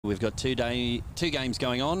We've got two games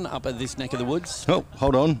going on up at this neck of the woods. Oh,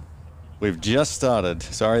 hold on. We've just started.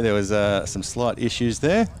 Sorry, there was some slight issues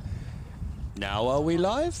there. Now are we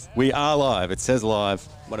live? We are live. It says live.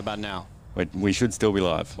 What about now? We should still be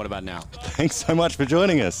live. What about now? Thanks so much for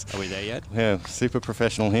joining us. Are we there yet? Yeah, super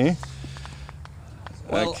professional here.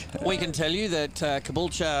 Well, Okay. we can tell you that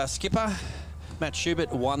Caboolture skipper Matt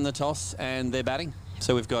Hibberd won the toss and they're batting.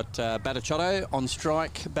 So we've got Maroochydore on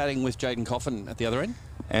strike, batting with Jaden Coffin at the other end.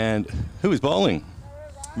 And who is bowling?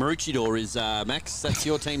 Maroochydore is Max. That's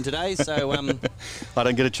your team today. So I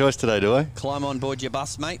don't get a choice today, do I? climb on board your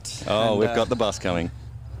bus, mate. Oh, and, we've got the bus coming.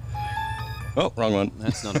 Oh, wrong one.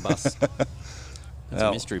 That's not a bus. That's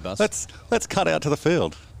a mystery bus. Let's cut out to the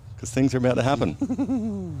field because things are about to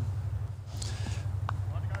happen.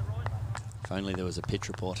 If only there was a pitch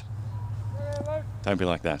report. Don't be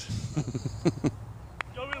like that.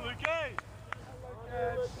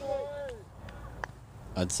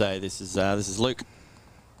 I'd say this is Luke.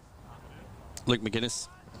 Luke McGuinness.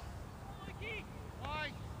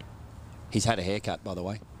 He's had a haircut, by the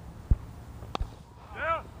way.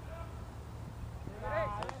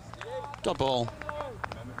 Dot ball.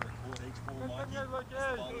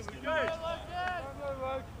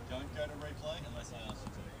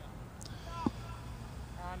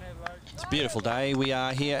 It's a beautiful day. We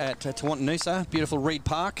are here at Tewantin-Noosa, beautiful Reed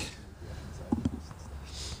Park.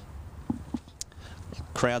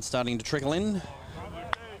 Crowd starting to trickle in.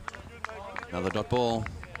 Another dot ball.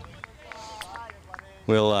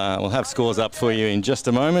 We'll have scores up for you in just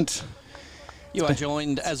a moment. You are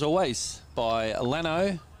joined, as always, by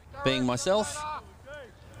Lanno, being myself,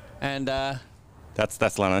 and That's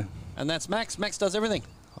Lanno. and that's Max. Max does everything.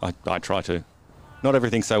 I try to. Not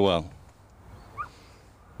everything so well.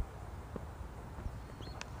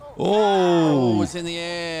 Oh, Oh, it's in the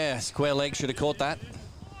air. Square leg should have caught that.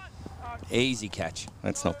 Easy catch.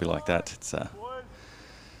 let's not be like that. It's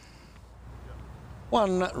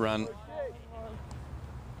 1 run.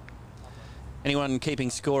 Anyone keeping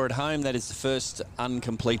score at home? That is the first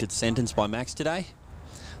uncompleted sentence by Max today.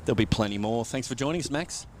 There'll be plenty more. Thanks for joining us,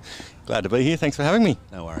 Max. glad to be here. Thanks for having me.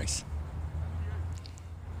 No worries.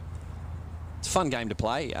 It's a fun game to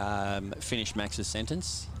play. Finish Max's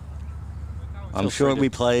sentence. I'm Feel sure free to- we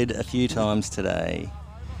played a few times today.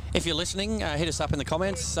 If you're listening, hit us up in the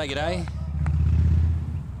comments. Say good day.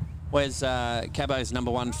 Where's Cabo's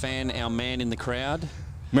 #1 fan, our man in the crowd?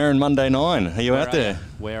 Marin Monday 9, are you out there?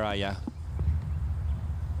 Where are you?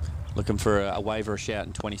 Looking for a wave or a shout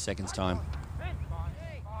in 20 seconds time.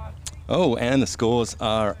 Oh, and the scores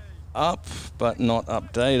are up, but not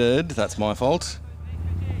updated. That's my fault.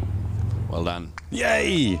 Well done.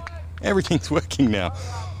 Yay! Everything's working now.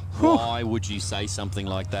 Whew. Why would you say something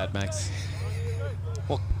like that, Max?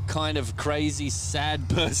 What kind of crazy, sad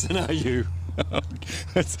person are you?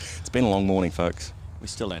 It's been a long morning, folks. We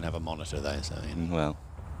still don't have a monitor though, so... Well,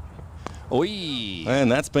 Oi!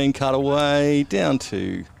 and that's been cut away down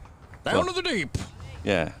to... Down to the deep!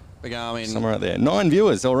 Yeah, Big arm in. somewhere out there. 9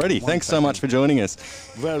 viewers already. Thanks so much for joining us.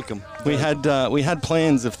 Welcome. We had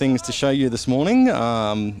plans of things to show you this morning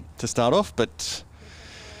to start off, but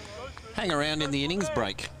Hang around in the innings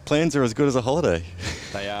break. plans are as good as a holiday.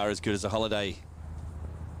 They are as good as a holiday.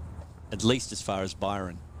 At least as far as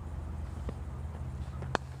Byron.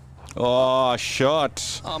 Oh,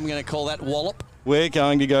 shot. I'm going to call that wallop. We're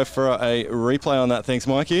going to go for a replay on that. Thanks,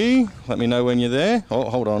 Mikey. Let me know when you're there. Oh,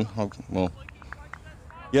 hold on. Well,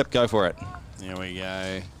 yep, go for it. There we go.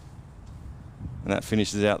 And that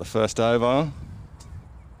finishes out the first over.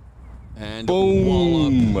 And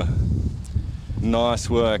wallop. Boom. Nice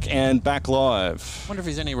work. And back live. I wonder if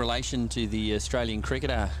there's any relation to the Australian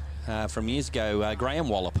cricketer from years ago, Graham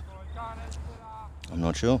Wallop. I'm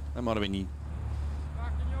not sure. That might have been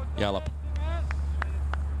Yallop.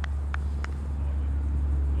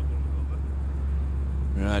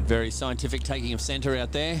 Right, very scientific taking of centre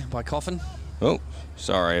out there by Coffin. Oh,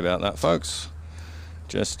 sorry about that, folks.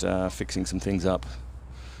 Just fixing some things up.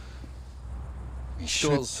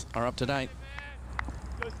 Scores are up to date.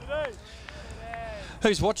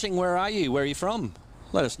 Who's watching? Where are you? Where are you from?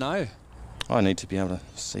 Let us know. I need to be able to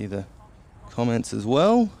see the comments as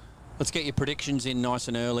well. Let's get your predictions in nice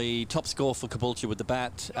and early. Top score for Caboolture with the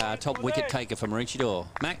bat. Top wicket taker for Maroochydore.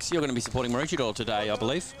 Max, you're going to be supporting Maroochydore today, I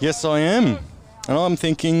believe. Yes, I am. And I'm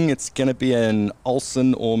thinking it's going to be an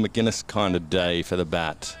Olsen or McGuinness kind of day for the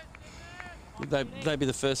bat. Would they be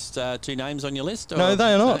the first 2 names on your list? Or No,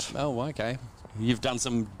 they are not. Oh, okay. You've done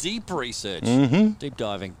some deep research. Deep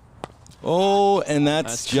diving. Oh, and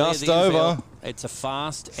that's clear just the infield. over. It's a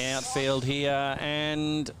fast outfield here,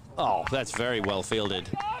 and oh, that's very well fielded.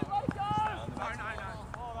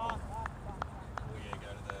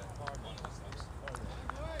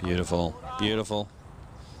 Beautiful, beautiful.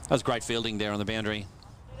 That was great fielding there on the boundary.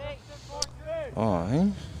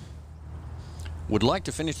 I would like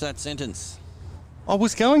to finish that sentence. I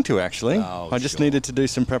was going to, actually. Oh, I just sure. needed to do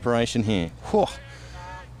some preparation here. Whew.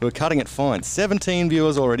 We're cutting it fine. 17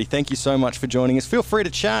 viewers already. Thank you so much for joining us. Feel free to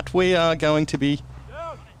chat. We are going to be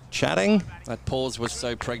chatting. That pause was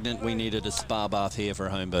so pregnant, we needed a spa bath here for a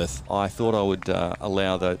home berth. I thought I would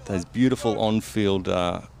allow those beautiful on-field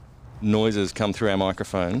noises come through our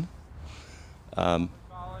microphone.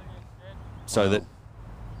 So that...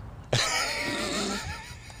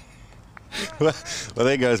 well,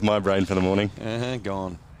 there goes my brain for the morning.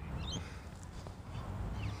 Gone.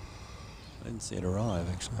 I didn't see it arrive,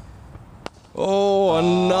 actually. Oh,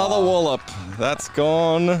 another wallop. That's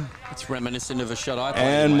gone. It's reminiscent of a shot I played.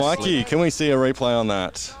 And in my Mikey, sleep. can we see a replay on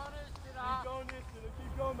that?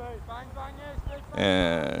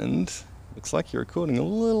 And looks like you're recording a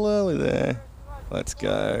little early there. Let's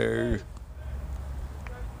go.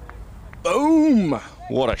 Boom!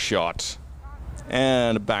 What a shot.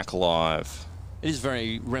 And back live. It is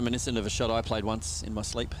very reminiscent of a shot I played once in my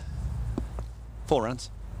sleep. 4 runs.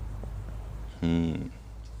 Thank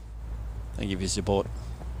you for your support.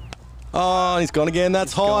 Oh, he's gone again.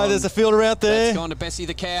 That's high. Gone. There's a fielder out there. That's gone to Bessie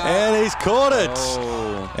the cow. And he's caught it.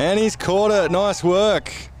 Oh. And he's caught it. Nice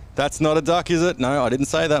work. That's not a duck, is it? No, I didn't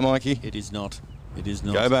say that, Mikey. It is not. It is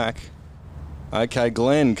not. Go back. Okay,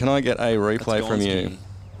 Glenn, can I get a replay That's from you?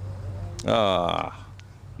 Ah,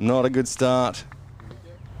 not a good start.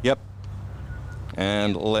 Yep.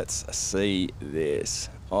 And let's see this.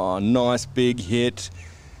 Oh, nice big hit.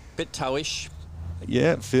 Bit towish.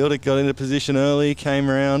 Yeah, fielder got into position early, came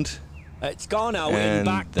round. It's gone out in And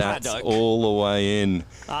back that's paddock. all the way in.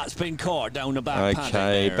 It's been caught down the back paddock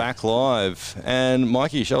Okay, there. back live. And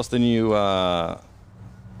Mikey, show us the new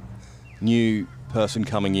person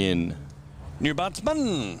coming in. New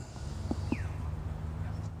batsman.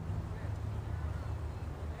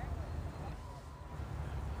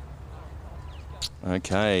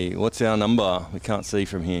 Okay, what's our number? We can't see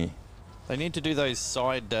from here. They need to do those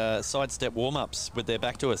sidestep warm-ups with their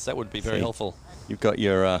back to us. That would be very helpful. You've got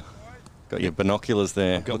your binoculars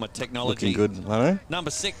there. I've got my technology. Looking good, Lanno. Number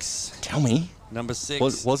 6. Tell me. Number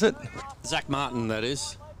 6. Was it? Zach Martin, that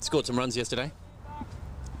is. Scored some runs yesterday.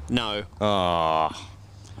 No. Ah.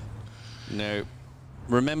 No.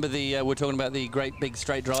 Remember we're talking about the great big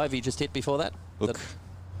straight drive he just hit before that? Look,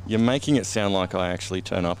 you're making it sound like I actually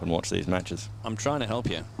turn up and watch these matches. I'm trying to help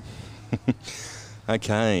you.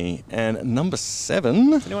 Okay, and number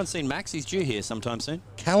 7. Has anyone seen Max? He's due here sometime soon.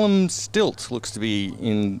 Callum Stilt looks to be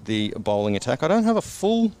in the bowling attack. I don't have a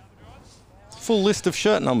full list of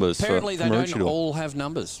shirt numbers. Apparently for they don't Maroochydore. all have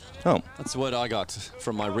numbers. Oh. That's the word I got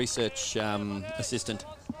from my research assistant.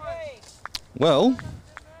 Well,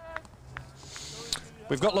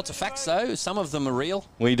 we've got lots of facts, though. Some of them are real.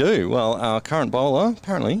 we do. Well, our current bowler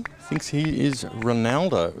apparently thinks he is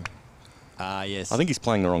Ronaldo. Ah, yes. I think he's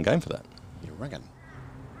playing the wrong game for that. You reckon?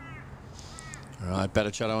 All right,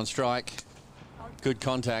 Maroochydore on strike. Good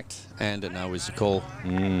contact, and a no is the call.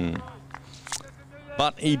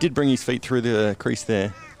 But he did bring his feet through the crease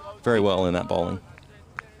there very well in that bowling.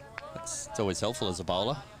 It's always helpful as a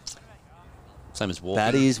bowler. Same as walking.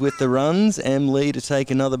 That is with the runs. M. Lee to take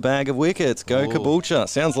another bag of wickets. Go Caboolture.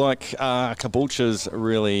 Sounds like Caboolture's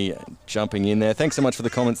really jumping in there. Thanks so much for the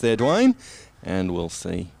comments there, Dwayne. And we'll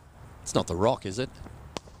see. It's not the Rock, is it?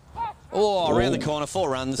 Oh, around the corner, 4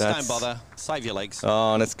 runs. Don't bother. Save your legs.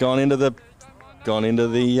 Oh, and it's gone into the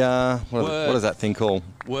what is that thing called?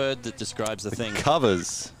 Word that describes the thing.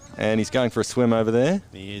 Covers. And he's going for a swim over there.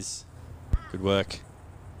 He is. Good work.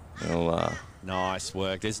 Well, nice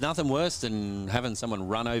work. There's nothing worse than having someone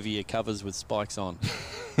run over your covers with spikes on.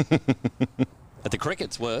 At the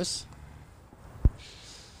cricket's worse.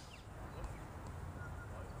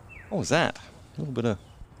 what was that? A little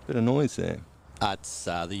bit of noise there. It's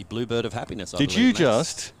the bluebird of happiness, I Did believe, you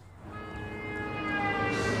Max. just...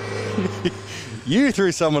 You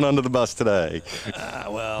threw someone under the bus today.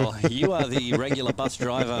 Well, you are the regular bus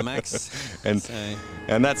driver, Max. And So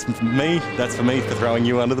that's me. That's for me for throwing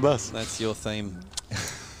you under the bus. that's your theme.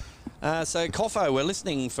 So, Coffo, we're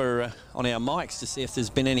listening for on our mics to see if there's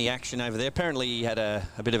been any action over there. Apparently, he had a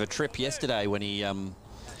bit of a trip yesterday when he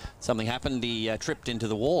something happened. He tripped into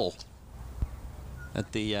the wall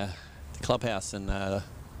at the clubhouse, and a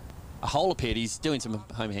hole appeared. He's doing some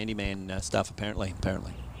home handyman stuff, apparently.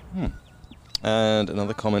 And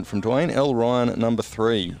another comment from Dwayne. L. Ryan, number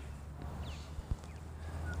 3.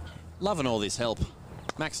 Loving all this help.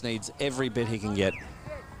 Max needs every bit he can get.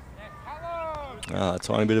 A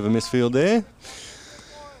tiny bit of a misfield there.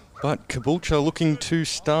 But Caboolture looking to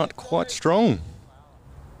start quite strong.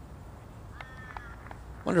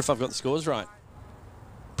 Wonder if I've got the scores right.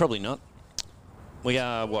 Probably not. We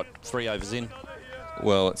are, what, 3 overs in?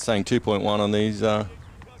 Well, it's saying 2.1 on these.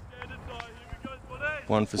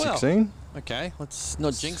 1 for 16. Okay, let's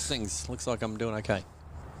not jinx things. Looks like I'm doing okay.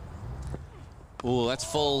 Oh, that's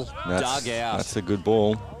full. Dug out. That's a good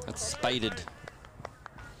ball. That's spaded.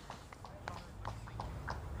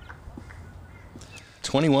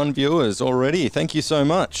 21 viewers already. Thank you so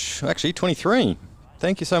much. Actually, 23.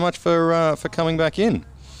 Thank you so much for coming back in.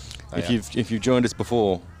 If you've joined us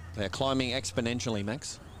before. They're climbing exponentially,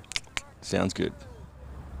 Max. Sounds good.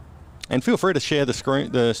 And feel free to share the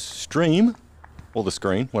stream, or the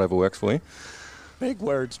screen, whatever works for you. Big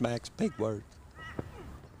words, Max. Big words.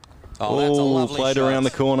 Oh, that's a lovely played shot. around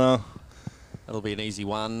the corner. That'll be an easy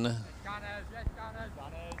one.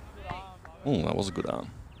 Oh, that was a good arm.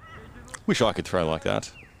 Wish I could throw like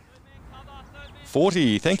that.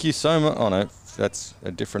 40. Thank you so much. Oh no, that's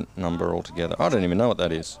a different number altogether. I don't even know what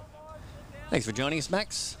that is. Thanks for joining us,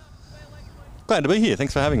 Max. Glad to be here.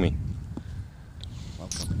 Thanks for having me.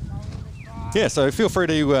 Welcome. Yeah, so feel free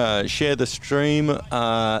to share the stream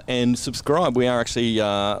and subscribe. We are actually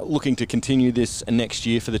looking to continue this next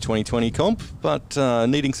year for the 2020 comp, but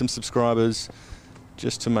needing some subscribers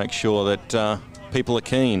just to make sure that people are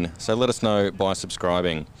keen. So let us know by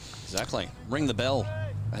subscribing. Exactly. Ring the bell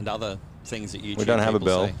and other things that YouTube We don't have a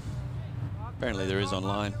bell. say. Apparently there is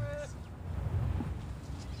online.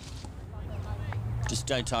 Just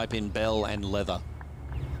don't type in bell and leather.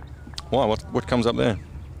 Why? What comes up there?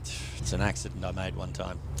 It's an accident I made one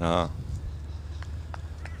time. Ah.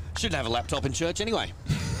 Shouldn't have a laptop in church anyway.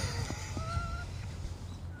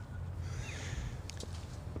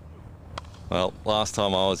 Well, last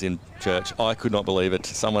time I was in church, I could not believe it.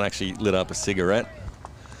 Someone actually lit up a cigarette.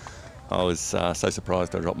 I was so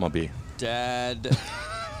surprised I dropped my beer. Dad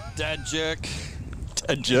jerk.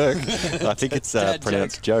 Dad jerk. I think it's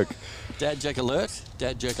pronounced joke. Dad jerk alert.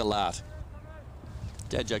 Dad jerk alert.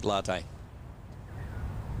 Dad jerk latte.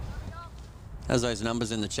 How's those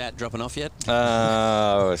numbers in the chat dropping off yet?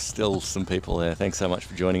 Still some people there. Thanks so much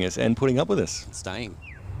for joining us and putting up with us. Staying.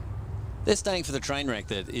 They're staying for the train wreck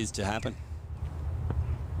that is to happen.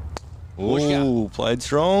 Ooh, played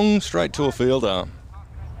strong, straight to a fielder.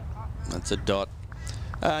 That's a dot.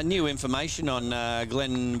 New information on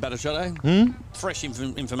Glenn Maroochydore. Fresh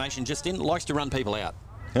information just in. Likes to run people out.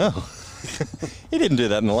 Oh. He didn't do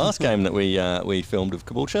that in the last game that we filmed of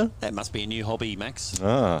Caboolture. That must be a new hobby, Max.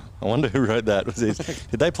 Ah, I wonder who wrote that.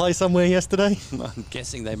 Did they play somewhere yesterday? I'm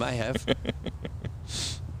guessing they may have.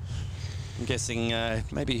 I'm guessing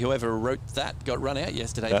maybe whoever wrote that got run out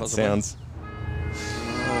yesterday. That possibly. Sounds...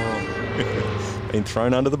 Been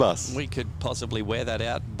thrown under the bus. We could possibly wear that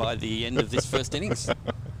out by the end of this first innings.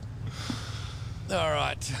 All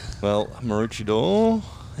right. Well, Maroochydore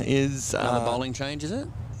is... Another bowling change, is it?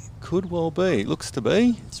 Could well be. Looks to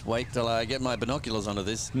be. Let's wait till I get my binoculars onto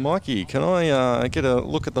this. Mikey, can I get a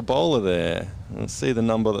look at the bowler there and see the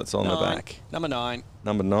number that's on the back? Number 9.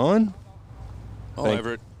 Number 9? All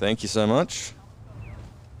over it. Thank you so much.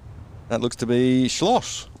 That looks to be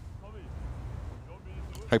Schloss.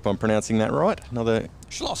 Hope I'm pronouncing that right. Another...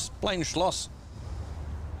 Schloss. Plain Schloss.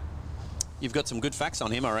 You've got some good facts on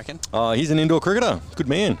him, I reckon. He's an indoor cricketer. Good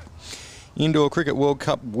man. Indoor Cricket World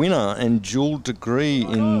Cup winner and dual degree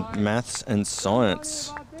in maths and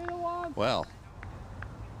science. Well,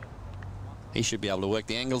 he should be able to work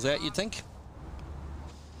the angles out, you'd think.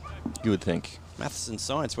 You would think. Maths and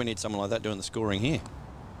science, we need someone like that doing the scoring here.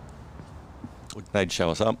 They'd show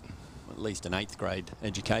us up. At least an 8th grade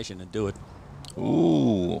education and do it.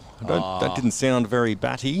 Ooh, that didn't sound very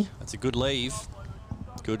batty. That's a good leave.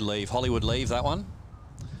 Good leave. Hollywood leave, that one.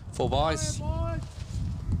 4 byes.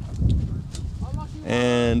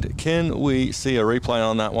 And can we see a replay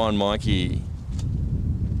on that one, Mikey?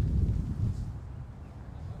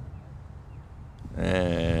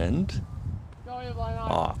 And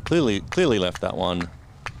clearly left that one.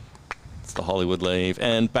 It's the Hollywood leave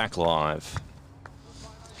and back live.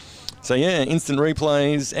 So yeah, instant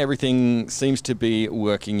replays. Everything seems to be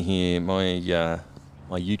working here. My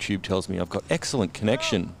YouTube tells me I've got excellent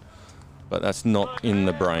connection, but that's not in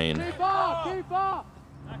the brain.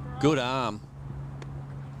 Good arm.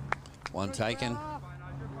 One taken.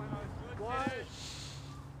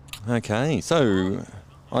 Okay, so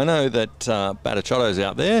I know that Maroochydore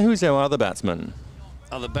out there. Who's our other batsman?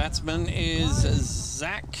 Other batsman is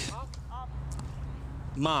Zach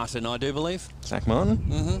Martin, I do believe. Zach Martin?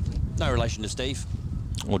 Mm-hmm. No relation to Steve.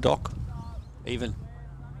 Or Doc? Even.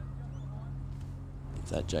 Is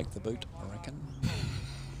that Jake the Boot, I reckon?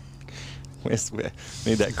 We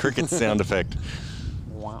need that cricket sound effect.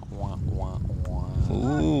 Wah, wah, wah, wah.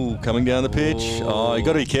 Ooh, coming down the pitch. Oh, you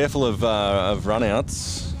got to be careful of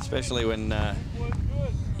run-outs. Especially when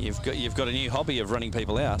you've got a new hobby of running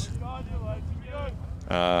people out.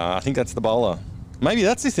 I think that's the bowler. Maybe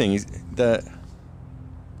that's the thing.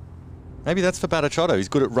 Maybe that's for Maroochydore. He's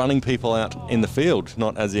good at running people out in the field,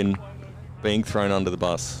 not as in being thrown under the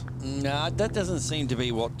bus. No, that doesn't seem to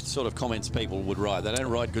be what sort of comments people would write. They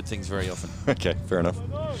don't write good things very often. Okay, fair enough.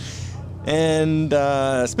 And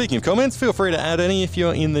speaking of comments, feel free to add any if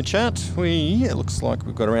you're in the chat. It looks like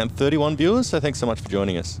we've got around 31 viewers, so thanks so much for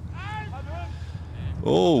joining us.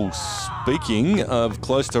 Oh, speaking of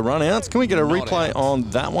close to run-outs, can we get a replay on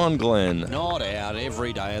that one, Glenn? Not out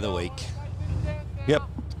every day of the week. Yep.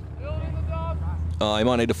 Oh, you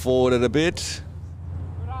might need to forward it a bit.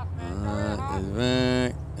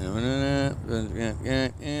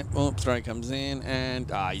 Oh, throw comes in,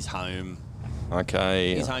 and he's home.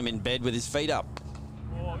 Okay. He's home in bed with his feet up.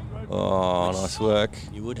 Oh, nice work.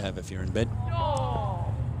 You would have if you're in bed.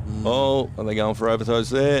 Oh, are they going for overthrows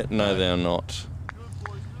there? No, they're not.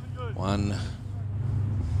 One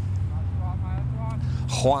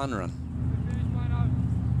run.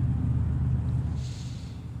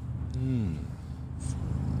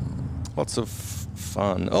 Lots of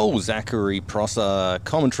fun. Oh, Zachary Prosser.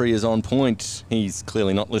 Commentary is on point. He's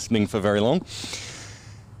clearly not listening for very long.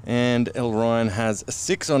 And El Ryan has a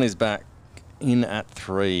 6 on his back, in at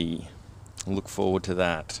 3. Look forward to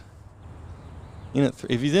that. In at 3.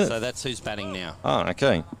 If he's in So that's who's batting now. Oh,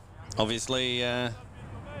 okay. Obviously,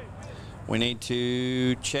 we need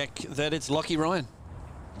to check that it's Lockie Ryan.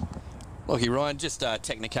 Lockie Ryan, just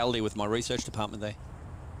technicality with my research department there.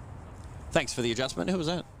 Thanks for the adjustment. Who was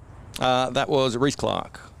that? That was Reece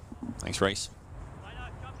Clark. Thanks, Reece.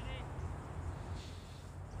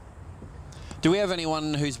 Do we have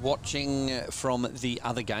anyone who's watching from the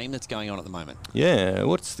other game that's going on at the moment? Yeah,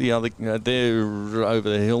 what's the other? They're over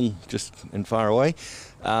the hill, just and far away.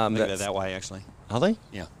 I think they're that way, actually. Are they?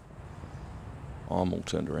 Yeah. I'm all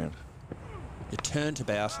turned around. You're turned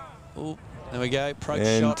about. Oh, there we go. Approach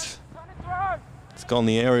shot. It's gone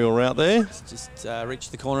the aerial route there. It's just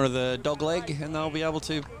reached the corner of the dog leg, and they'll be able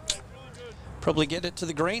to probably get it to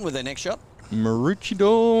the green with their next shot.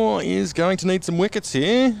 Maroochydore is going to need some wickets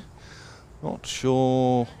here. Not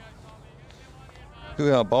sure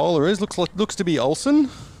who our bowler is. Looks to be Olsen.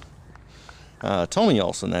 Tommy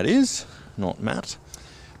Olsen, that is, not Matt.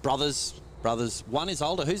 Brothers. One is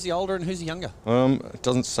older. Who's the older and who's the younger? It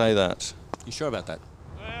doesn't say that. You sure about that?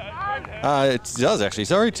 It does actually.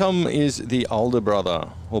 Sorry, Tom is the older brother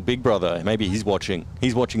or big brother. Maybe he's watching.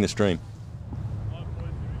 He's watching the stream.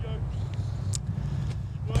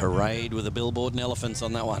 Parade with a billboard and elephants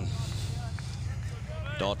on that one.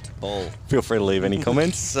 Dot ball. Feel free to leave any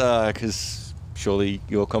comments because surely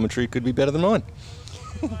your commentary could be better than mine.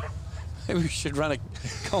 Maybe we should run a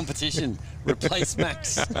competition. Replace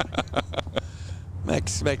Max.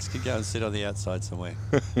 Max could go and sit on the outside somewhere.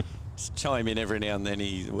 Just chime in every now and then.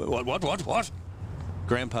 What?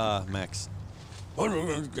 Grandpa Max.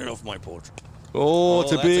 Get off my porch. Oh,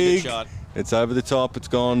 it's a that's big a good shot. It's over the top. It's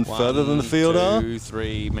gone further than the fielder. 1, 2,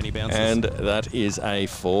 3, many bounces. And that is a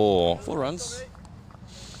 4. 4 runs.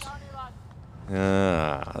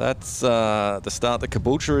 That's the start that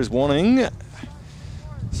Caboolture is wanting.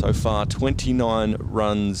 So far, 29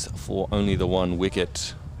 runs for only the 1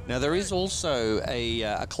 wicket. Now, there is also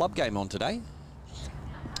a club game on today.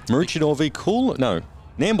 Maroochydore v Coolum. No,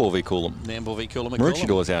 Nambour v Coolum. Nambour v Coolum.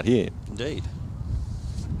 Maroochidore's out here. Indeed.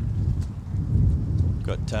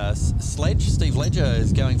 Got Steve Ledger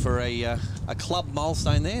is going for a club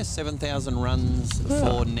milestone there. 7,000 runs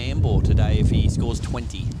for Nambour today if he scores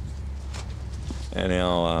 20. And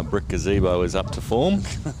our brick gazebo is up to form.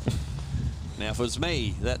 Now, if it was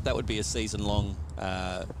me, that would be a season-long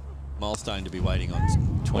milestone to be waiting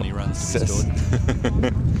on. 20 runs to be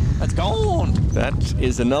scored. That's gone. That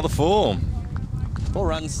is another 4. 4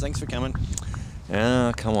 runs. Thanks for coming.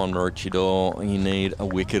 Come on, Maroochydore. You need a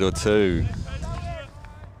wicket or 2.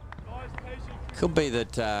 Could be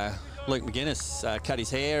that Luke McGuinness cut his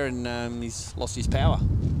hair and he's lost his power.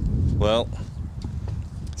 Well,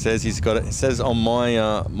 says he's got it. It says on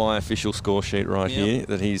my my official score sheet right here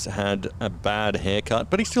that he's had a bad haircut,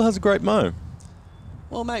 but he still has a great mo.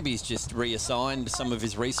 Well, maybe he's just reassigned some of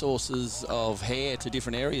his resources of hair to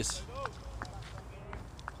different areas.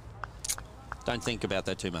 Don't think about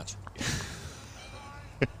that too much.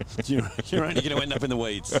 You're only going to end up in the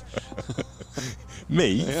weeds.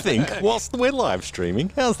 Me think whilst we're live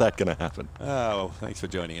streaming. How's that going to happen? Oh, thanks for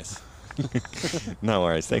joining us. No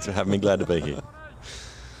worries. Thanks for having me. Glad to be here.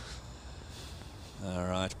 All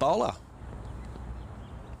right, bowler.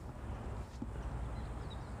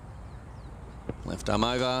 Left arm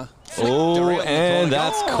over. Oh, and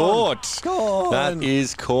that's caught. Gone. That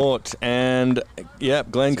is caught. And, yep,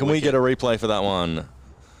 Glenn, can we get a replay for that one?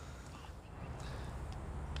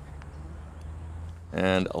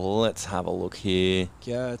 And let's have a look here.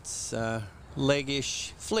 Gets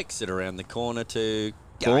leg-ish, flicks it around the corner to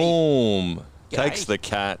Boom. Takes the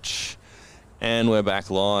catch. And we're back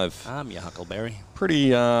live. Your Huckleberry.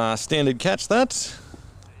 Pretty standard catch, that.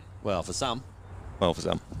 Well, for some. Well, for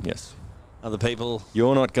some, yes. Other people.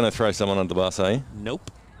 You're not going to throw someone under the bus, are you?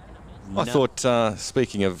 Nope. I thought,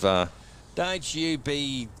 speaking of... Don't you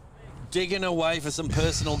be digging away for some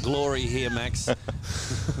personal glory here, Max.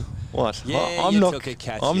 What? Yeah, I'm you not, took a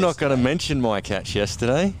catch I'm not going to mention my catch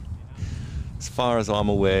yesterday. As far as I'm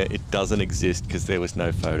aware, it doesn't exist because there was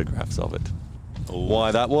no photographs of it. Ooh.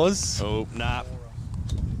 Why that was? Oh, nah.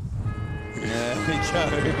 There we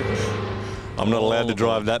go. I'm not allowed to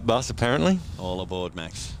drive that bus, apparently. All aboard,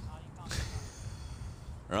 Max.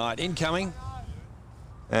 Right, incoming.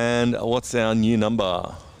 And what's our new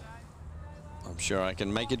number? I'm sure I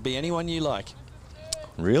can make it be anyone you like.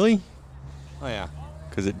 Really? Oh, yeah.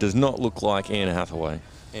 Because it does not look like Anne Hathaway.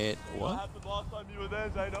 It what?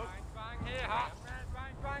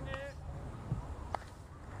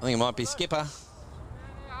 I think it might be Skipper.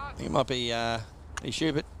 I think it might be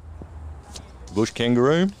Schubert. Bush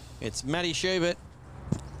Kangaroo. It's Matty Schubert.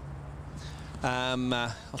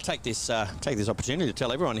 I'll take this opportunity to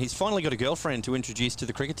tell everyone he's finally got a girlfriend to introduce to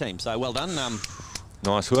the cricket team. So well done.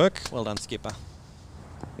 Nice work. Well done, Skipper.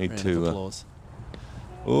 Need Round to. of applause.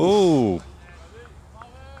 Ooh.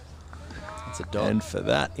 That's a dot. And for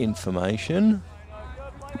that information,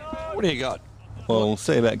 What do you got? well, we'll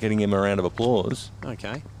see about getting him a round of applause.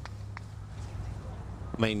 Okay.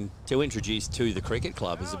 I mean, to introduce to the cricket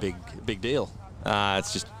club is a big deal.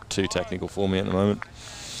 It's just too technical for me at the moment.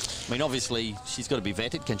 I mean, obviously, she's got to be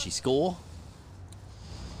vetted. Can she score?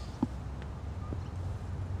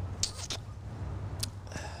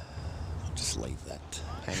 I'll just leave that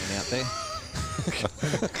hanging out there.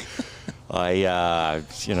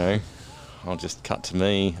 You know, I'll just cut to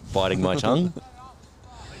me biting my tongue.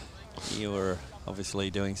 You were obviously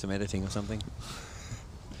doing some editing or something.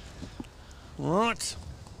 Right.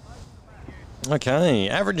 Okay,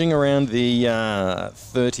 averaging around the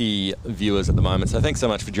 30 viewers at the moment. So thanks so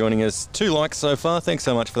much for joining us. 2 likes so far. Thanks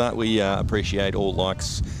so much for that. We appreciate all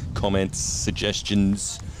likes, comments,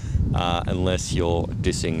 suggestions, unless you're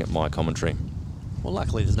dissing my commentary. Well,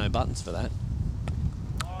 luckily there's no buttons for that.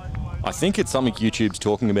 I think it's something YouTube's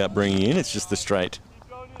talking about bringing in. It's just the straight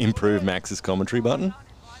improve Max's commentary button.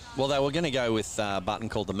 Well, they were going to go with a button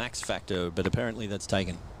called the Max Factor, but apparently that's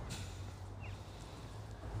taken.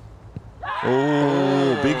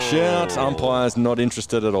 Oh, big shout. Umpire's not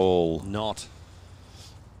interested at all. Not.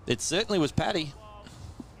 It certainly was Paddy.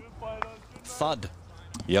 Thud.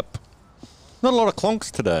 Yep. Not a lot of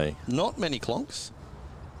clonks today. Not many clonks.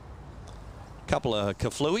 Couple of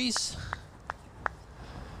kafluies.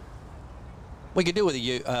 We could do with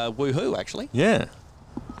a woohoo, actually. Yeah.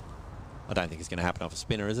 I don't think it's going to happen off a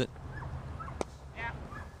spinner, is it?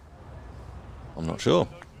 I'm not sure.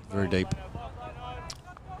 Very deep.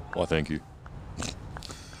 Why, thank you.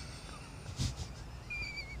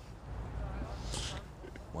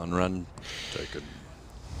 One run taken.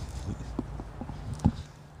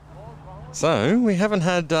 So, we haven't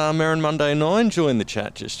had Marin Monday 9 join the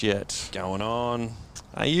chat just yet. Going on.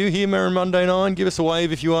 Are you here, Marin Monday 9? Give us a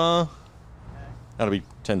wave if you are. That'll be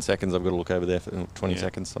 10 seconds. I've got to look over there for 20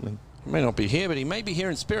 seconds, something. He may not be here, but he may be here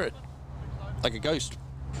in spirit. Like a ghost.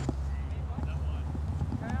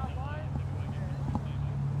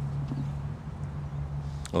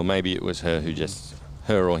 Or maybe it was her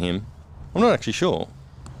or him. I'm not actually sure.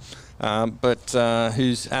 But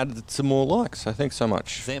who's added some more likes. So thanks so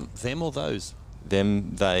much. Them or those?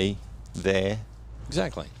 Them, they, their.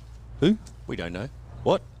 Exactly. Who? We don't know.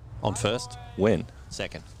 What? On first. When?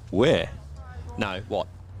 Second. Where? No, what?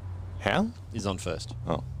 How? Is on first.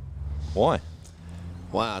 Oh. Why?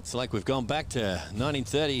 Wow, it's like we've gone back to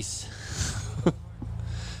 1930s.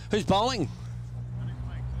 Who's bowling?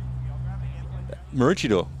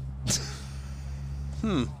 Maroochydore.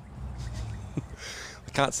 I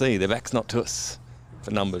can't see. Their back's not to us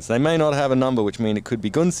for numbers. They may not have a number, which means it could be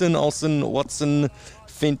Gunson, Olsen, Watson,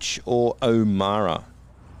 Finch, or O'Mara.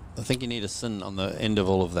 I think you need a sin on the end of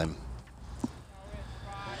all of them.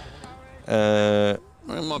 It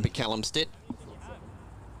might be Callum Stitt.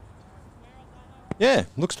 Yeah,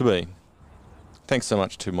 looks to be. Thanks so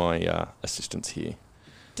much to my assistants here.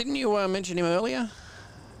 Didn't you mention him earlier?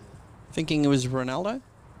 Thinking it was Ronaldo?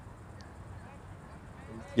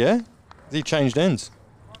 Yeah? He changed ends.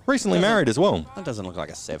 Recently married as well. That doesn't look like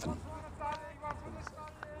a 7.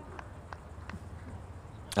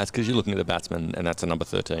 That's because you're looking at the batsman, and that's a number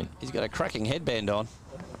 13. He's got a cracking headband on.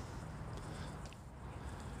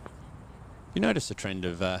 You notice the trend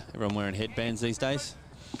of everyone wearing headbands these days?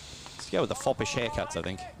 Let's go with the foppish haircuts, I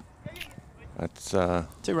think. That's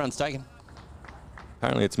 2 runs taken.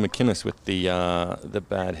 apparently it's McInnes with the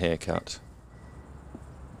bad haircut.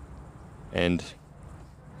 And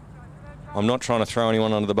I'm not trying to throw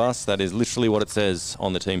anyone under the bus. That is literally what it says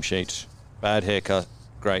on the team sheet. Bad haircut,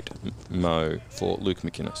 great mo for Luke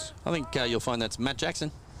McInnes. I think you'll find that's Matt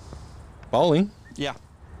Jackson. Bowling, Yeah.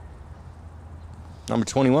 number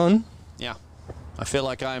 21. Yeah. I feel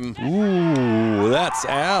like I'm... Ooh, that's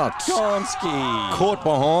out. Gonski. Caught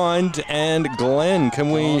behind, and Glenn,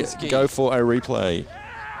 can we Gonski. go for a replay?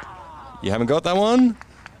 You haven't got that one?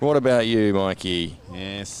 What about you, Mikey?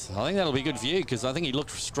 Yes, I think that'll be good for you because I think he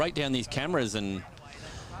looked straight down these cameras and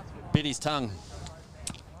bit his tongue.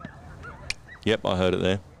 Yep, I heard it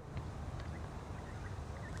there.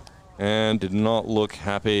 And did not look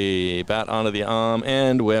happy. Bat under the arm,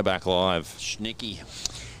 and we're back live. Schnicky.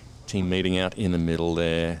 Team meeting out in the middle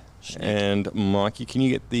there. And Mikey, can you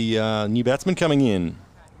get the new batsman coming in?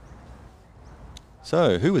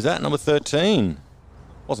 So, who was that? Number 13.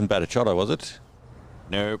 Wasn't Batichotto, was it?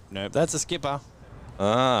 Nope, nope. That's a skipper.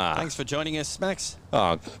 Ah. Thanks for joining us, Max.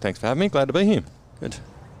 Oh, thanks for having me. Glad to be here. Good.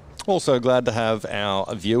 Also glad to have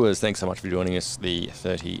our viewers. Thanks so much for joining us. The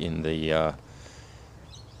 30 in the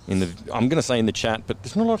I'm going to say in the chat, but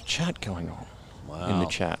there's not a lot of chat going on in the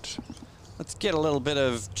chat. Let's get a little bit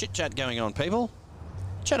of chit-chat going on, people.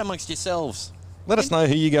 Chat amongst yourselves. Let us know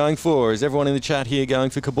who you're going for. Is everyone in the chat here going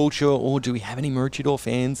for Caboolture, or do we have any Maroochydore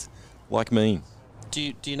fans like me?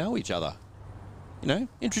 Do you know each other? You know,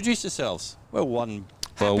 introduce yourselves. We're one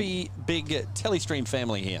happy, big Telestream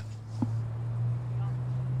family here.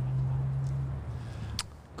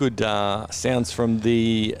 Good sounds from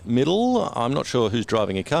the middle. I'm not sure who's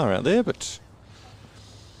driving a car out there, but...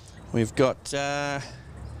 We've got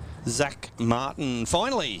Zach Martin,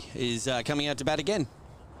 finally, is coming out to bat again.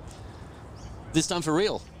 This time for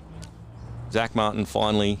real. Zach Martin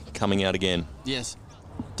finally coming out again. Yes,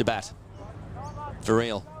 to bat. For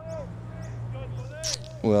real.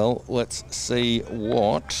 Well, let's see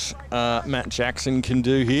what Matt Jackson can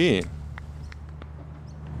do here.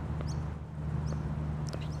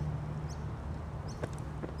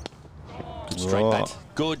 Good straight bat.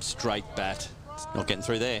 Good straight bat. It's not getting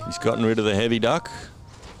through there. He's gotten rid of the heavy duck.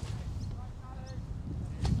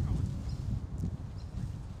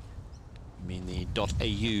 You mean the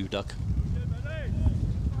 .au duck?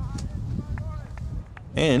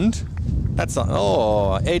 And that's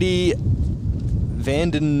Eddie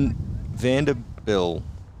Vanderbilt.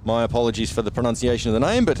 My apologies for the pronunciation of the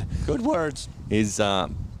name, but Good words. is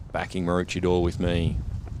backing Maroochydore with me.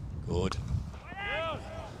 Good.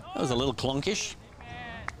 That was a little clonkish.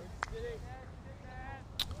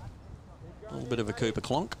 A little bit of a Cooper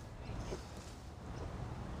clonk.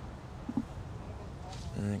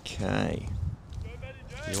 Okay.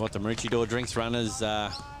 You know what, the Maroochydore drinks runner's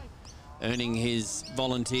earning his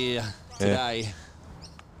volunteer today. Yeah.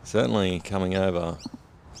 Certainly coming over. What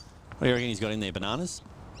do you reckon he's got in there? Bananas?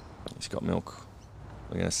 He's got milk.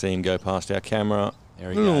 We're going to see him go past our camera. There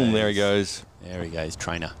he Boom, goes. there he goes. There he goes,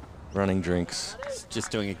 trainer. Running drinks. He's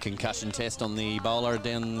just doing a concussion test on the bowler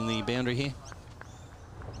down the boundary here.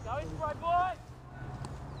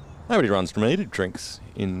 Nobody runs from needed drinks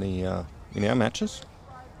in our matches.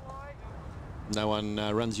 No one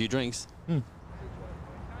runs you drinks.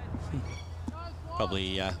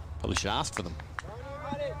 Probably should ask for them.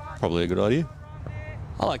 Probably a good idea.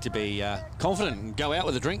 I like to be confident and go out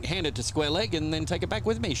with a drink, hand it to square leg, and then take it back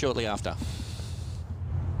with me shortly after.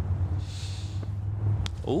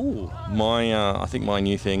 Ooh. I think my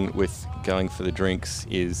new thing with going for the drinks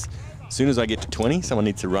is as soon as I get to 20, someone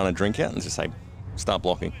needs to run a drink out and just say, start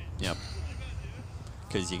blocking. Yep.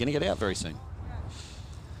 Because you're going to get out very soon.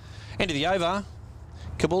 End of the over.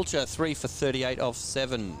 Caboolture 3 for 38 off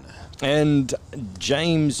 7. And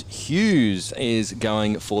James Hughes is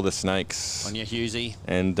going for the Snakes. On your Hughesy.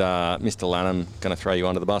 And Mr. Lanham going to throw you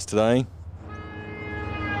under the bus today.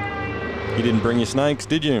 You didn't bring your snakes,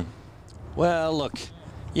 did you? Well, look,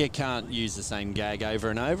 you can't use the same gag over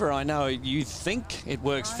and over. I know you think it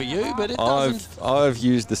works for you, but it doesn't. I've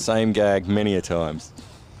used the same gag many a times.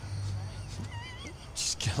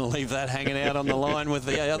 Just going to leave that hanging out on the line with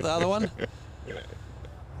the other one.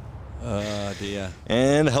 Oh, dear.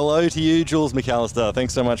 And hello to you, Jules McAllister.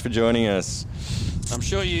 Thanks so much for joining us. I'm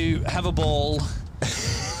sure you have a ball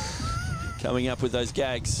coming up with those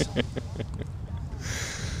gags.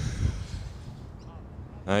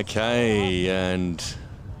 Okay, and...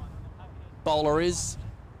 Bowler is...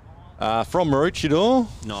 From Maroochydore.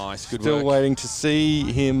 Nice, good Still work. waiting to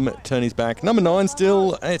see him turn his back. Number 9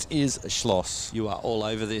 still, it is Schloss. You are all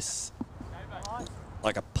over this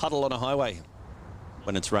like a puddle on a highway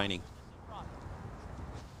when it's raining.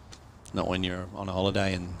 Not when you're on a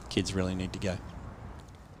holiday and kids really need to go.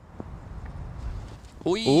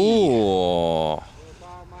 Oy. Ooh.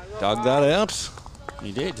 Dug that out.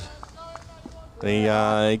 You did.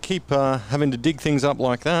 They keep having to dig things up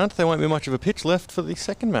like that. There won't be much of a pitch left for the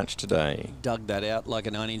second match today. Dug that out like a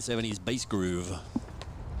 1970s bass groove.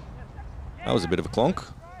 That was a bit of a clonk.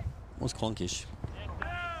 It was clonkish.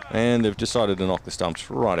 And they've decided to knock the stumps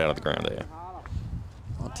right out of the ground there.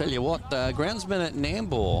 I'll tell you what, groundsman at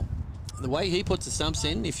Nambour, the way he puts the stumps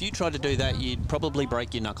in, if you tried to do that, you'd probably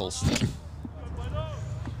break your knuckles.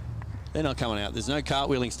 They're not coming out. There's no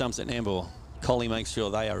cartwheeling stumps at Nambour. Collie makes sure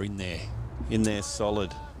they are in there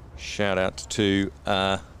solid. Shout out to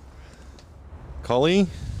Collie.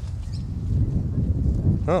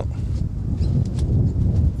 Oh.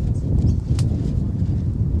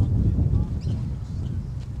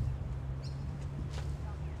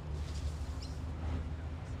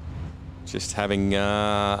 Just having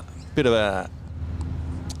a bit of a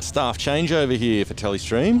staff changeover here for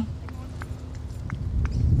Telestream.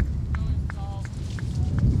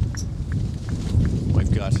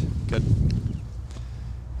 We've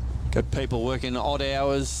got people working odd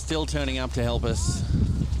hours, still turning up to help us.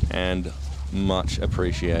 And much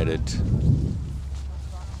appreciated.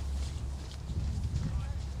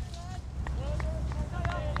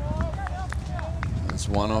 That's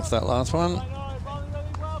one off that last one.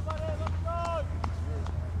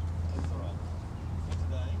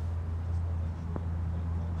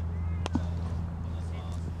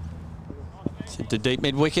 Hit to deep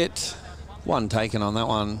mid wicket. One taken on that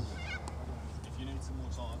one.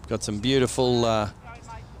 Got some beautiful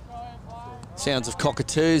sounds of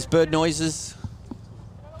cockatoos, bird noises.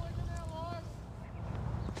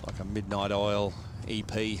 Like a Midnight Oil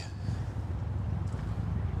EP.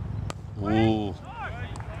 Ooh.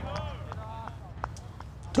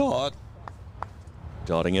 Dot.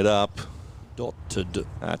 Dotting it up. Dotted.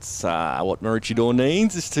 That's what Maroochydore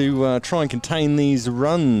needs, is to try and contain these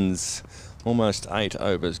runs. Almost 8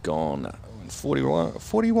 overs gone.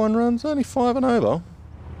 41 runs, only 5 and over.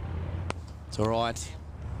 It's all right.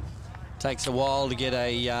 Takes a while to get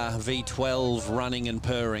a V12 running and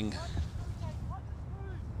purring.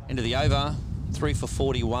 Into the over, 3 for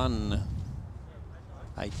 41.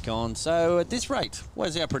 8 gone. So at this rate,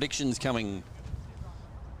 where's our predictions coming?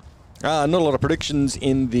 Not a lot of predictions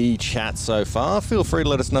in the chat so far. Feel free to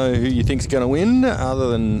let us know who you think's going to win, other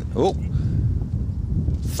than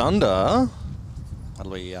Thunder.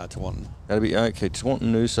 That'll be Tewantin. That'll be okay.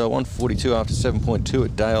 Tewantin-Noosa, 142 after 7.2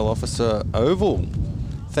 at Dale Officer Oval.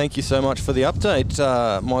 Thank you so much for the update,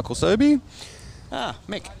 Michael Sobey.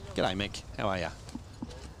 Mick. G'day, Mick. How are you?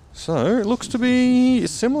 So it looks to be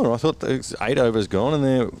similar. I thought there's 8 overs gone, and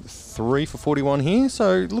they're 3 for 41 here.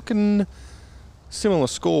 So looking similar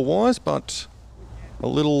score-wise, but a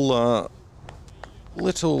little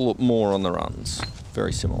more on the runs.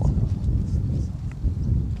 Very similar.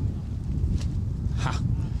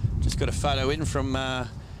 Just got a photo in from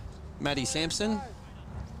Matty Sampson.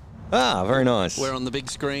 Very nice. We're on the big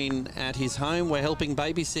screen at his home. We're helping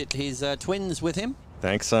babysit his twins with him.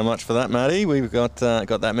 Thanks so much for that, Matty. We've got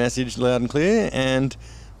that message loud and clear. And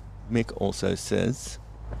Mick also says,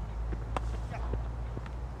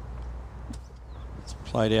 it's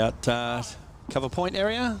played out cover point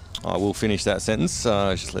area. I will finish that sentence,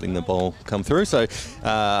 just letting the ball come through. So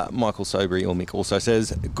Michael Sobry, or Mick, also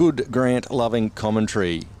says, good Grant-loving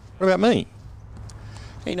commentary. What about me?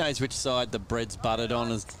 He knows which side the bread's buttered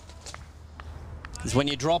on. Is when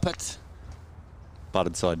you drop it.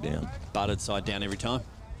 Buttered side down. Buttered side down every time.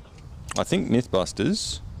 I think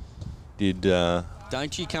Mythbusters did...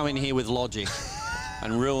 Don't you come in here with logic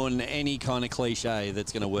and ruin any kind of cliche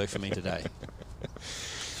that's going to work for me today.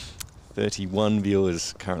 31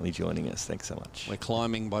 viewers currently joining us. Thanks so much. We're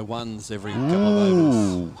climbing by ones every couple of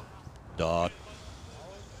overs. Dot.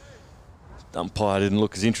 Umpire didn't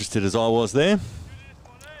look as interested as I was there.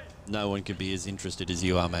 No one could be as interested as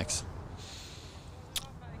you are, Max.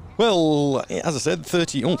 Well, as I said,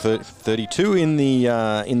 32 in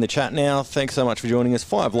the chat now. Thanks so much for joining us.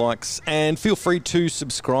 5 likes, and feel free to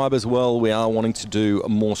subscribe as well. We are wanting to do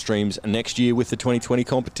more streams next year with the 2020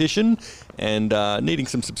 competition, and needing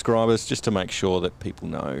some subscribers just to make sure that people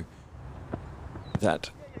know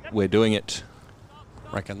that we're doing it.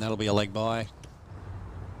 Reckon that'll be a leg by.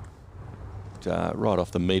 Right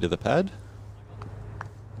off the meat of the pad.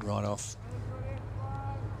 Right off.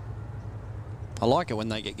 I like it when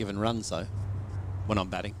they get given runs, though, when I'm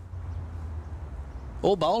batting.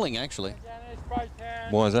 Or bowling, actually.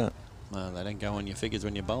 Why is that? Well, they don't go on your figures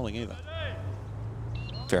when you're bowling either.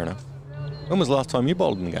 Fair enough. When was the last time you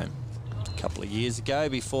bowled in the game? A couple of years ago,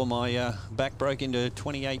 before my back broke into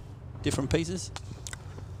 28 different pieces.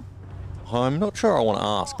 I'm not sure I want to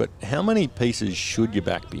ask, but how many pieces should your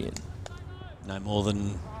back be in? No more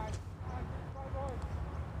than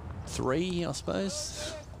 3, I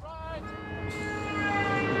suppose.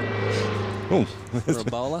 Oh, For a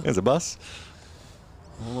bowler. There's a bus.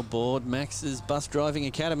 All aboard Max's Bus Driving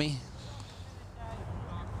Academy.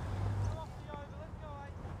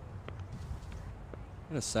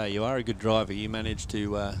 I'm going to say, you are a good driver. You managed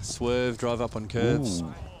to swerve, drive up on curves.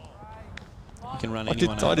 Ooh. You can run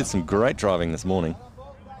anyone I over. did some great driving this morning.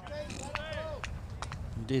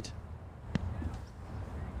 You did.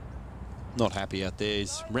 Not happy out there.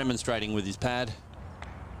 He's remonstrating with his pad.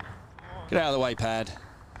 Get out of the way, pad.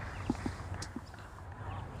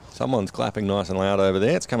 Someone's clapping nice and loud over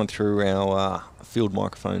there. It's coming through our field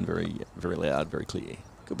microphone very, very loud, very clear.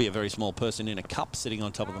 Could be a very small person in a cup sitting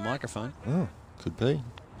on top of the microphone. Oh, could be.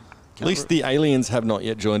 At least the aliens have not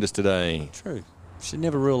yet joined us today. True. Should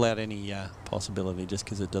never rule out any possibility just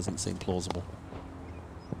because it doesn't seem plausible.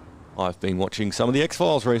 I've been watching some of the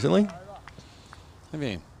X-Files recently. Have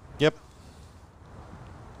you? Yep.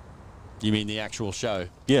 You mean the actual show?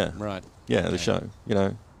 Yeah. Right. Yeah, Okay. the show. You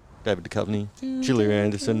know, David Duchovny, Gillian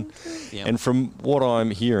Anderson. Yep. And from what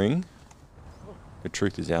I'm hearing, the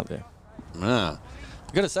truth is out there. I've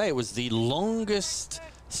got to say, it was the longest,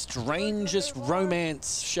 strangest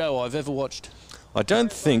romance show I've ever watched. I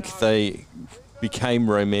don't think they became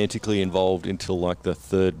romantically involved until like the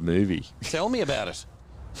 3rd movie. Tell me about it.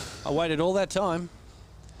 I waited all that time,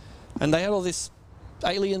 and they had all this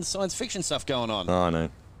alien science fiction stuff going on. Oh, I know.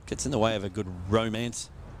 Gets in the way of a good romance.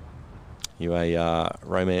 You a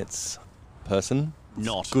romance person?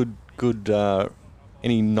 Not. Good,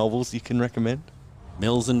 any novels you can recommend?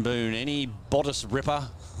 Mills and Boone, any bodice ripper.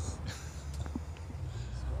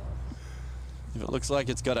 If it looks like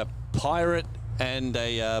it's got a pirate and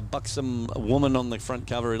a buxom woman on the front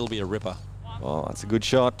cover, it'll be a ripper. Well, that's a good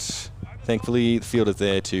shot. Thankfully, the field is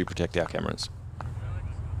there to protect our cameras.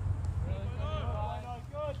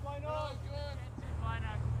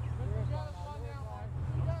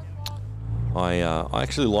 I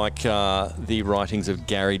actually like the writings of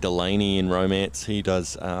Gary Delaney in romance. He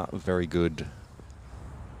does very good.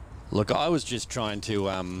 Look, I was just trying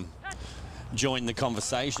to join the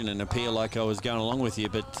conversation and appear like I was going along with you,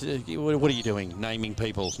 but what are you doing? Naming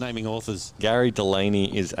people, naming authors. Gary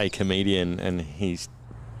Delaney is a comedian, and he's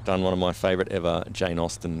done one of my favourite ever Jane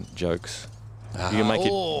Austen jokes. You can make it.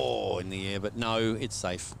 Oh, in the air, but no, it's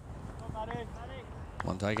safe.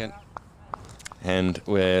 One take it. And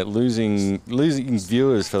we're losing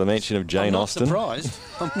viewers for the mention of Jane Austen. I'm not surprised.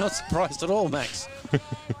 I'm not surprised at all, Max.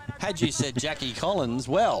 Had you said Jackie Collins,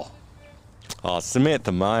 well. Oh,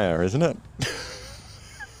 Samantha Meyer, isn't it?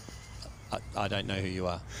 I don't know who you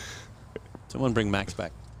are. Someone bring Max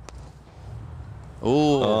back.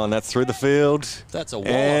 Ooh. Oh, and that's through the field. That's a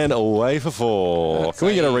wallop. And away for 4. That's Can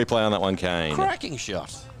we get a a replay on that one, Kane? Cracking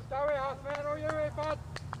shot.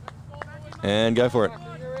 And go for it.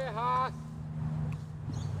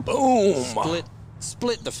 Boom!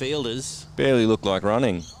 Split the fielders. Barely looked like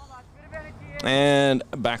running. And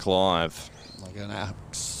back live. Like an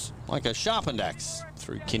axe. Like a sharpened axe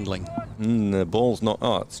through kindling. The ball's not...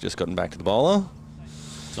 Oh, it's just gotten back to the bowler.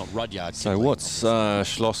 It's not Rudyard So kindling. what's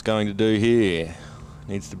Schloss going to do here?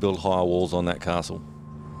 Needs to build higher walls on that castle.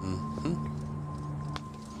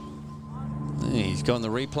 He's got the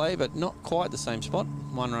replay, but not quite the same spot.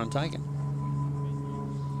 1 run taken.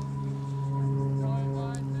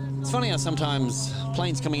 It's funny how sometimes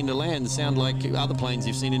planes coming into land sound like other planes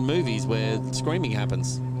you've seen in movies where screaming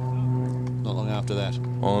happens. Not long after that.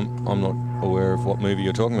 I'm not aware of what movie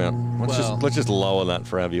you're talking about. Let's just lower that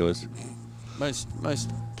for our viewers.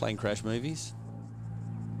 Most plane crash movies.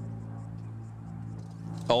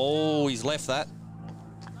 Oh, he's left that.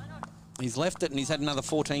 He's left it, and he's had another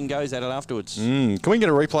 14 goes at it afterwards. Can we get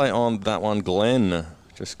a replay on that one, Glenn?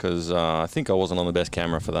 Just because I think I wasn't on the best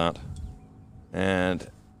camera for that. And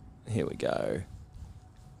here we go.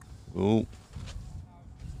 Ooh.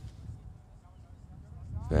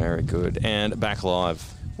 Very good. And back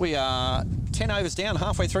live. We are 10 overs down,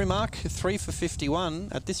 halfway through, Mark. 3 for 51.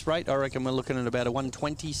 At this rate, I reckon we're looking at about a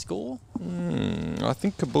 120 score. I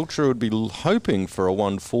think Caboolture would be hoping for a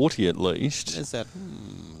 140 at least. There's that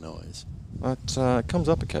noise. But it comes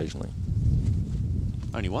up occasionally.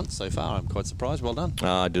 Only once so far. I'm quite surprised. Well done.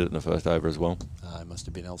 I did it in the first over as well. It must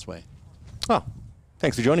have been elsewhere. Oh,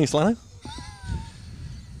 thanks for joining us, Lanno.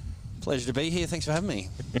 Pleasure to be here. Thanks for having me.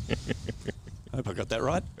 Hope I got that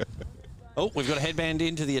right. Oh, we've got a headband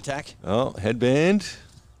into the attack. Oh, headband.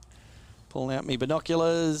 Pulling out me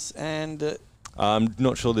binoculars and... I'm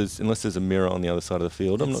not sure unless there's a mirror on the other side of the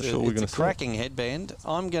field. I'm not sure we're going to see. It's a cracking headband.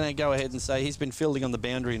 I'm going to go ahead and say he's been fielding on the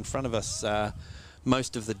boundary in front of us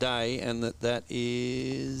most of the day, and that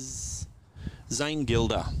is Zane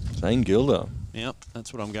Gilder. Zane Gilder. Yep,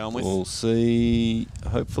 that's what I'm going with. We'll see,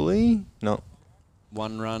 hopefully. No.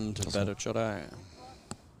 1 run to Maroochydore.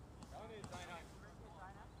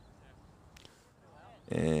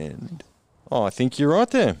 And, I think you're right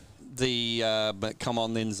there. But come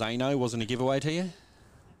on then, Zano wasn't a giveaway to you?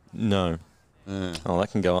 No. Oh,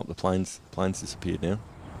 that can go up. The plane's disappeared now.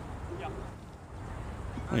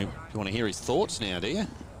 You want to hear his thoughts now, do you?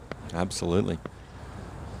 Absolutely.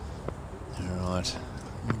 All right.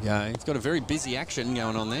 Here we go. He's got a very busy action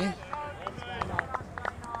going on there.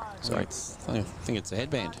 So I think it's a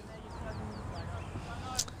headband.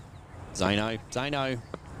 Zano.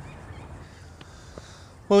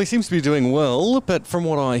 Well, he seems to be doing well, but from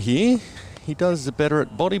what I hear, he does better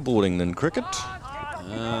at bodyboarding than cricket.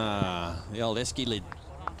 Ah, the old esky lid.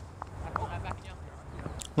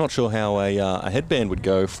 Not sure how a headband would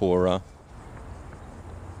go for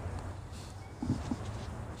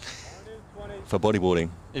bodyboarding.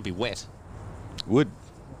 It'd be wet. Would.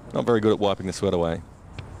 Not very good at wiping the sweat away.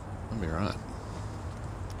 That'd be right.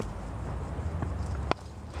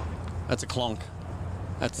 That's a clonk.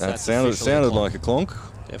 That sounded like a clonk.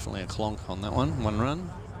 Definitely a clonk on that one. 1 run.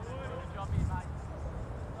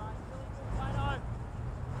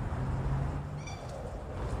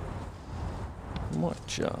 I might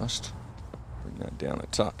just bring that down a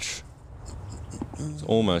touch. It's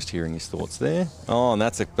almost hearing his thoughts there. Oh, and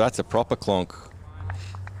that's a proper clonk.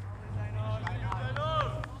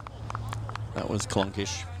 That was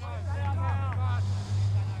clonkish.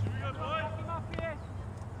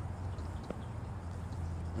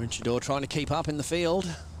 Maroochydore trying to keep up in the field.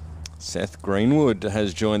 Seth Greenwood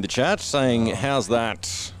has joined the chat saying, how's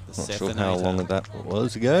that? Not sure how long that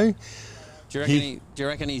was ago. Do you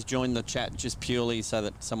reckon he's joined the chat just purely so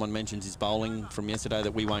that someone mentions his bowling from yesterday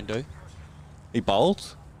that we won't do? He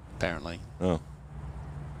bowls? Apparently. Oh.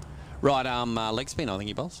 Right arm leg spin, I think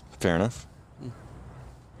he bowls. Fair enough.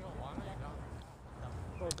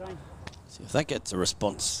 See if that gets a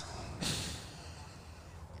response.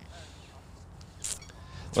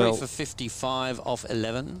 3 for 55 off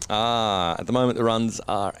 11. At the moment the runs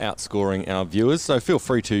are outscoring our viewers, so feel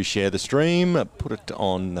free to share the stream, put it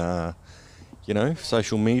on,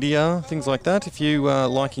 social media, things like that. If you are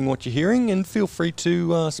liking what you're hearing, and feel free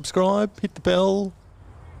to subscribe, hit the bell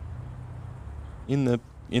in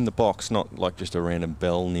the box, not like just a random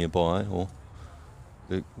bell nearby. Or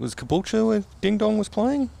was Caboolture where Ding Dong was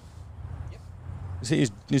playing?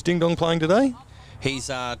 Yep. Is Ding Dong playing today? He's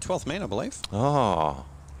 12th man, I believe. Oh.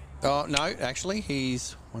 Oh, no, actually,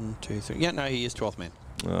 he's 1, 2, 3. Yeah, no, he is 12th man.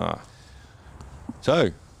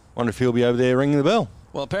 So, wonder if he'll be over there ringing the bell.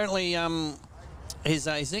 Well, apparently,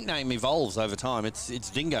 his nickname evolves over time.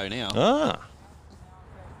 It's Dingo now. Ah.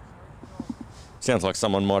 Sounds like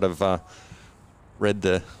someone might have read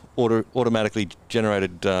the automatically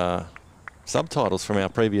generated subtitles from our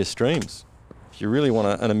previous streams. If you really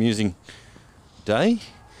want an amusing day,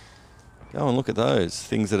 go and look at those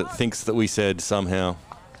things that it thinks that we said somehow.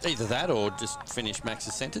 Either that or just finish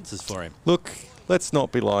Max's sentences for him. Look, let's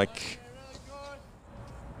not be like...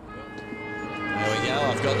 There we go,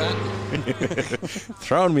 I've got that.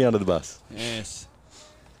 Throwing me under the bus. Yes.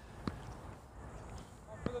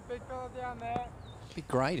 It'd be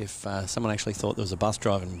great if someone actually thought there was a bus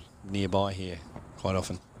driving nearby here quite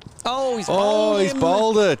often. Oh, he's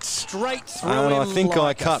bowled it. Straight through and him. I think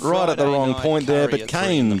I cut right at the wrong point there, but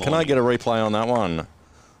Kane, can I get a replay on that one?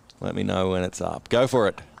 Let me know when it's up. Go for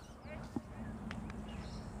it.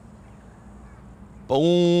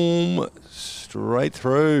 Boom. Straight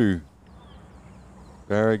through.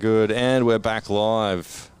 Very good. And we're back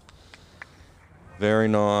live. Very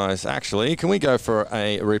nice. Actually, can we go for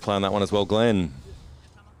a replay on that one as well, Glenn?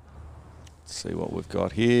 Let's see what we've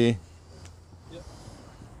got here. Yep.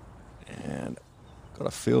 And got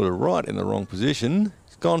a fielder right in the wrong position.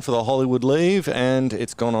 It's gone for the Hollywood leave, and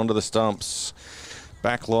it's gone onto the stumps.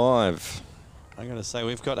 Back live. I'm going to say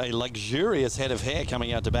we've got a luxurious head of hair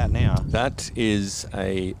coming out to bat now. That is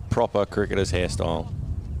a proper cricketer's hairstyle.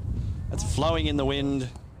 It's flowing in the wind.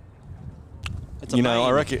 It's I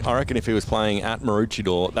reckon if he was playing at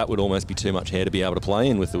Maroochydore, that would almost be too much hair to be able to play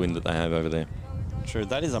in with the wind that they have over there. True,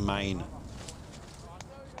 that is a mane.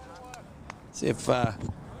 See if there's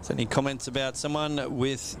any comments about someone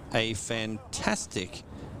with a fantastic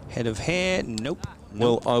head of hair. Nope.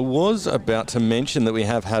 Well, I was about to mention that we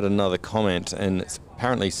have had another comment, and it's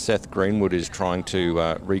apparently Seth Greenwood is trying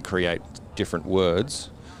to recreate different words.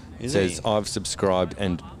 It says, I've subscribed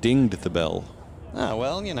and dinged the bell. Oh,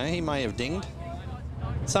 well, you know, he may have dinged.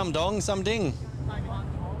 Some dong, some ding.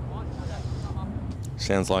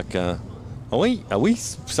 Sounds like, are we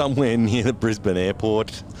somewhere near the Brisbane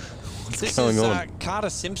airport? What's going on? Carter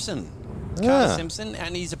Simpson. Carter Simpson,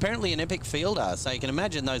 and he's apparently an epic fielder, so you can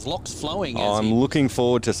imagine those locks flowing. I'm looking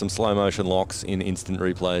forward to some slow motion locks in instant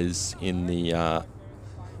replays in the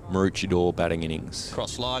Maroochydore batting innings.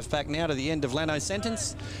 Cross live back now to the end of Lanno's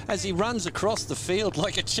sentence as he runs across the field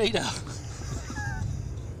like a cheetah.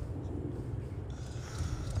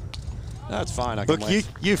 That's fine. I can Look,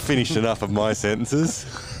 you've finished enough of my sentences.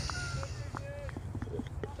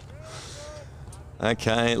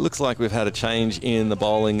 Okay, it looks like we've had a change in the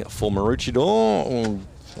bowling for Maroochydore. We'll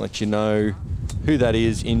let you know who that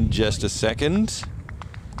is in just a second.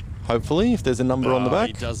 Hopefully, if there's a number on the back.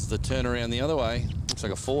 He does the turnaround the other way. Looks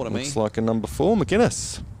like a 4 to me. Looks like a number 4,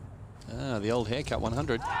 McGuinness. The old haircut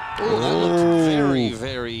 100. Oh, that looked very,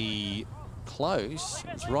 very close.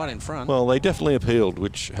 It's right in front. Well, they definitely appealed,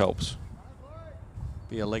 which helps.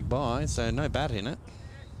 Be a leg by, so no bat in it.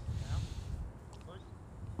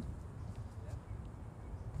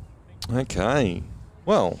 Okay.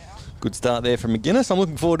 Well, good start there from McGuinness. I'm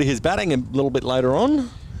looking forward to his batting a little bit later on.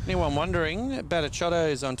 Anyone wondering,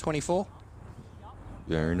 Maroochydore is on 24.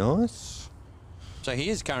 Very nice. So he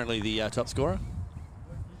is currently the top scorer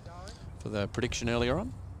for the prediction earlier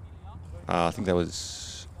on. I think that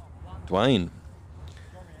was Dwayne.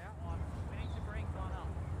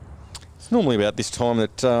 It's normally about this time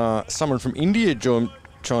that someone from India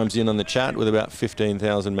chimes in on the chat with about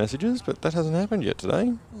 15,000 messages, but that hasn't happened yet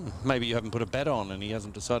today. Maybe you haven't put a bet on and he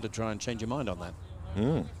hasn't decided to try and change your mind on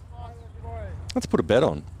that. Let's put a bet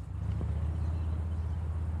on.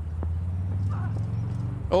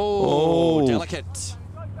 Oh, delicate.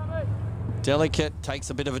 Delicate takes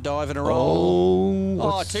a bit of a dive and a roll.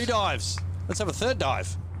 Oh, 2 dives. Let's have a 3rd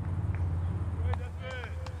dive.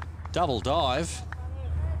 Double dive.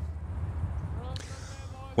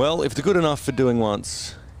 Well, if they're good enough for doing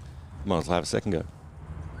once, might as well have a second go.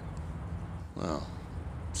 Well,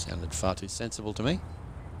 sounded far too sensible to me.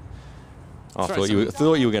 I thought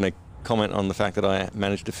you were going to comment on the fact that I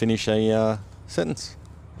managed to finish a sentence.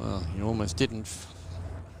 Well, you almost didn't.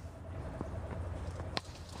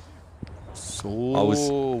 So,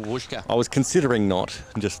 whooshka. I was considering not,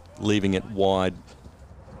 just leaving it wide.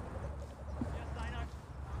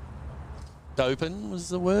 Open was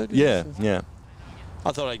the word? Yeah, yeah.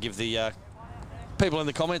 I thought I'd give the people in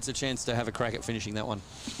the comments a chance to have a crack at finishing that one.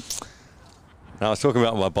 No, I was talking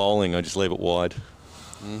about my bowling. I just leave it wide.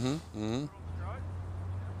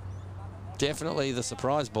 Definitely the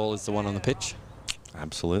surprise ball is the one on the pitch.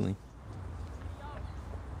 Absolutely.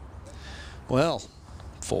 Well,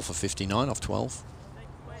 4 for 59 off 12.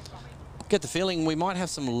 Get the feeling we might have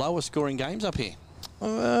some lower scoring games up here.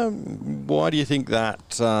 Why do you think that?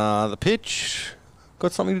 The pitch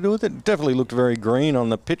got something to do with it? Definitely looked very green on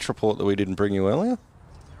the pitch report that we didn't bring you earlier.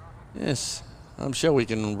 Yes, I'm sure we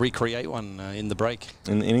can recreate one in the break.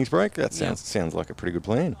 In the innings break? That sounds like a pretty good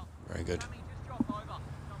plan. Very good.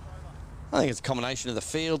 I think it's a combination of the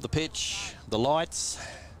field, the pitch, the lights.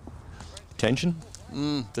 Tension?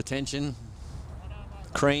 The tension.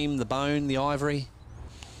 Cream, the bone, the ivory.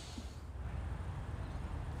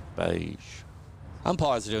 Beige.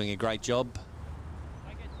 Umpires are doing a great job.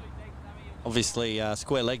 Obviously,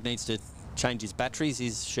 Square Leg needs to change his batteries.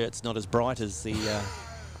 His shirt's not as bright as the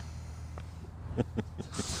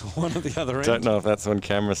one at the other end. Don't know if that's on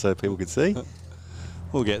camera so people could see.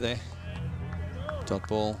 We'll get there. Dot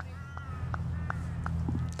ball.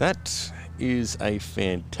 That is a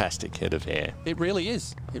fantastic head of hair. It really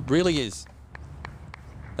is. It really is.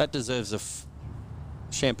 That deserves a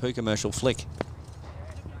shampoo commercial flick.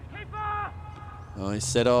 Oh, he's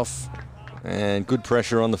set off. And good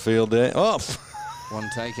pressure on the field there. Oh! One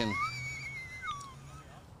taken.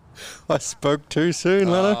 I spoke too soon,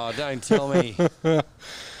 Lanno. Oh, don't tell me.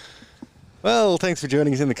 Well, thanks for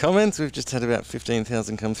joining us in the comments. We've just had about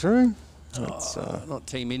 15,000 come through. Not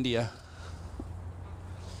Team India.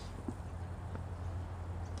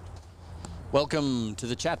 Welcome to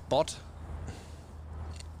the chat bot.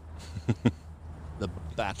 The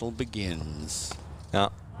battle begins.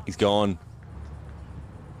 No, he's gone.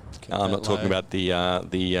 I'm not talking about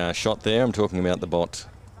the shot there. I'm talking about the bot.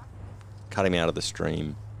 Cut him out of the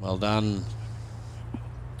stream. Well done.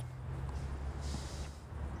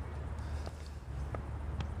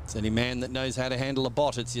 It's any man that knows how to handle a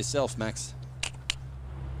bot, it's yourself, Max.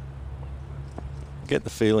 Get the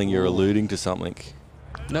feeling you're alluding to something.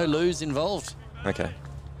 No lose involved. Okay.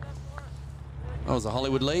 That was a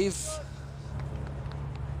Hollywood leave.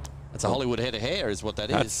 That's a Hollywood head of hair is what that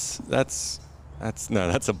is. That's a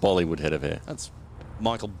Bollywood head of hair. That's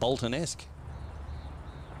Michael Bolton-esque.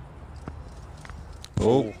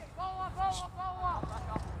 Oh.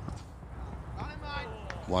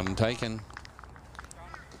 One taken.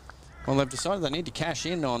 Well, they've decided they need to cash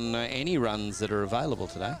in on any runs that are available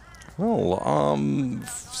today. Well,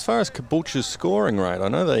 as far as Caboolture's scoring rate, I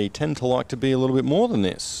know they tend to like to be a little bit more than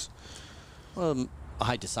this. Well, I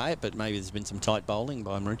hate to say it, but maybe there's been some tight bowling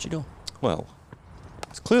by Maroochydore. Well,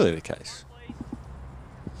 it's clearly the case.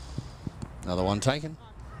 Another one taken.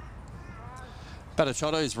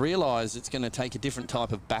 Batachoto's realised it's going to take a different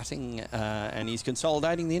type of batting, and he's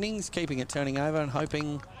consolidating the innings, keeping it turning over and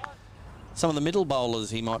hoping some of the middle bowlers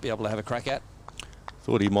he might be able to have a crack at.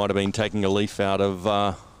 Thought he might have been taking a leaf out of,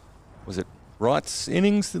 was it Wright's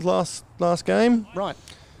innings the last game? Right.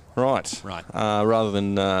 Right. Right. Rather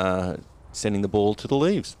than sending the ball to the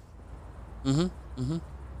leaves.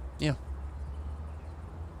 Yeah.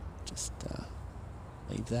 Just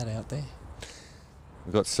leave that out there.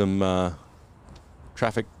 We've got some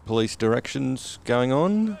traffic police directions going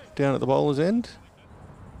on down at the bowler's end.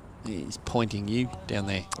 He's pointing you down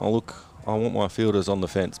there. Oh, look, I want my fielders on the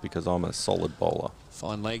fence because I'm a solid bowler.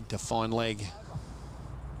 Fine leg to fine leg.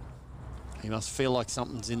 He must feel like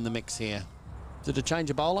something's in the mix here. Did it change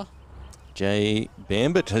a bowler? Jay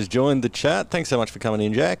Bambit has joined the chat. Thanks so much for coming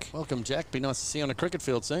in, Jack. Welcome, Jack. Be nice to see you on a cricket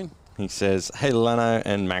field soon. He says, hey, Lanno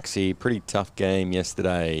and Maxi, pretty tough game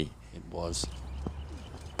yesterday. It was.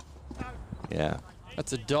 Yeah.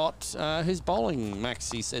 That's a dot. Who's bowling,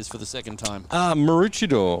 Maxi says for the second time?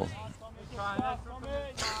 Maroochydore.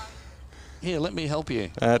 Here, let me help you.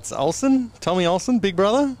 That's Olsen, Tommy Olsen, big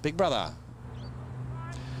brother. Big brother.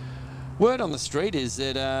 Word on the street is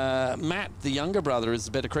that Matt, the younger brother, is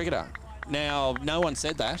the better cricketer. Now, no one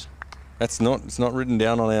said that. It's not written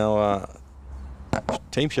down on our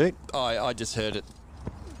team sheet. I just heard it.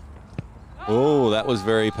 Oh, that was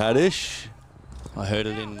very paddish. I heard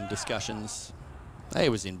it in discussions. He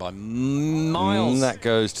was in by miles. That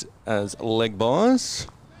goes as leg buys.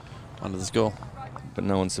 Under the score. But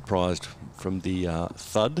no one's surprised from the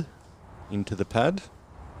thud into the pad.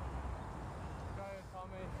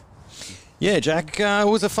 Yeah, Jack, it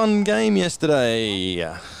was a fun game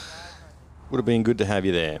yesterday. Would have been good to have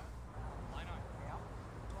you there.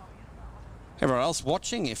 Everyone else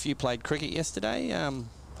watching, if you played cricket yesterday,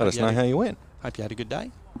 let us know how you went. Hope you had a good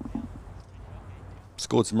day.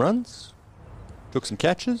 Scored some runs, took some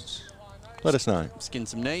catches. Let us know. Skinned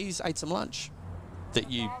some knees, ate some lunch that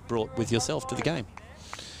you brought with yourself to the game.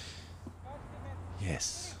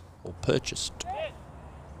 Yes. Or purchased.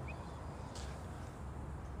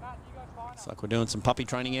 Looks like we're doing some puppy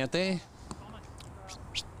training out there.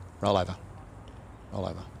 Roll over. Roll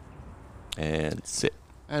over. And sit.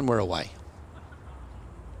 And we're away.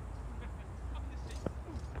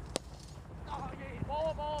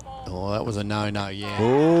 Oh, that was a no-no, yeah.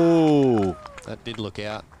 Oh. That did look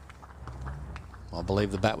out. I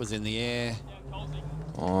believe the bat was in the air.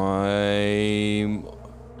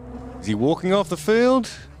 Is he walking off the field?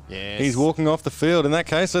 Yes. He's walking off the field. In that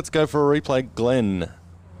case, let's go for a replay. Glenn.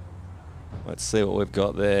 Let's see what we've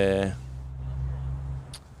got there.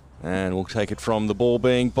 And we'll take it from the ball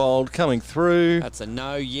being bowled, coming through. That's a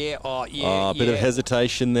no, yeah, oh, yeah, A bit of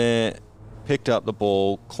hesitation there. Picked up the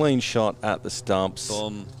ball, clean shot at the stumps.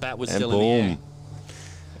 Boom. Bat was and still boom. in the air.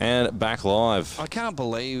 And back live. I can't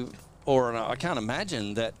believe, or I can't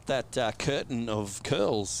imagine that curtain of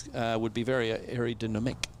curls would be very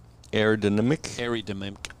aerodynamic.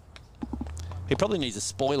 Aerodynamic? He probably needs a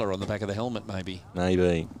spoiler on the back of the helmet, maybe.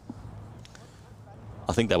 Maybe.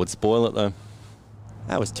 I think that would spoil it, though.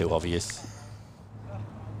 That was too obvious.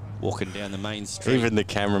 Walking down the main street. Even the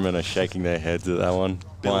cameramen are shaking their heads at that one.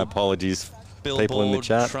 My apologies, Billboard, people in the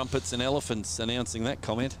chat. trumpets and elephants announcing that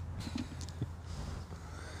comment.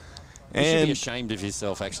 You And should be ashamed of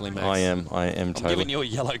yourself, actually, Max. I am totally. I'm giving you a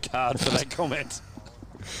yellow card for that comment.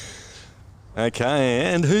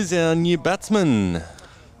 Okay, and who's our new batsman?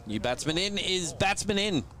 New batsman in is batsman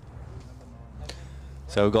in.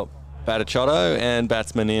 So we've got Batachoto and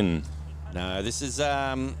batsman in. No, this is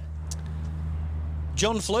John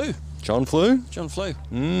Flew. John Flew? John Flew.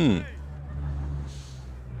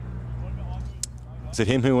 Is it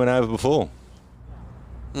him who went over before?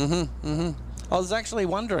 I was actually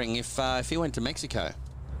wondering if he went to Mexico,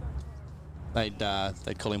 they'd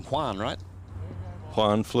call him Juan, right?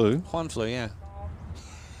 Juan Flew. Juan Flew, yeah.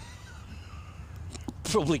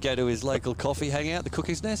 Probably go to his local coffee hangout, the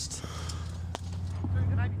Cookie's Nest.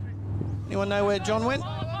 Anyone know where John went?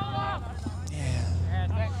 Yeah.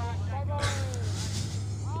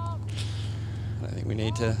 we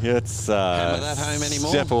need to let's hammer that home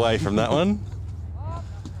anymore. Step away from that one.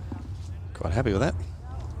 Quite happy with that.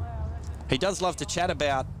 He does love to chat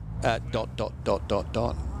about ...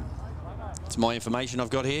 It's my information I've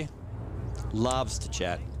got here. Loves to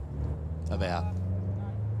chat about.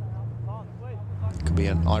 Could be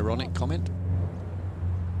an ironic comment.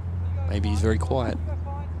 Maybe he's very quiet.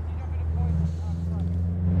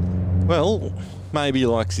 Well, maybe he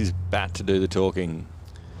likes his bat to do the talking.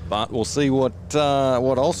 But we'll see what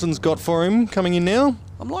Olsen's got for him coming in now.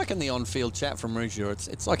 I'm liking the on-field chat from Maroochydore.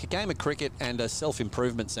 It's like a game of cricket and a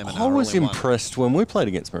self-improvement seminar. I was impressed when we played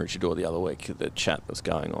against Maroochydore the other week, the chat was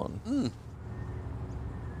going on.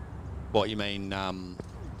 What, you mean,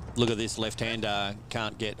 look at this left-hander,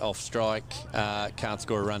 can't get off strike, can't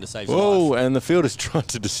score a run to save his life. Oh, and the fielder's trying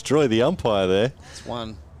to destroy the umpire there. It's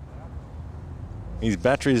one. His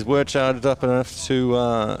batteries were charged up enough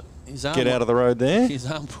to get out of the road there. His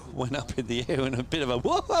arm went up in the air and a bit of a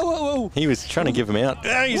whoa, whoa, whoa, whoa. He was trying to give him out.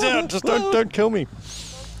 Ah, he's out, just don't kill me.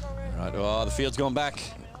 Right, oh, the field's gone back.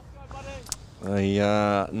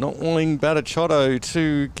 Not wanting Maroochydore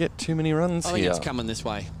to get too many runs here. I think it's coming this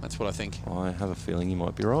way. That's what I think. I have a feeling you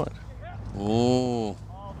might be right. Oh.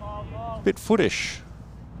 Bit footish.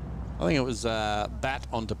 I think it was bat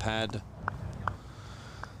onto pad.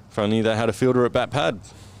 If only they had a fielder at bat pad.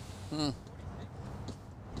 I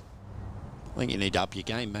think you need to up your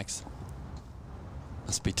game, Max.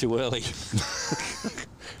 Must be too early. It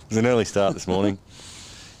was an early start this morning.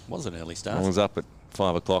 It was an early start. I was up at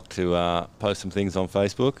 5 o'clock to post some things on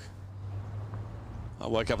Facebook. I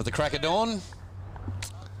woke up at the crack of dawn.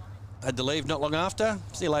 Had to leave not long after.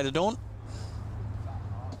 See you later, Dawn.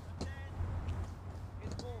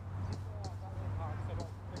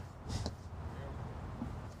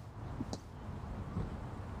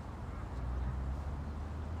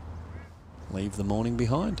 Leave the morning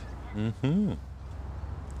behind. Mm-hmm.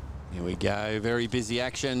 Here we go. Very busy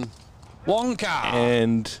action. Wonka!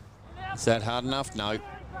 And is that hard enough? No.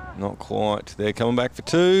 Not quite. They're coming back for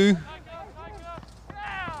 2.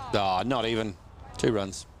 Oh, not even. 2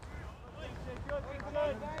 runs.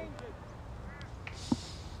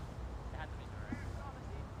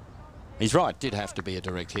 He's right. Did have to be a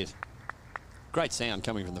direct hit. Great sound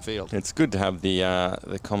coming from the field. It's good to have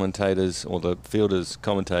the commentators or the fielders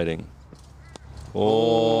commentating.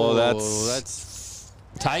 Oh, that's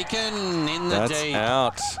taken in the deep.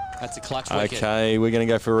 Out. That's a clutch wicket. Okay, we're going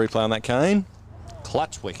to go for a replay on that, Kane.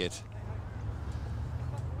 Clutch wicket.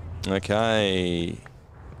 Okay.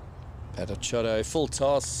 Maroochydore, full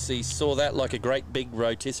toss. He saw that like a great big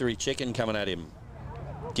rotisserie chicken coming at him.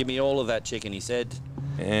 Give me all of that chicken, he said.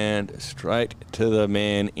 And straight to the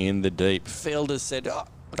man in the deep. Fielder said, oh,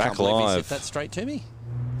 I back can't believe live. he hit that straight to me.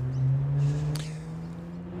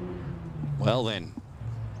 Well then,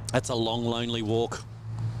 that's a long, lonely walk.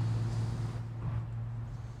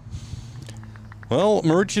 Well,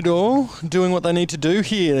 Maroochydore doing what they need to do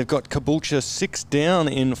here. They've got Caboolture 6 down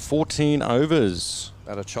in 14 overs.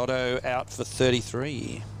 Maroochydore out for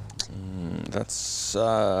 33. That's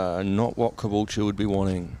not what Caboolture would be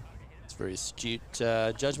wanting. It's very astute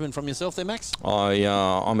judgment from yourself there, Max.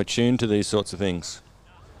 I'm attuned to these sorts of things.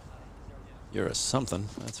 You're a something,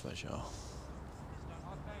 that's for sure.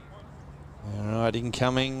 All right,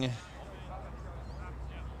 incoming.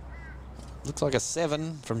 Looks like a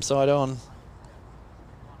 7 from side on.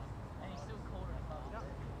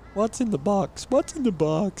 What's in the box? What's in the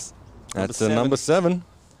box? That's a number 7.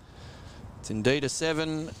 It's indeed a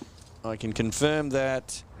 7. I can confirm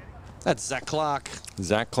that. That's Zach Clark.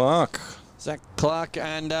 Zach Clark. Zach Clark.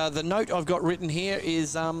 And the note I've got written here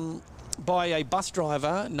is by a bus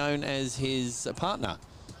driver known as his partner,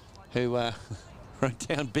 who wrote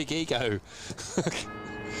down Big Ego.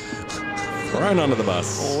 Thrown under the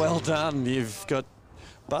bus. Well done. You've got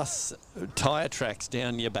bus tyre tracks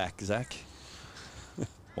down your back, Zach.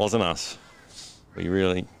 Wasn't us. We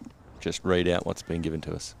really just read out what's been given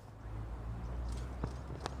to us.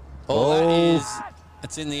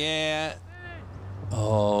 It's in the air.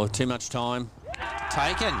 Oh, too much time.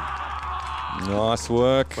 Taken. Nice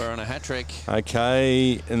work. We're on a hat trick.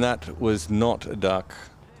 Okay, and that was not a duck.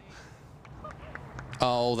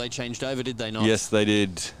 Oh, they changed over, did they not? Yes, they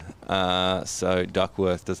did. So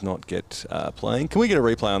Duckworth does not get playing. Can we get a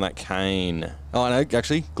replay on that, Kane? Oh, no,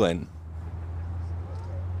 actually, Glenn.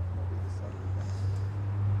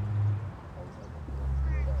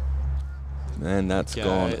 And that's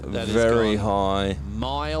gone very high.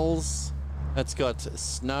 Miles. That's got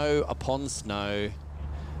snow upon snow.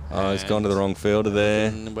 Oh, he's gone to the wrong fielder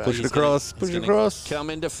there. Push it across. Push it across.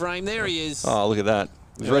 Come into frame. There he is. Oh, look at that.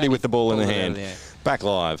 He's ready with the ball in the hand. Back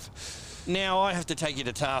live. Now, I have to take you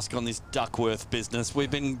to task on this Duckworth business.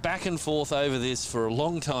 We've been back and forth over this for a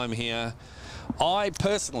long time here. I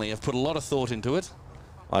personally have put a lot of thought into it.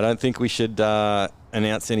 I don't think we should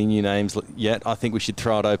announce any new names yet. I think we should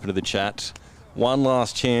throw it open to the chat. One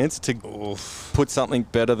last chance to put something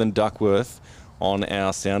better than Duckworth on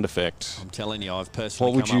our sound effect. I'm telling you, I've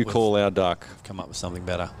personally What would you call our duck? I've come up with something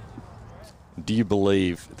better. Do you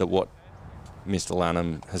believe that what Mr.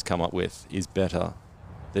 Lanham has come up with is better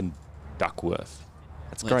than Duckworth?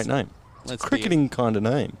 That's a great name. It's a cricketing kind of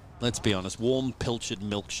name. Let's be honest. Warm pilchard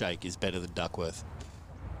milkshake is better than Duckworth.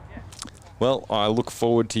 Well, I look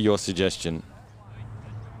forward to your suggestion.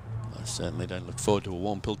 I certainly don't look forward to a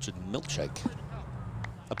warm pilchard milkshake.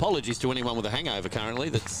 Apologies to anyone with a hangover currently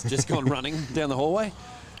that's just gone running down the hallway.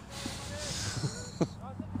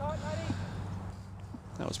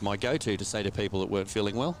 That was my go-to to say to people that weren't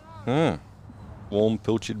feeling well. Warm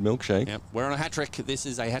pilchard milkshake. Yep, we're on a hat-trick. This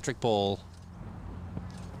is a hat-trick ball.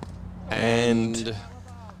 And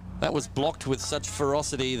that was blocked with such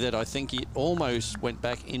ferocity that I think it almost went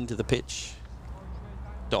back into the pitch.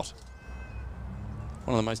 Dot.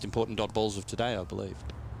 One of the most important dot balls of today, I believe.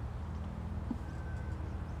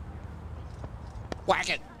 Whack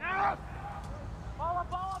it!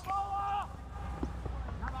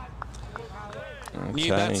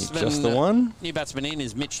 Okay, just the one. New batsman in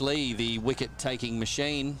is Mitch Lee, the wicket-taking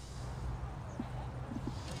machine.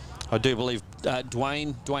 I do believe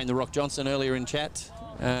Dwayne the Rock Johnson earlier in chat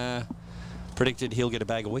predicted he'll get a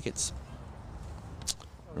bag of wickets.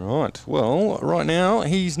 Right, well, right now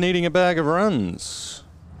he's needing a bag of runs.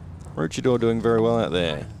 Maroochydore doing very well out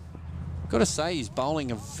there. Got to say, he's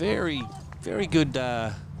bowling a very, very good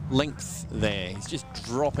length there. He's just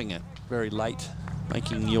dropping it very late,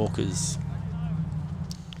 making Yorkers.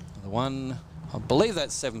 The one, I believe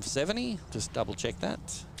that's 7 for 70. Just double check that.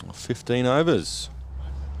 15 overs.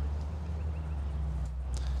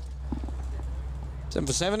 7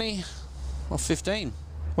 for 70 off 15.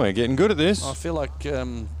 We're getting good at this. I feel like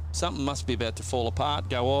something must be about to fall apart,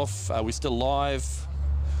 go off. Are we still live?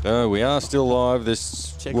 Oh, we are still live.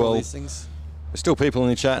 There's, check all these things. There's still people in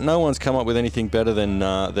the chat. No one's come up with anything better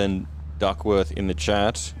than Duckworth in the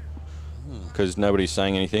chat because nobody's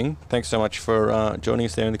saying anything. Thanks so much for joining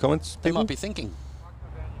us there in the comments. They might be thinking.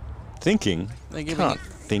 Thinking? They're giving Can't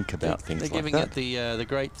think about things like that. They're giving it the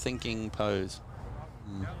great thinking pose.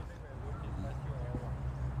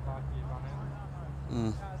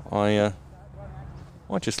 I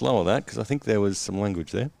might just lower that because I think there was some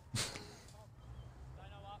language there.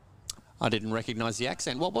 I didn't recognise the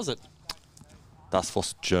accent. What was it? Das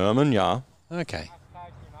was German, yeah. Okay.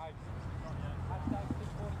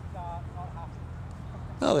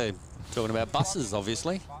 Oh, they're talking about buses,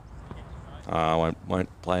 obviously. I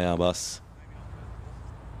won't play our bus.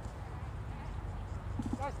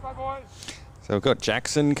 So we've got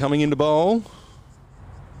Jackson coming into bowl.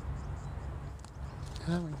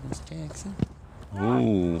 Jackson.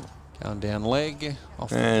 Ooh. Going down leg,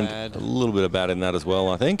 off and the pad. A little bit of bat in that as well,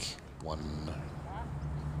 I think. One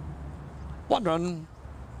run.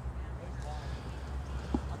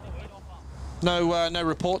 No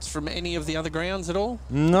reports from any of the other grounds at all?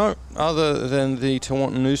 No, other than the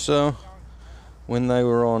Tewantin-Noosa when they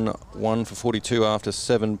were on 1 for 42 after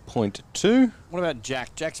 7.2. What about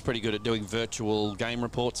Jack? Jack's pretty good at doing virtual game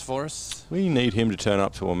reports for us. We need him to turn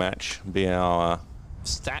up to a match, be our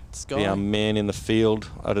stats guy. Be our man in the field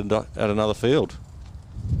at another field.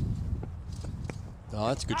 Oh,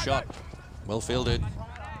 that's a good shot. Well fielded.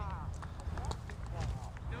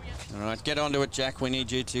 All right, get onto it, Jack. We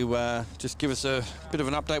need you to just give us a bit of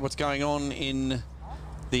an update what's going on in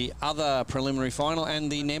the other preliminary final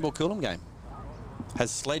and the Nambour Coolum game. Has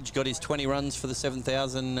Sledge got his 20 runs for the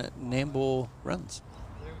 7,000 Nambour runs?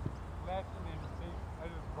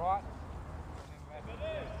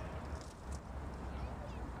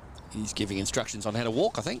 He's giving instructions on how to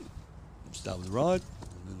walk, I think. Start with the right,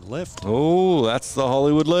 and then the left. Oh, that's the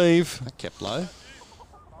Hollywood leave. That kept low.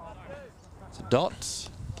 So dots.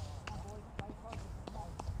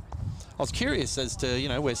 I was curious as to, you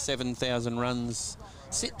know, where 7,000 runs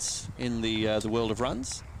sits in the world of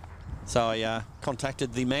runs. So I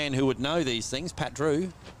contacted the man who would know these things, Pat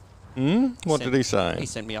Drew. What did he say? He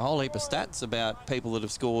sent me a whole heap of stats about people that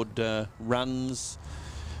have scored runs,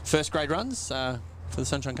 first grade runs for the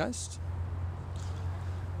Sunshine Coast.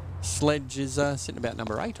 Sledge is sitting about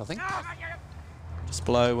number 8, I think. Just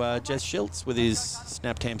below Jez Schiltz with his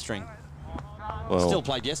snapped hamstring. Well, still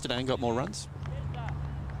played yesterday and got more runs.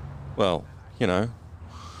 Well, you know,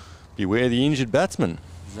 beware the injured batsman.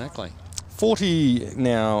 Exactly. 40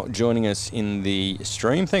 now joining us in the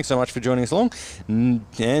stream. Thanks so much for joining us along.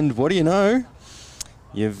 And what do you know?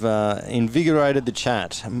 You've invigorated the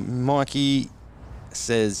chat. Mikey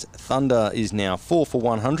says Thunder is now 4 for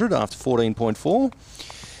 100 after 14.4.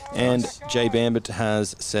 And Jay Bambit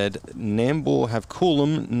has said Nambour have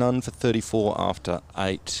Coolum, none for 34 after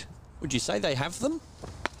 8. Would you say they have them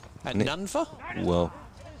at none for? Well,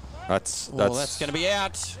 that's going to be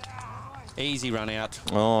out. Easy run out.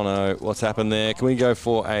 Oh no, what's happened there? Can we go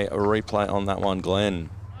for a replay on that one, Glenn?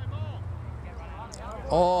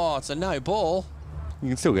 Oh, it's a no ball. You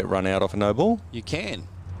can still get run out off a no ball. You can.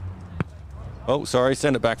 Oh, sorry,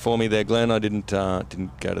 send it back for me there, Glenn. I didn't go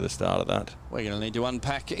to the start of that. We're going to need to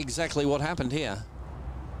unpack exactly what happened here.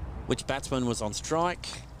 Which batsman was on strike?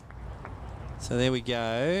 So there we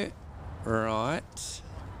go. Right.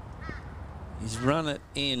 He's run it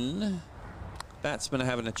in. Batsmen are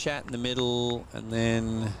having a chat in the middle, and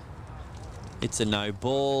then it's a no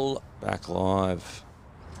ball. Back live.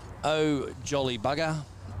 Oh, jolly bugger.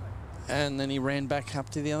 And then he ran back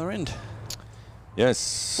up to the other end.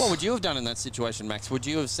 Yes. What would you have done in that situation, Max? Would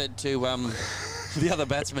you have said to the other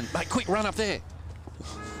batsman, mate, quick, run up there?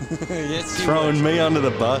 Yes, you Throwing would. me under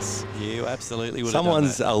the bus. You absolutely would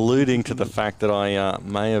Someone's have done that. alluding to the fact that I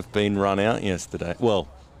may have been run out yesterday. Well,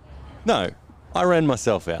 no, I ran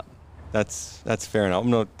myself out. That's fair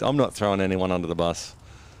enough. I'm not throwing anyone under the bus.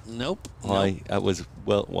 Nope. I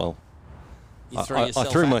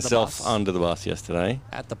threw myself under the bus yesterday.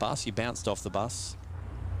 At the bus, you bounced off the bus.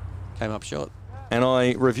 Came up short. And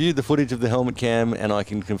I reviewed the footage of the helmet cam, and I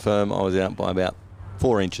can confirm I was out by about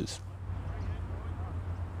 4 inches.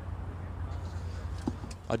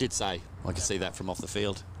 I did say I could see that from off the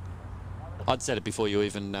field. I'd said it before you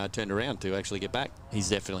even turned around to actually get back. He's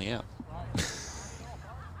definitely out.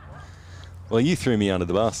 Well, you threw me under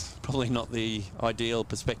the bus. Probably not the ideal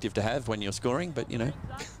perspective to have when you're scoring, but, you know.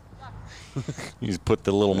 You just put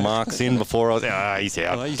the little marks in before I was... he's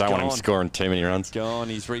out. Oh, he's Don't want him gone. scoring too many runs. Gone.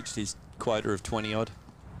 He's reached his quota of 20-odd.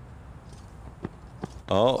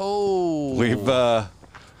 Oh. We've...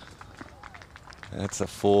 that's a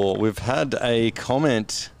 4. We've had a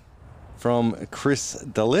comment from Chris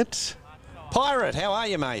Dalit. Pirate, how are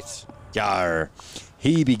you, mate? Yar.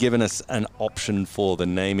 He be giving us an option for the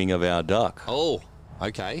naming of our duck. Oh,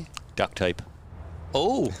 okay. Duct tape.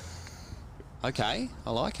 Oh, okay. I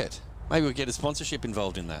like it. Maybe we'll get a sponsorship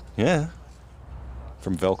involved in that. Yeah.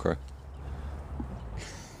 From Velcro.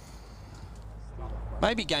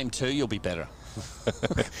 Maybe game 2 you'll be better.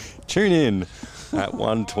 Tune in at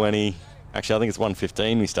 1:20. Actually, I think it's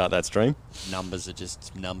 1:15 we start that stream. Numbers are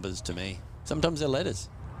just numbers to me. Sometimes they're letters.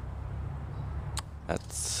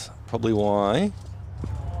 That's probably why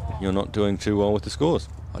you're not doing too well with the scores.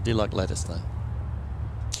 I do like lettuce, though.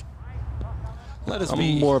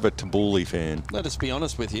 I'm more of a Tabbouleh fan. Let us be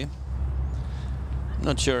honest with you. I'm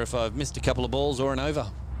not sure if I've missed a couple of balls or an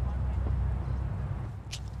over.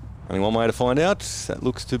 Only one way to find out. That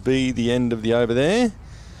looks to be the end of the over there.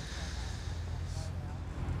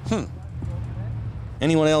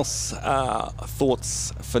 Anyone else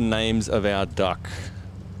thoughts for names of our duck?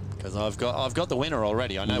 Because I've got the winner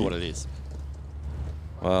already. I know what it is.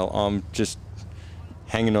 Well, I'm just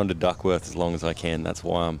hanging on to Duckworth as long as I can. That's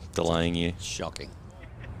why I'm delaying you. Shocking.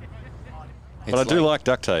 But I do like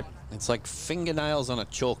duct tape. It's like fingernails on a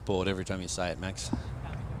chalkboard every time you say it, Max.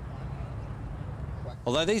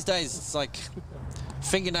 Although these days it's like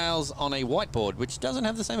fingernails on a whiteboard, which doesn't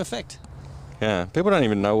have the same effect. Yeah, people don't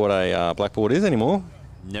even know what a blackboard is anymore.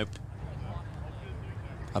 Nope.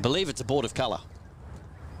 I believe it's a board of colour.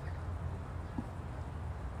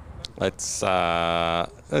 Let's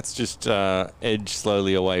just edge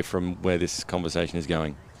slowly away from where this conversation is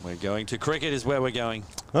going. We're going to cricket is where we're going.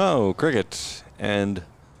 Oh, cricket. And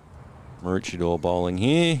Maroochydore bowling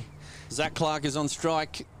here. Zach Clark is on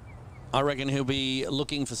strike. I reckon he'll be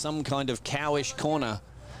looking for some kind of cowish corner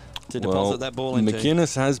to deposit that ball into.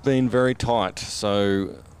 McGuinness has been very tight,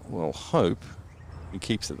 so we'll hope he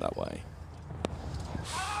keeps it that way.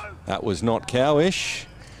 That was not cowish.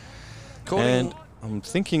 And I'm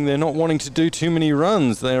thinking they're not wanting to do too many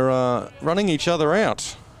runs. They're running each other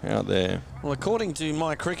out there. Well, according to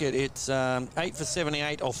my cricket, it's 8 for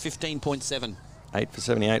 78 off 15.7. 8 for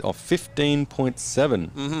 78 off 15.7.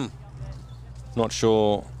 Mm-hmm. Not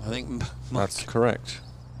sure I think that's correct.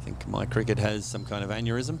 I think my cricket has some kind of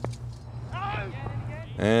aneurysm.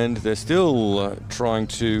 And they're still trying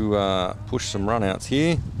to push some runouts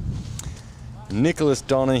here. Nicholas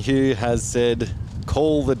Donahue has said,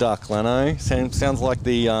 "Call the duck, Lanno." Sounds like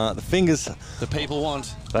the fingers the people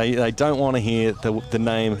want. They don't want to hear the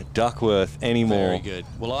name Duckworth anymore. Very good.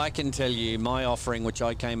 Well, I can tell you my offering, which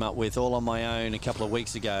I came up with all on my own a couple of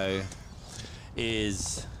weeks ago,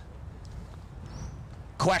 is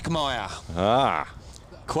Quackmire.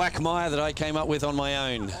 quagmire that I came up with on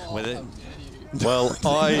my own. With it. Well,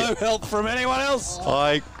 No help from anyone else.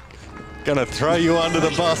 I gonna throw you under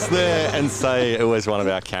the bus there and say it was one of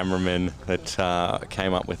our cameramen that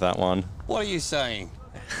came up with that one. What are you saying?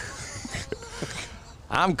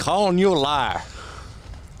 I'm calling you a liar.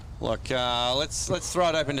 Look, let's throw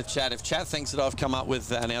it open to chat. If chat thinks that I've come up with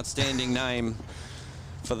an outstanding name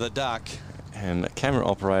for the duck. And camera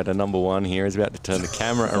operator number 1 here is about to turn the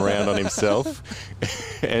camera around on himself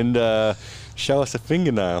and show us a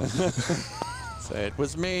fingernail. So it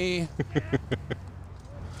was me.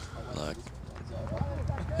 Look,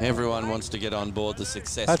 everyone wants to get on board the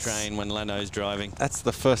success train when Lanno's driving. That's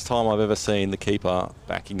the first time I've ever seen the keeper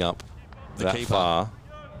backing up that far.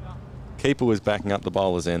 Keeper was backing up the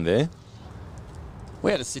bowler's end there. We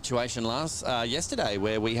had a situation yesterday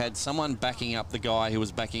where we had someone backing up the guy who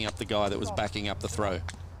was backing up the guy that was backing up the throw.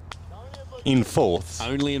 In 4th?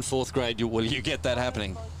 Only in 4th grade will you get that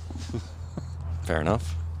happening. Fair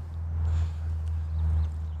enough.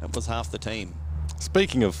 That was half the team.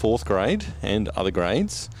 Speaking of 4th grade and other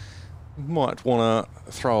grades, you might want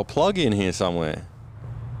to throw a plug in here somewhere.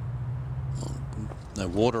 No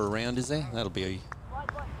water around, is there? That'll be...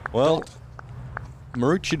 Well,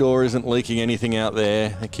 Maroochydore isn't leaking anything out there.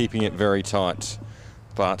 They're keeping it very tight.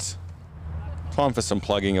 But time for some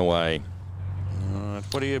plugging away.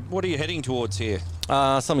 What are you heading towards here?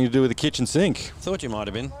 Something to do with the kitchen sink. Thought you might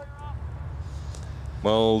have been.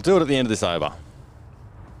 Well, do it at the end of this over.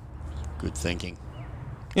 Good thinking.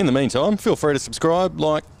 In the meantime, feel free to subscribe,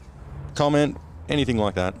 like, comment, anything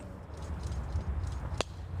like that.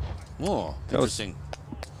 Oh, interesting.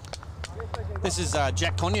 This is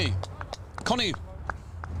Jack Connu. Connu.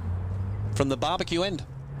 From the barbecue end.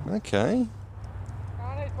 Okay.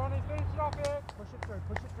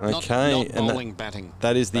 Okay. Not and bowling, batting.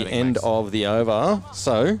 That is the end of the over.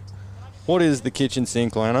 So, what is the kitchen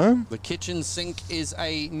sink, Lanno? The kitchen sink is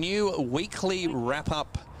a new weekly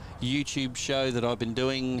wrap-up YouTube show that I've been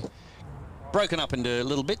doing, broken up into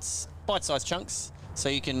little bits, bite-sized chunks, so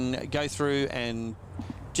you can go through and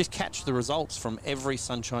just catch the results from every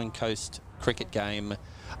Sunshine Coast cricket game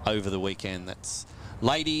over the weekend. That's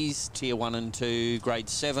ladies, tier 1 and 2, grade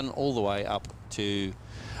 7, all the way up to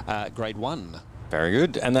grade 1. Very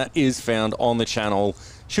good. And that is found on the channel.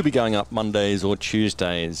 Should be going up Mondays or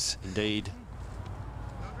Tuesdays. Indeed.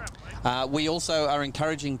 We also are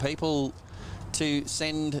encouraging people to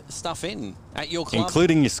send stuff in at your club.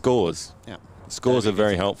 Including your scores. Yeah. Scores are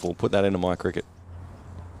very helpful. Put that into my cricket.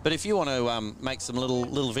 But if you want to make some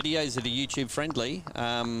little videos that are YouTube friendly,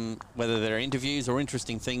 whether they're interviews or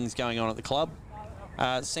interesting things going on at the club,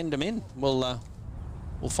 send them in. We'll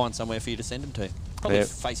find somewhere for you to send them to. Probably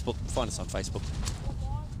Facebook. Find us on Facebook.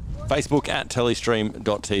 Facebook at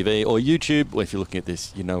telestream.tv or YouTube. Well, if you're looking at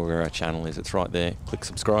this, you know where our channel is. It's right there. Click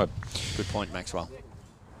subscribe. Good point, Maxwell.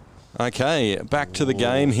 Okay, back to the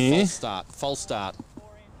game here. False start.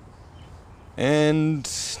 And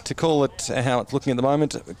to call it how it's looking at the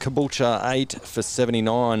moment, Caboolture 8 for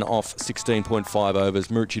 79 off 16.5 overs.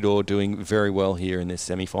 Maroochydore doing very well here in this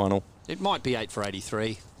semi-final. It might be 8 for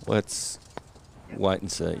 83. Let's wait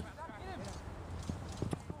and see.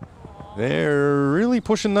 They're really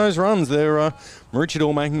pushing those runs. They're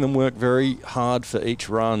Maroochydore making them work very hard for each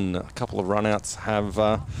run. A couple of run-outs have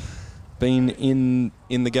been in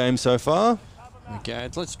the game so far. Okay,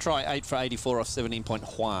 let's try 8 for 84 off 17 point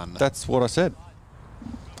Juan. That's what I said.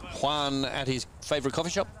 Juan at his favourite coffee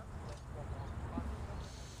shop.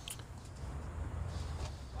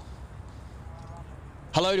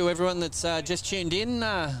 Hello to everyone that's just tuned in,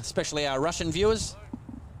 especially our Russian viewers.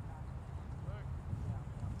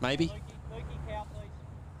 Maybe.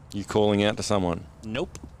 You calling out to someone?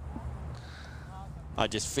 Nope. I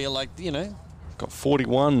just feel like, you know. Got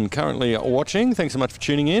 41 currently watching. Thanks so much for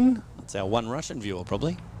tuning in. It's our one Russian viewer,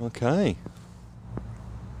 probably. Okay.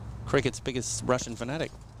 Cricket's biggest Russian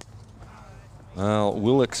fanatic. Well,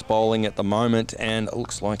 Willock's bowling at the moment, and it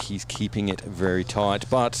looks like he's keeping it very tight.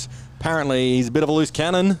 But apparently he's a bit of a loose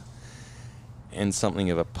cannon and something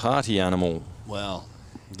of a party animal. Well,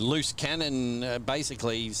 loose cannon,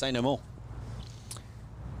 basically, say no more.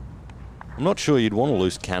 I'm not sure you'd want a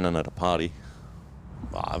loose cannon at a party.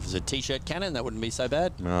 Well, if it was a T-shirt cannon, that wouldn't be so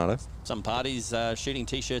bad. No. Some parties, shooting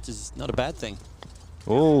T-shirts is not a bad thing.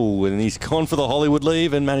 Oh, and he's gone for the Hollywood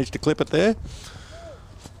leave and managed to clip it there.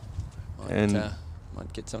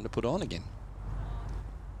 Might get something to put on again.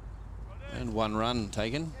 And one run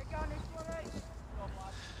taken.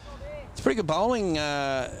 It's a pretty good bowling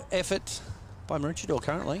effort by Maroochydore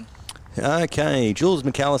currently. Okay, Jules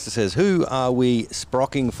McAllister says, who are we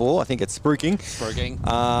sprocking for? I think it's spruiking. Spruiking.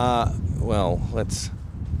 Well, let's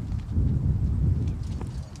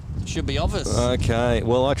should be obvious. Okay,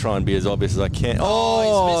 well, I try and be as obvious as I can.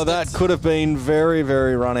 Oh, Oh, that could have been very,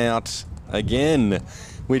 very run out again,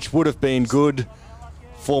 which would have been good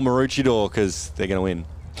for Maroochydore because they're going to win.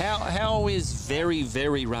 How is very,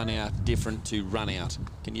 very run out different to run out?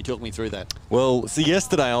 Can you talk me through that? Well, see,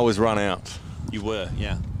 yesterday I was run out. You were,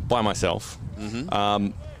 yeah. By myself.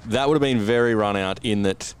 That would have been very run out in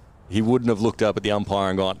that he wouldn't have looked up at the umpire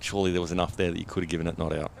and gone, surely there was enough there that you could have given it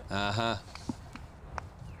not out.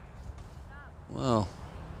 Well,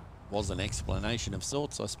 was an explanation of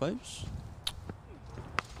sorts, I suppose.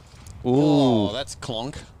 Ooh. Oh, that's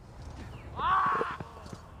clonk.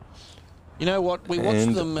 You know what? We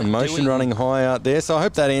watched them motion running high out there, so I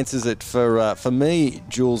hope that answers it for me,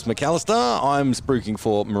 Jules McAllister. I'm spruiking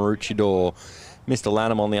for Maroochydore. Mr.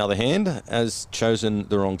 Lanham, on the other hand, has chosen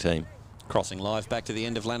the wrong team. Crossing live back to the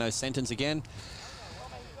end of Lanno's sentence again.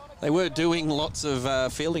 They were doing lots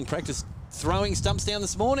of fielding practice, throwing stumps down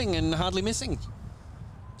this morning and hardly missing.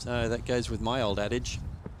 So that goes with my old adage.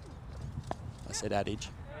 I said adage.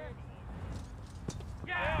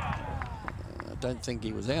 I don't think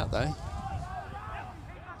he was out, though.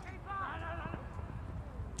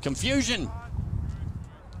 Confusion.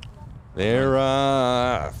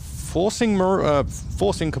 They're forcing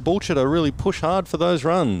Caboolture to really push hard for those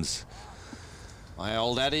runs. My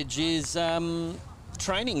old adage is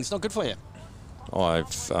training's not good for you. I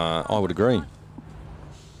would agree.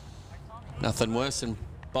 Nothing worse than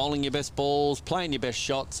bowling your best balls, playing your best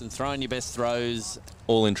shots and throwing your best throws.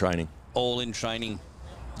 All in training. All in training.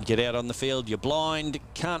 You get out on the field, you're blind,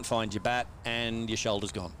 can't find your bat, and your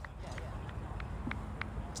shoulder's gone.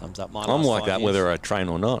 Sums up my last 5 I'm like that years. whether I train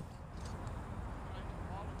or not.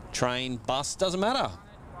 Train, bus, doesn't matter.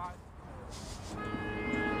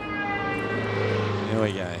 Here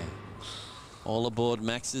we go. All aboard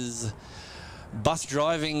Max's bus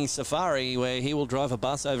driving safari, where he will drive a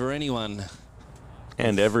bus over anyone.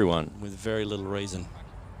 And everyone. With very little reason.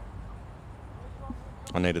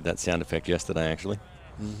 I needed that sound effect yesterday, actually.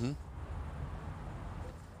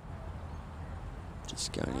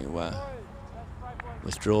 Just going to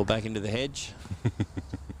withdraw back into the hedge.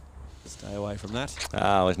 Stay away from that.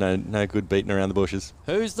 There's no good beating around the bushes.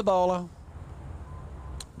 Who's the bowler?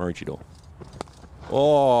 Maroochydore.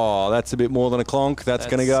 Oh, that's a bit more than a clonk. That's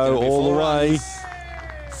going to go all the way.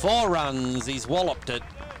 4 runs. He's walloped it.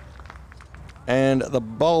 And the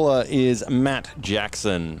bowler is Matt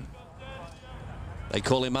Jackson. They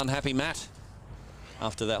call him Unhappy Matt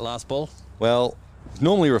after that last ball. Well, it's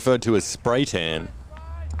normally referred to as spray tan.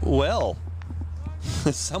 Well,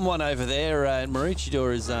 someone over there at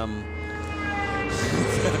Maroochydore is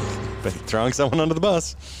throwing someone under the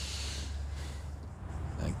bus.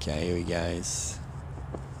 Okay, here he goes.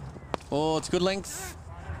 Oh, it's good length.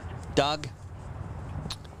 Dug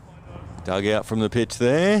out from the pitch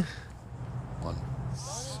there. One.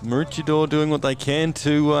 Maroochydore doing what they can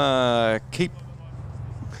to keep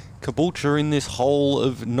Caboolture in this hole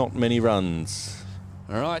of not many runs.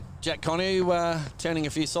 All right, Jack Connu turning a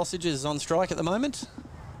few sausages on strike at the moment.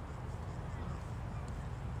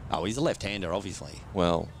 Oh, he's a left-hander, obviously.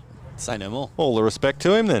 Well, say no more. All the respect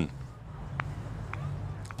to him, then.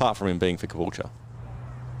 Apart from him being for Caboolture.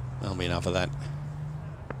 That'll be enough of that.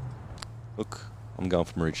 Look, I'm going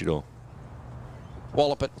for Maroochydore.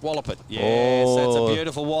 Wallop it, wallop it. Yes, that's a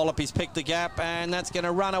beautiful wallop. He's picked the gap, and that's going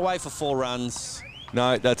to run away for 4 runs.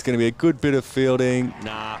 No, that's going to be a good bit of fielding.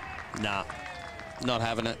 Nah. Not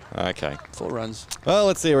having it. Okay. 4 runs. Well,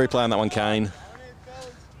 let's see a replay on that one, Kane.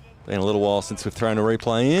 Been a little while since we've thrown a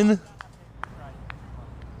replay in.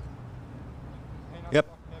 Yep.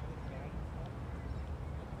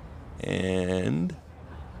 And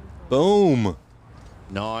boom.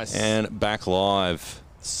 Nice. And back live.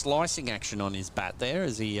 Slicing action on his bat there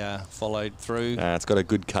as he followed through. It's got a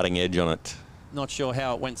good cutting edge on it. Not sure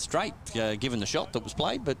how it went straight, given the shot that was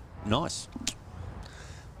played, but nice.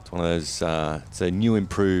 It's one of those, it's a new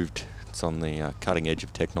improved, it's on the cutting edge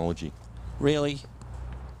of technology. Really?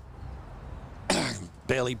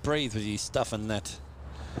 Barely breathe with you stuffing that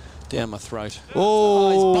down my throat.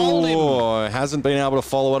 Oh, he's bowled him. Hasn't been able to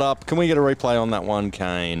follow it up. Can we get a replay on that one,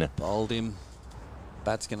 Kane? Bowled him.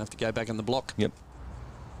 Bat's going to have to go back in the block. Yep.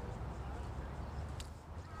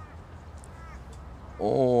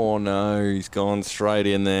 Oh, no, he's gone straight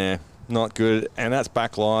in there. Not good, and that's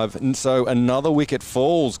back live. And so another wicket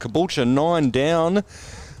falls. Caboolture 9 down.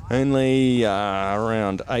 Only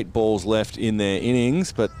around 8 balls left in their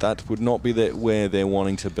innings, but that would not be where they're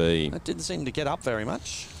wanting to be. That didn't seem to get up very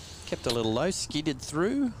much. Kept a little low, skidded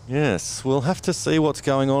through. Yes, we'll have to see what's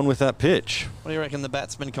going on with that pitch. What do you reckon the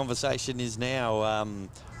batsman conversation is now?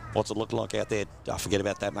 What's it look like out there? Oh, forget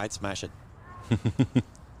about that, mate. Smash it.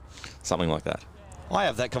 Something like that. I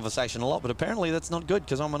have that conversation a lot, but apparently that's not good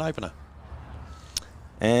because I'm an opener.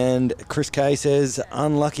 And Chris K says,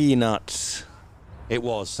 unlucky nuts. It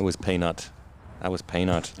was. It was Peanut. That was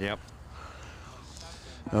Peanut. Yep.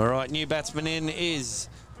 All right, new batsman in is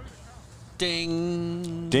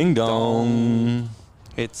Ding. Ding dong.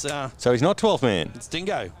 It's So he's not 12th man. it's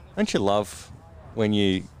Dingo. Don't you love when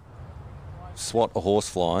you swat a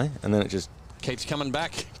horsefly and then it just Keeps coming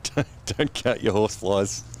back don't cut your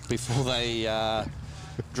horseflies before they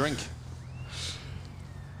drink.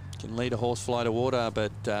 Can lead a horsefly to water,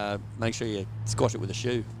 but make sure you squash it with a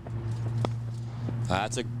shoe.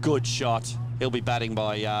 That's a good shot. He'll be batting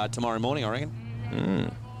by tomorrow morning, I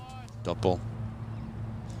reckon. Dot ball.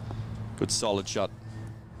 Good solid shot.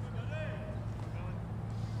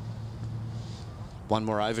 One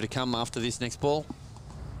more over to come after this next ball.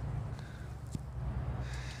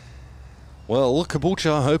 Well, look,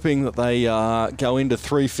 Caboolture hoping that they go into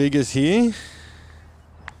 3 figures here.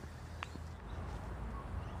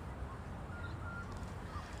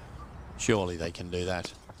 Surely they can do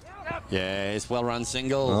that. Yes, well run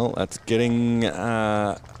single. Well, that's getting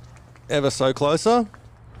ever so closer.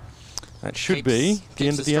 That should be the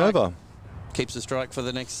end of the over. Keeps the strike for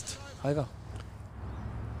the next over.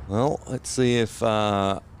 Well, let's see if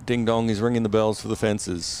Ding Dong is ringing the bells for the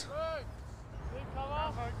fences.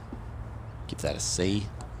 Give that a C.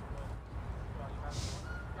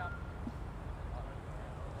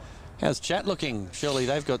 How's chat looking? Surely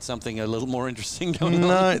they've got something a little more interesting going on.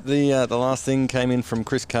 No, the last thing came in from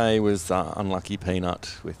Chris K was unlucky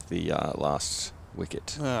Peanut with the last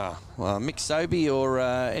wicket. Well, Mick Sobey or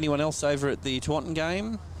anyone else over at the Tewantin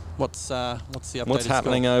game? What's the updated What's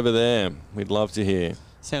happening score? over there? We'd love to hear.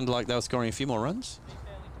 Sounded like they were scoring a few more runs.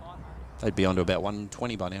 They'd be on to about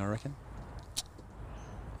 120 by now, I reckon.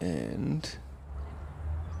 And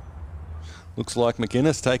looks like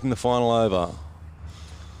McInnes taking the final over.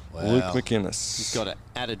 Wow. Luke McInnes. He's got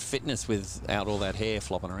added fitness without all that hair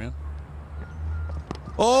flopping around.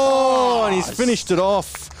 Oh, and he's finished it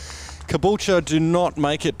off. Caboolture do not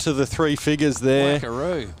make it to the 3 figures there.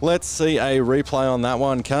 Wackaroo. Let's see a replay on that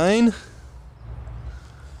one, Kane.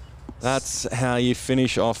 That's how you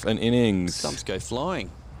finish off an innings. Stumps go flying.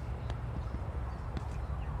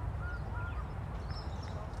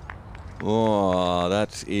 Oh,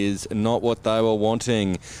 that is not what they were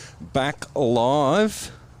wanting. Back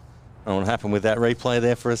alive. I don't know what happened with that replay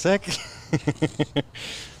there for a sec.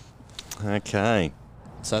 Okay.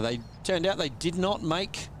 So they turned out they did not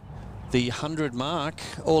make the 100 mark.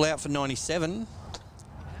 All out for 97.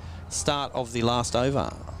 Start of the last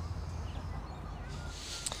over.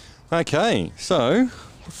 Okay, so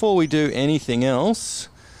before we do anything else,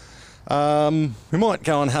 we might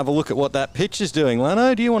go and have a look at what that pitch is doing.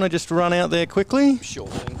 Lanno, do you want to just run out there quickly? Sure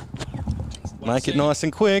thing. Make it nice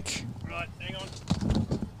and quick. Right, hang on.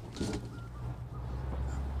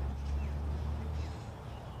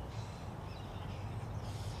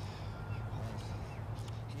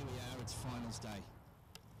 Here we are, it's finals day.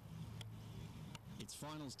 It's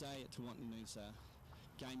finals day at Tewantin-Noosa.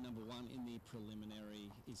 Game number 1 in the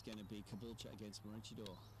preliminary is going to be Caboolture against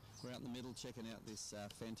Maroochydore. We're out in the middle checking out this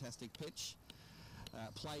fantastic pitch.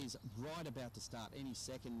 Play's right about to start any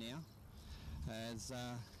second now. As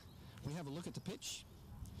we have a look at the pitch.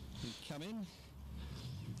 We come in.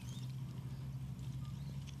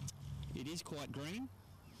 It is quite green.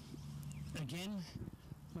 Again,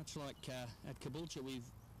 much like at Caboolture, we've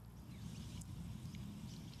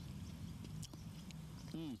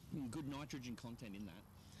good nitrogen content in that.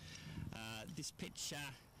 This pitch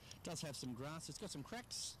does have some grass. It's got some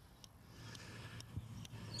cracks.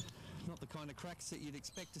 Not the kind of cracks that you'd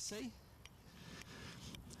expect to see.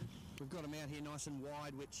 We've got them out here nice and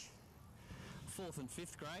wide, which 4th and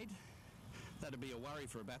 5th grade, that'd be a worry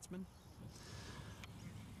for a batsman.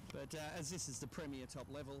 But as this is the premier top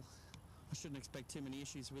level, I shouldn't expect too many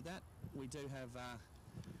issues with that. We do have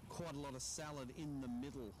quite a lot of salad in the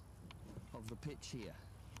middle of the pitch here.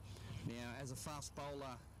 Now, as a fast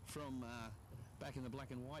bowler from back in the black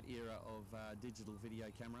and white era of digital video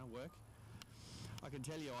camera work, I can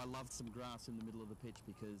tell you I loved some grass in the middle of the pitch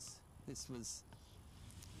because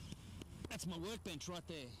that's my workbench right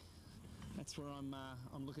there. That's where I'm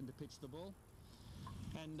looking to pitch the ball.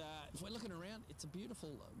 And if we're looking around, it's a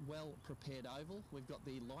beautiful, well-prepared oval. We've got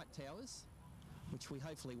the light towers, which we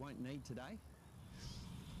hopefully won't need today.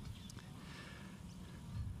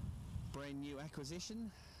 Brand new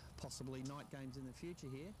acquisition, possibly night games in the future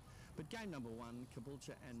here. But game number 1,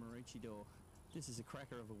 Caboolture and Maroochydore. This is a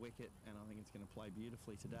cracker of a wicket, and I think it's going to play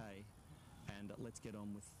beautifully today. And let's get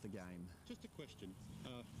on with the game. Just a question.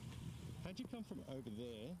 How'd you come from over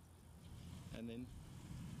there and then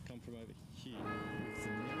come from over here.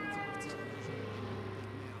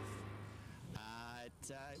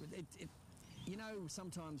 You know,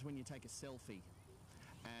 sometimes when you take a selfie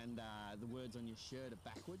and the words on your shirt are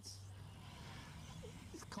backwards,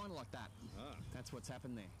 it's kind of like that. Ah. That's what's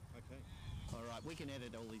happened there. Okay. All right, we can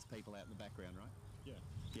edit all these people out in the background, right? Yeah.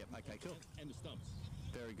 Yep, okay, cool. And the stumps.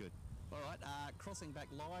 Very good. All right, crossing back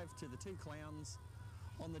live to the two clowns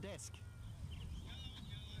on the desk.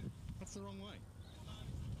 That's the wrong way.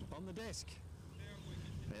 On the desk.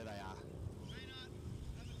 There they are.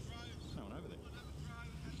 No one over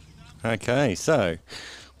there. Okay, so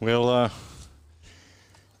we'll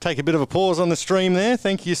take a bit of a pause on the stream there.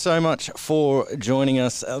 Thank you so much for joining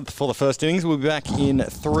us for the first innings. We'll be back in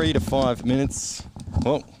 3 to 5 minutes.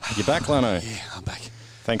 Well, you're back, Lanno. Yeah, I'm back.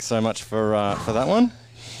 Thanks so much for that one.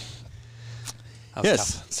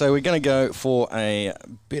 Yes, tough. so we're going to go for a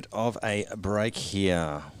bit of a break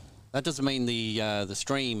here. That doesn't mean the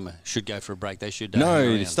stream should go for a break. They should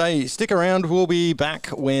No, stick around. We'll be back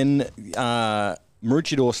when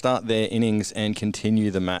Maroochydore start their innings and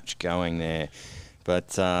continue the match going there. But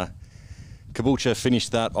Caboolture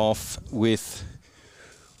finished that off with...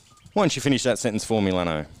 Why don't you finish that sentence for me,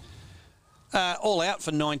 Lanno? All out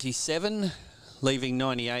for 97, leaving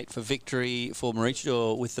 98 for victory for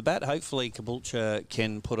Maroochydore with the bat. Hopefully Caboolture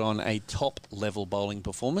can put on a top-level bowling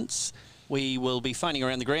performance. We will be phoning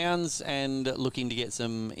around the grounds and looking to get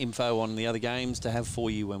some info on the other games to have for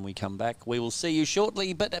you when we come back. We will see you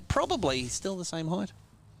shortly, but probably still the same height.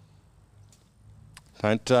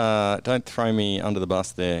 Don't throw me under the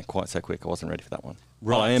bus there quite so quick. I wasn't ready for that one.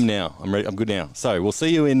 Right. Oh, I am now. I'm ready. I'm good now. So we'll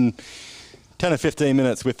see you in 10 or 15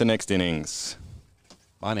 minutes with the next innings.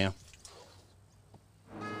 Bye now.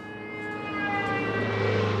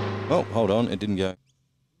 Oh, hold on. It didn't go.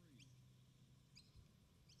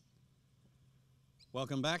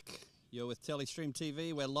 Welcome back. You're with Telestream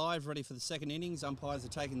TV. We're live, ready for the second innings. Umpires are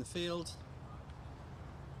taking the field.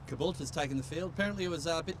 Caboolture's taking the field. Apparently it was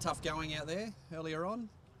a bit tough going out there earlier on.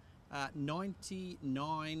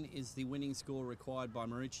 99 is the winning score required by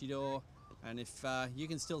Maroochydore. And if you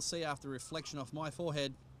can still see after reflection off my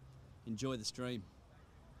forehead, enjoy the stream.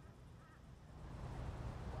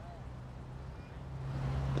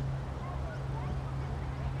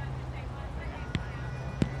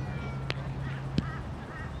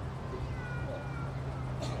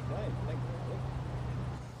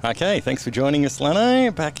 Okay, thanks for joining us,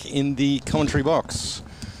 Lanno. Back in the commentary box.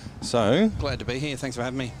 So... Glad to be here. Thanks for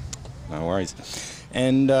having me. No worries.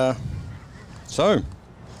 And so,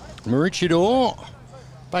 Maroochydore,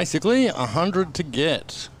 basically 100 to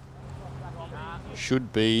get.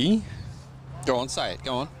 Should be... Go on, say it.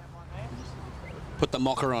 Go on. Put the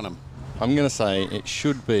mocker on him. I'm going to say it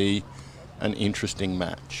should be an interesting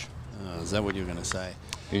match. Oh, is that what you're going to say?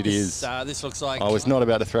 It is. This looks like... I was not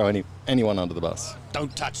about to throw anyone under the bus.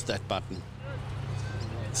 Don't touch that button.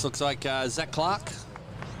 This looks like Zach Clark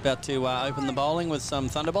about to open the bowling with some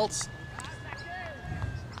thunderbolts.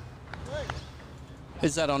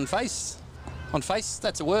 Is that on face? On face?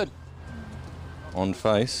 That's a word. On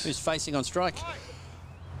face? Who's facing on strike?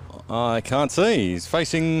 I can't see. He's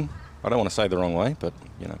facing... I don't want to say the wrong way, but,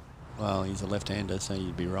 you know. Well, he's a left-hander, so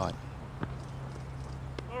you'd be right.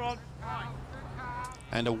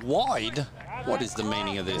 And a wide? What is the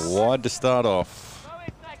meaning of this? Wide to start off.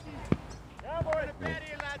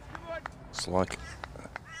 It's like...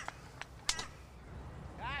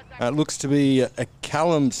 It looks to be a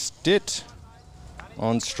Callum Stitt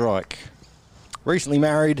on strike. Recently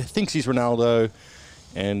married, thinks he's Ronaldo,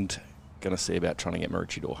 and going to see about trying to get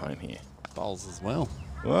Maroochydore home here. Bowls as well.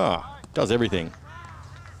 Ah, does everything.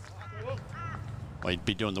 Well, he'd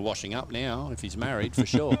be doing the washing up now if he's married, for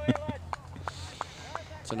sure.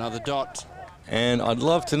 It's another dot. And I'd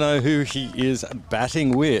love to know who he is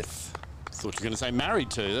batting with. Thought you were going to say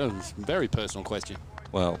married to. That was a very personal question.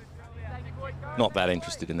 Well, not that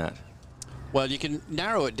interested in that. Well, you can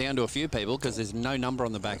narrow it down to a few people because there's no number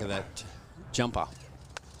on the back of that jumper.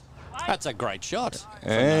 That's a great shot.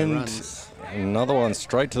 And no another one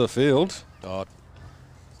straight to the field. Dot.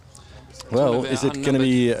 Well, is it going to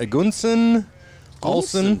be a Gunson,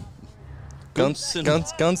 Olsen,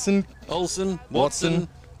 Gunson, Olsen, Watson,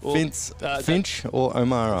 or, Finch, or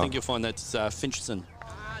O'Mara? I think you'll find that's Finchson.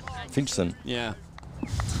 Finchson. Yeah.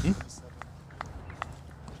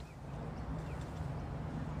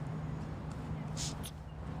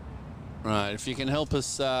 Right, if you can help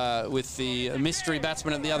us with the mystery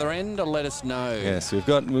batsman at the other end, let us know. Yes, we've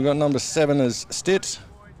got number 7 as Stitt.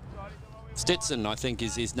 Stetson, I think,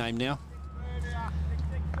 is his name now.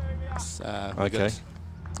 Okay.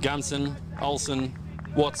 Gunson, Olsen,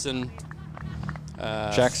 Watson,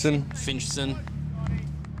 Jackson, Finchson.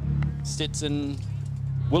 Stetson,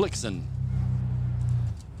 Willickson.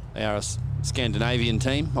 They are a Scandinavian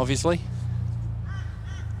team, obviously.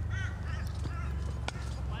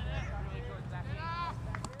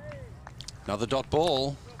 Another dot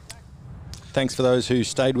ball. Thanks for those who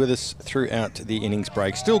stayed with us throughout the innings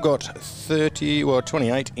break. Still got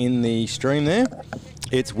 28 in the stream there.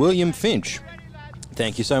 It's William Finch.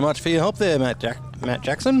 Thank you so much for your help there, Matt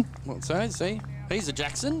Jackson. Well, so, see, he's a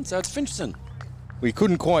Jackson, so it's Finchson. We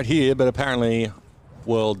couldn't quite hear, but apparently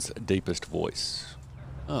world's deepest voice.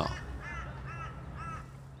 Oh.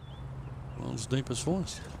 World's deepest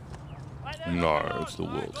voice? No, it's the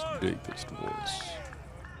world's deepest voice.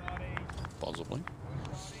 Possibly.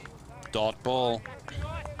 Dot ball.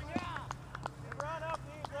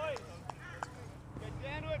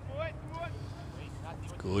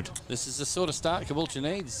 Good. This is the sort of start Caboolture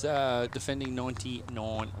needs, defending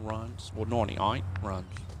 99 runs, or 98 runs.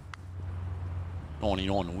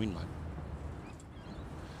 99 to win, mate.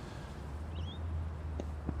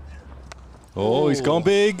 Oh, he's gone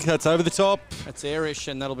big. That's over the top. That's airish,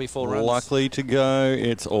 and that'll be 4 runs. Likely to go.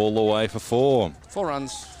 It's all the way for 4. 4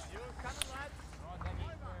 runs.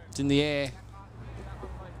 It's in the air.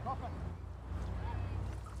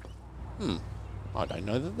 I don't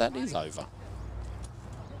know that that is over.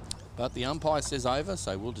 But the umpire says over,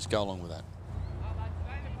 so we'll just go along with that.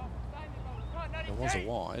 There was a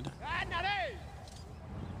wide.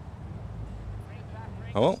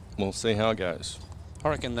 Oh, well, we'll see how it goes. I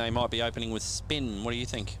reckon they might be opening with spin. What do you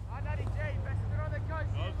think?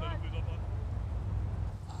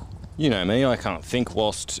 You know me, I can't think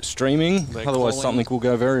whilst streaming. They're Otherwise, calling- something will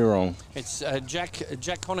go very wrong. It's Jack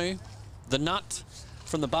Conu, the nut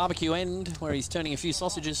from the barbecue end, where he's turning a few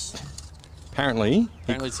sausages. Apparently,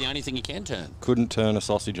 Apparently, it's the only thing he can turn. couldn't turn a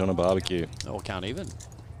sausage on a barbecue. Or can't even.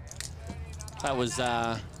 That was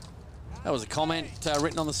a comment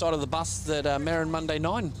written on the side of the bus that Merrin Monday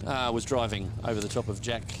 9 was driving over the top of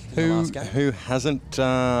Jack in the last game. Who hasn't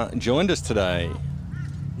joined us today,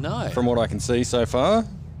 No. from what I can see so far?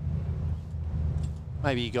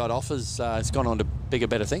 Maybe he got offers. It's gone on to bigger,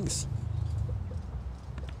 better things.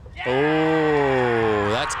 Oh,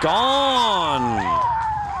 that's gone.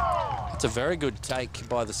 It's a very good take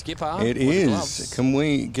by the skipper. It with the is. gloves. Can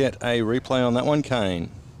we get a replay on that one,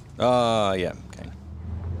 Kane? Yeah, Kane.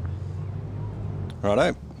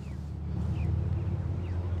 Righto.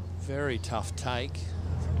 Very tough take.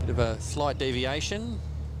 Bit of a slight deviation.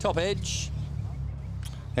 Top edge.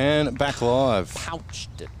 And back live.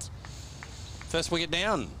 Pouched it. First wicket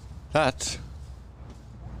down. That.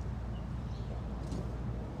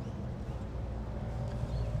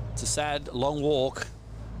 It's a sad, long walk.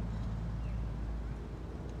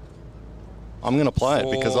 I'm going to play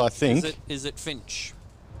it because I think... Is it Finch?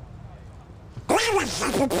 I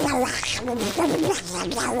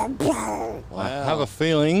have a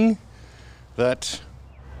feeling that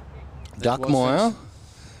Duckmeyer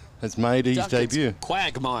has made his debut.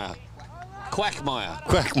 Quagmire. Quackmire.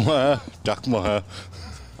 Quackmeyer, Duckmeyer.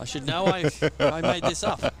 I should know I made this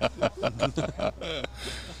up.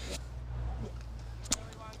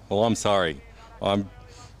 Well, I'm sorry. I'm,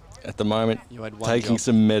 at the moment, You had one taking job.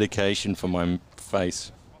 some medication for my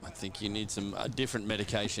face. I think you need some different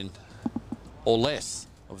medication. Or less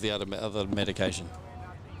of the other medication.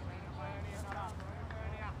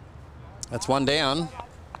 That's one down.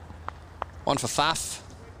 One for Faf.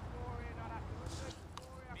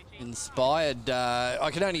 Inspired.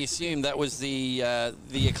 I can only assume that was the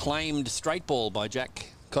acclaimed straight ball by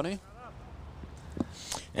Jack Conu.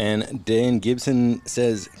 And Dan Gibson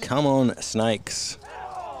says, come on, Snakes.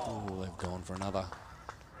 Oh, they've gone for another.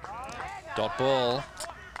 Dot ball.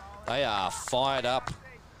 They are fired up.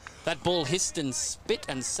 That ball hissed and spit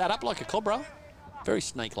and sat up like a cobra. Very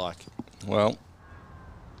snake-like. Well,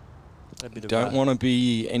 don't want to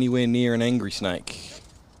be anywhere near an angry snake.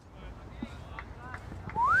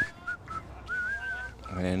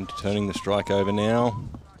 And turning the strike over now.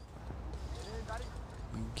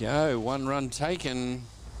 Go, 1 run taken.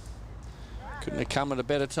 Couldn't have come at a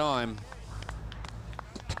better time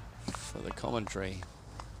for the commentary.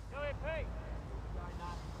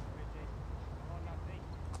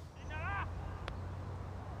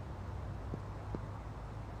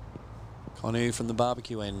 Conu from the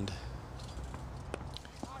barbecue end.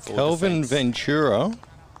 Kelvin Ventura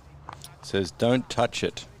says, don't touch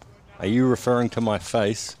it. Are you referring to my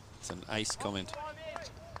face? It's an ace comment.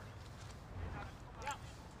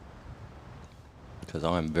 Because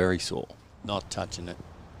I'm very sore. Not touching it.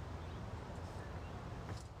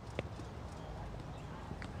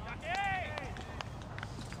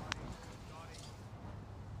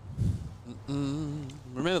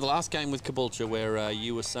 Remember the last last game with Caboolture where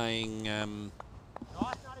you were saying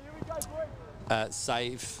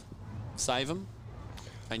save them,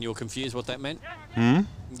 and you were confused what that meant?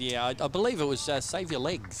 Yeah, I believe it was save your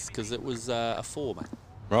legs, because it was a 4, mate.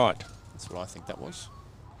 Right. That's what I think that was.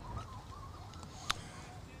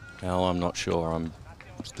 Well, I'm not sure. I'm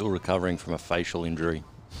still recovering from a facial injury.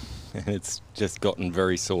 And it's just gotten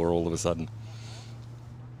very sore all of a sudden.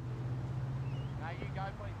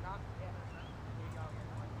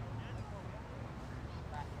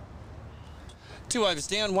 2 overs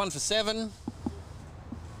down, 1 for 7.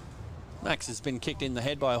 Max has been kicked in the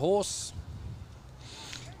head by a horse.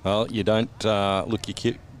 Well, you don't look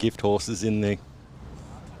your gift horses in the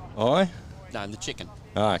eye? No, in the chicken.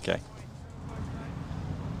 Ah, okay.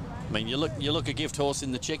 I mean, you look a gift horse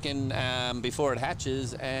in the chicken before it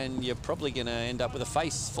hatches, and you're probably going to end up with a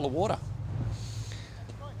face full of water.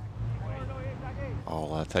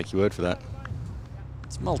 I'll take your word for that.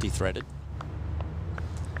 It's multi-threaded.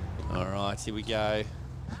 All right, here we go.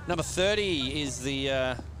 Number 30 is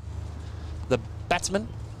the batsman.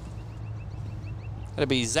 That'll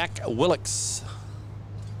be Zach Willocks.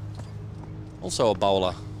 Also a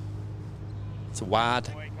bowler. It's a wad.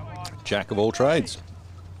 Jack of all trades.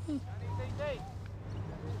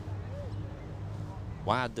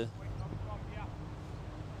 Wad.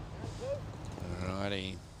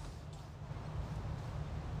 Alrighty.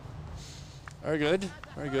 Very good.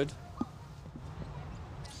 Very good.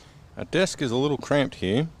 Our desk is a little cramped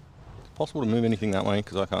here. It's possible to move anything that way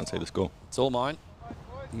because I can't see the score. It's all mine.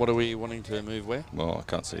 What are we wanting to move where? Well, I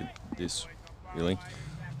can't see this, really.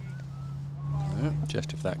 Yeah.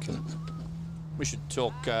 Just if that can... We should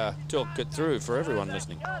talk it through for everyone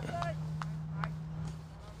listening. I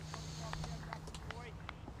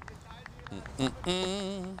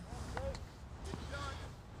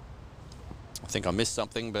think I missed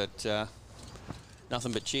something, but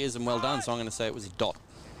nothing but cheers and well done, so I'm going to say it was a dot.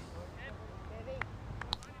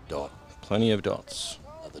 Dot. Plenty of dots.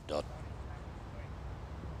 Another dot.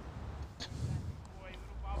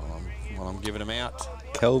 While I'm giving them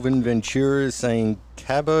out. Kelvin Ventura is saying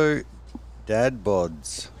Cabo Dad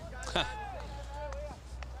Bods.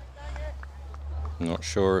 Not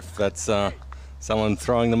sure if that's someone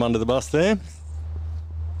throwing them under the bus there.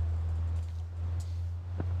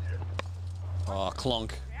 Oh,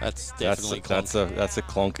 clonk. That's definitely clonk. That's a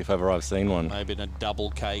clonk if ever I've seen one. Maybe a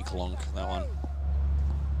double K clonk, that one.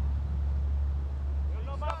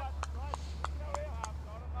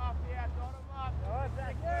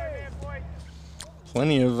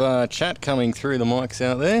 Plenty of chat coming through the mics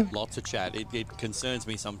out there. Lots of chat. It concerns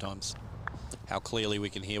me sometimes how clearly we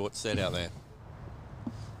can hear what's said out there.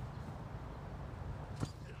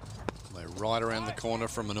 We're right around the corner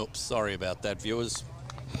from an oops. Sorry about that, viewers.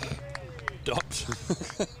 Dot.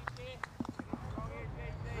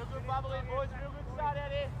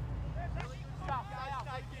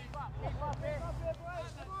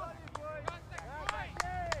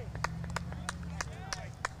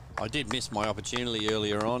 I did miss my opportunity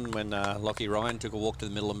earlier on when Lockie Ryan took a walk to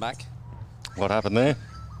the middle and back. What happened there?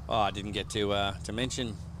 Oh, I didn't get to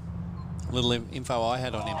mention a little info I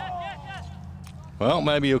had on him. Well,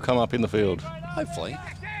 maybe he'll come up in the field. Hopefully.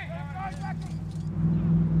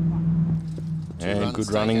 And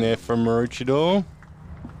good running there from Maroochydore.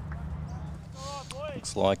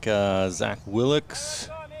 Looks like Zach Willocks.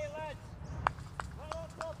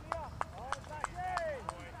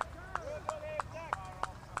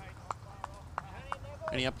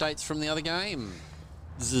 Any updates from the other game?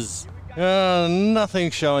 Zzz.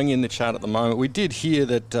 Nothing showing in the chat at the moment. We did hear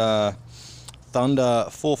that Thunder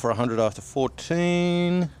 4 for 100 after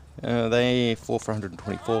 14. They 4 for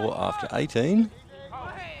 124 after 18.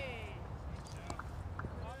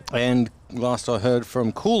 And last I heard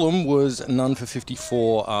from Coolum was none for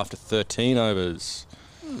 54 after 13 overs.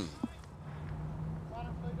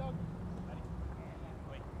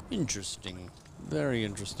 Interesting. Very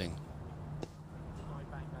interesting.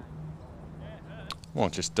 Well,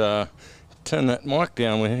 just turn that mic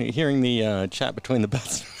down. We're hearing the chat between the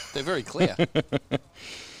bats. They're very clear.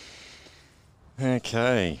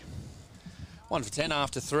 Okay. 1 for 10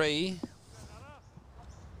 after 3.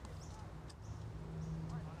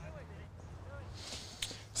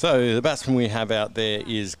 So the batsman we have out there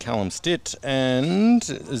is Callum Stitt and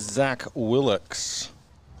Zach Willocks.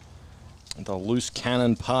 The loose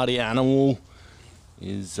cannon party animal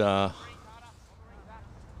is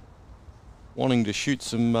wanting to shoot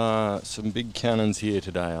some big cannons here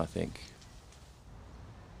today, I think.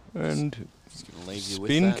 And Just gonna leave you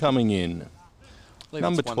with spin that. coming in.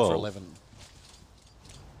 Number 1 12. for 11.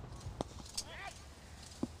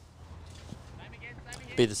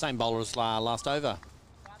 Be the same bowler as last over.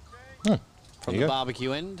 from the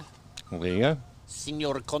barbecue end. Well, there you go.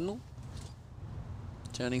 Signor Connell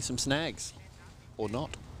turning some snags, or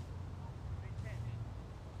not.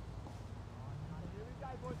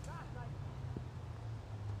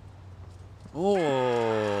 Oh,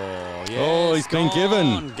 yeah. Oh, he's been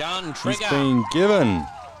given. Gun trigger. He's been given.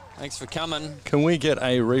 Thanks for coming. Can we get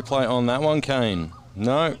a replay on that one, Kane?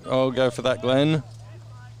 No, I'll go for that, Glenn.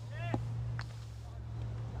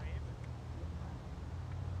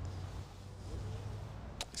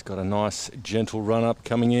 He's got a nice, gentle run-up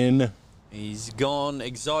coming in. He's gone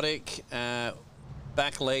exotic.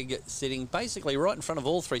 Back leg sitting basically right in front of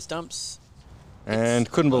all 3 stumps.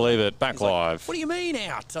 And couldn't believe it. Back live. Like, what do you mean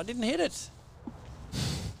out? I didn't hit it.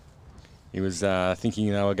 He was thinking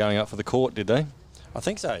they were going up for the court, did they? I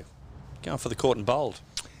think so. Going for the court and bowled.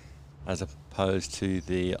 As opposed to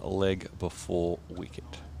the leg before wicket.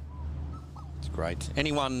 It's great.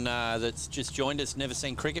 Anyone that's just joined us, never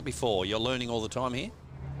seen cricket before, you're learning all the time here?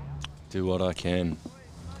 Do what I can.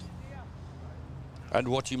 And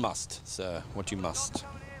what you must, sir. What you must.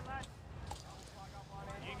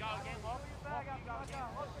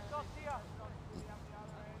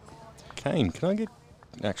 Kane, can I get...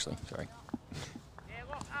 Actually, sorry.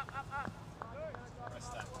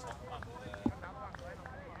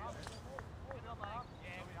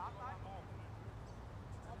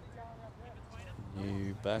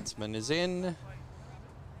 New batsman is in.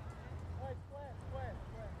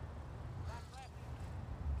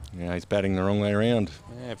 Yeah, he's batting the wrong way around.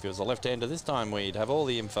 Yeah, if it was a left-hander this time, we'd have all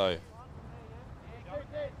the info.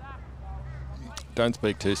 Don't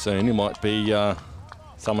speak too soon. He might be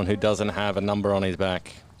someone who doesn't have a number on his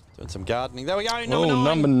back. Doing some gardening. There we go, number 9.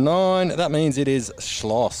 Number 9. That means it is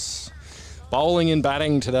Schloss. Bowling and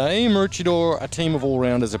batting today. Maroochydore, a team of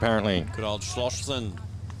all-rounders, apparently. Good old Schlossen.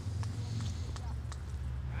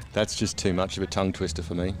 That's just too much of a tongue twister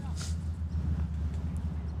for me.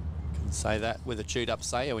 Can say that with a chewed-up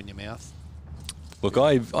sayo in your mouth. Look,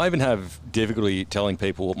 I even have difficulty telling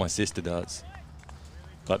people what my sister does.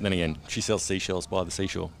 But then again, she sells seashells by the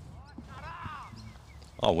seashore.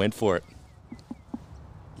 I went for it.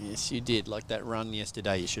 Yes, you did. Like that run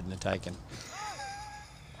yesterday you shouldn't have taken.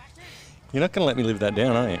 You're not going to let me live that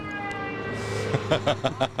down, are you?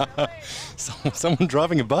 Someone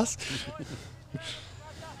driving a bus?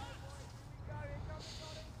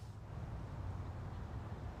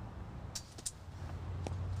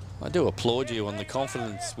 I do applaud you on the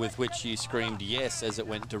confidence with which you screamed yes as it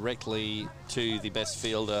went directly to the best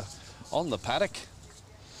fielder on the paddock.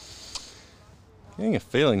 Getting a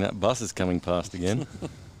feeling that bus is coming past again.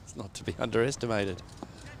 It's not to be underestimated.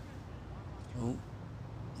 Oh,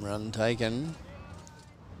 run taken.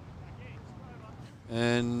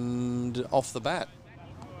 And off the bat.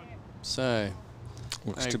 So.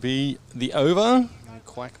 Looks to be the over.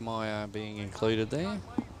 Quagmire being included there.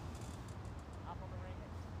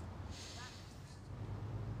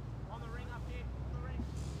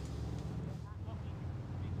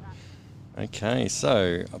 Okay,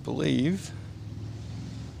 so I believe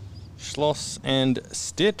Schloss and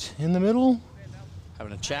Stitt in the middle.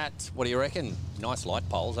 Having a chat. What do you reckon? Nice light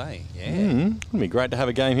poles, eh? Yeah. It'd be great to have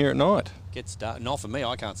a game here at night. Gets dark. Not for me.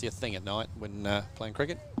 I can't see a thing at night when playing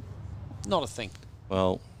cricket. Not a thing.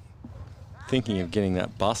 Well, thinking of getting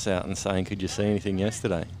that bus out and saying, could you see anything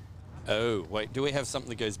yesterday? Oh, wait. Do we have something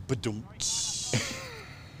that goes ba-dum?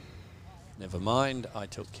 Never mind. I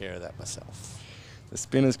took care of that myself. The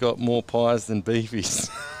spinner's got more pies than beefies.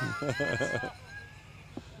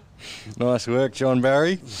 Nice work, John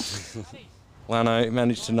Barry. Lanno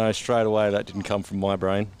managed to know straight away that didn't come from my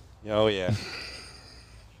brain. Oh, yeah.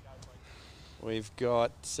 We've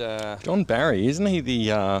got... John Barry, isn't he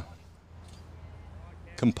the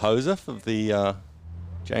composer of the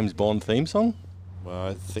James Bond theme song? Well,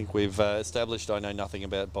 I think we've established I know nothing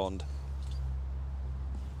about Bond.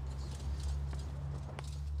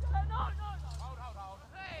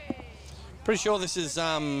 Pretty sure this is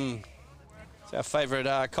our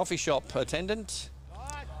favourite coffee shop attendant,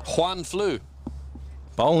 Juan Flu.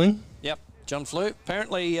 Bowling? Yep, John Flu.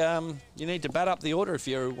 Apparently, you need to bat up the order if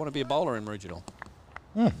you want to be a bowler in Maroochydore.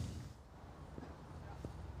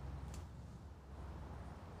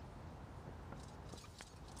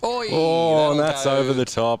 Oh, and that's over the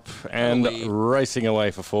top and racing away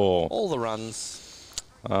for 4. All the runs.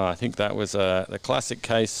 I think that was the classic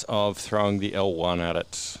case of throwing the L1 at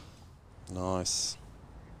it. Nice.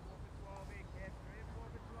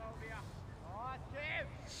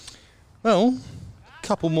 Well, a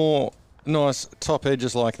couple more nice top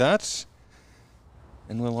edges like that,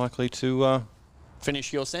 and we're likely to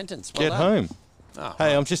finish your sentence. Well get done. home. Oh,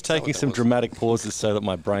 hey, I'm just taking some dramatic pauses so that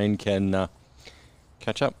my brain can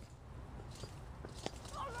catch up.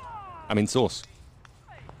 I mean sauce.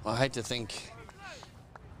 I hate to think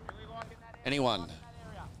anyone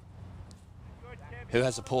who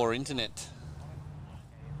has a poor internet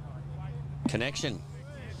connection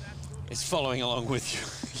is following along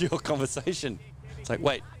with your conversation. It's like,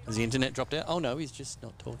 wait, has the internet dropped out? Oh no, he's just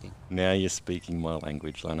not talking. Now you're speaking my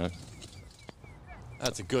language, Lanno.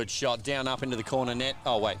 That's a good shot. Down up into the corner net.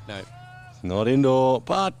 Oh, wait, no. It's not indoor,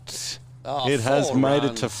 but it has made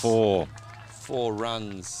it to 4. 4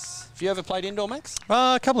 runs. Have you ever played indoor, Max?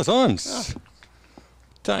 A couple of times.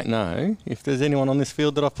 Don't know if there's anyone on this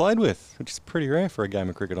field that I've played with, which is pretty rare for a game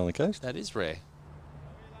of cricket on the coast. That is rare.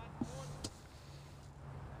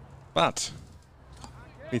 But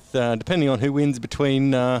with depending on who wins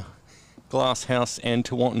between Glasshouse and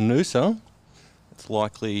Tewantin-Noosa, it's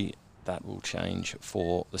likely that will change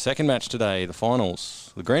for the second match today, the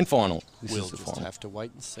finals, the grand final. We'll just have to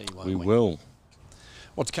wait and see, won't we? We will.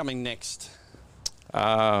 What's coming next?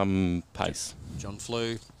 Pace. John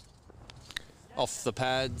Flew. Off the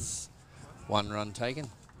pads. 1 run taken.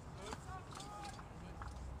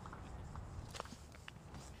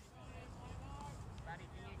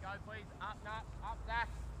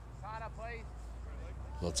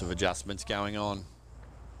 Lots of adjustments going on.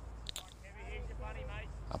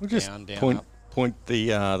 Up, We'll just down, down, up. point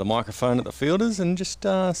the microphone at the fielders and just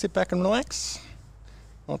sit back and relax.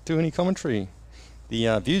 Not do any commentary.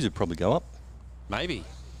 The views would probably go up. Maybe.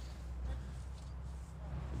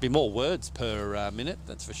 There'd be more words per minute,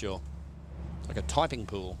 that's for sure. Like a typing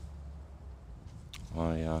pool.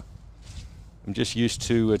 I'm just used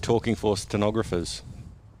to talking for stenographers.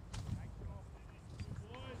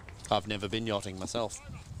 I've never been yachting myself.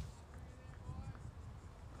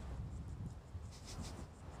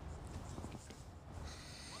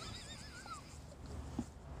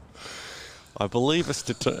 I believe a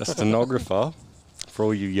stenographer, for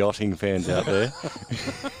all you yachting fans out there,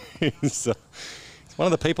 is it's one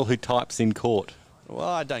of the people who types in court. Well,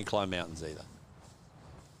 I don't climb mountains either.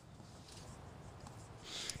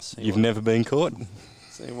 You've never been caught?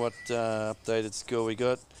 See what updated score we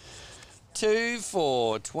got. 2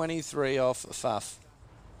 for 23 off Fuff.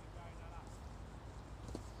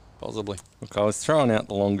 Possibly. Look, I was throwing out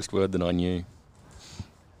the longest word that I knew.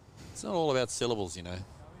 It's not all about syllables, you know.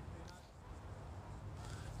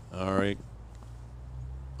 All right.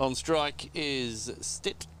 On strike is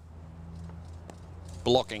Stitt.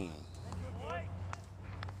 Blocking.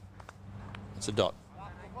 It's a dot.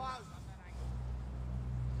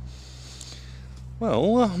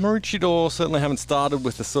 Well, Maroochydore certainly haven't started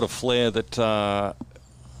with the sort of flair that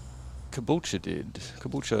Caboolture did.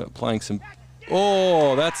 Caboolture playing some...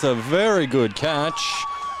 Oh, that's a very good catch.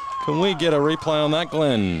 Can we get a replay on that,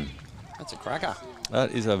 Glenn? That's a cracker.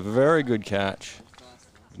 That is a very good catch.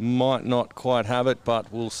 Might not quite have it,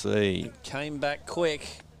 but we'll see. Came back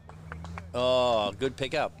quick. Oh, good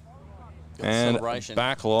pickup. Good and celebration.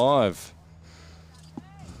 Back live.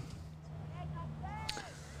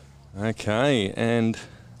 Okay, and...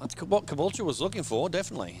 That's what Caboolture was looking for,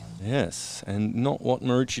 definitely. Yes, and not what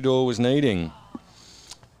Maroochydore was needing.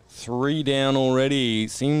 3 down already.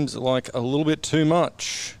 Seems like a little bit too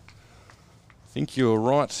much. I think you're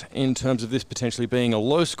right in terms of this potentially being a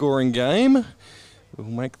low-scoring game. We'll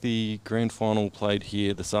make the grand final played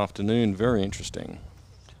here this afternoon very interesting.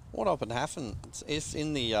 What often happens if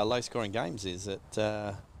in the low-scoring games is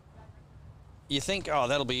that you think, oh,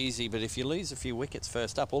 that'll be easy, but if you lose a few wickets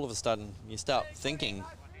first up, all of a sudden you start thinking,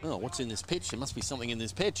 oh, what's in this pitch? There must be something in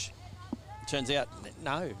this pitch. It turns out,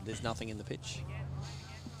 no, there's nothing in the pitch.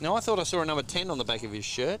 Now, I thought I saw a number 10 on the back of his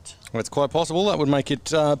shirt. Well, it's quite possible. That would make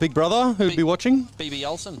it Big Brother, who'd be watching. BB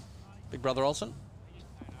Olsen. Big Brother Olsen.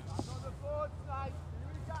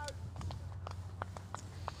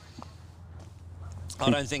 I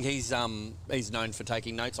don't think he's known for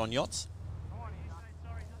taking notes on yachts.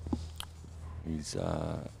 He's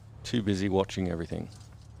too busy watching everything.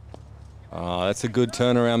 That's a good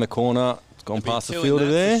turn around the corner. It's gone past the fielder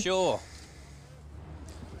there. For sure.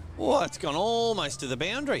 Oh, it's gone almost to the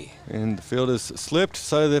boundary. And the fielders slipped,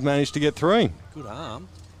 so they've managed to get 3. Good arm.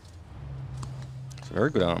 It's a very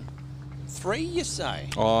good arm. 3, you say?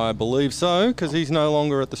 I believe so, because he's no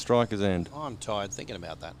longer at the striker's end. I'm tired thinking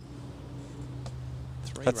about that.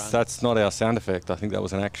 3 runs. That's not our sound effect. I think that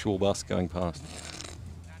was an actual bus going past.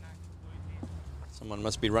 Someone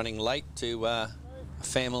must be running late to a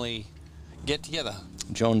family get-together.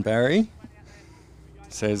 John Barry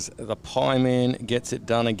says the pie man gets it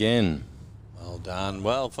done again. Well done.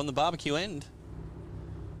 Well, from the barbecue end.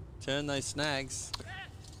 Turn those snags.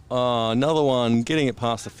 Another one, getting it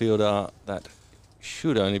past the fielder. That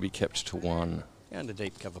should only be kept to 1. Down to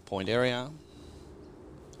deep cover point area.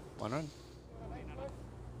 1 run.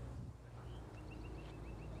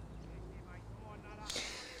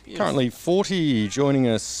 Currently 40 joining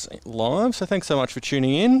us live, so thanks so much for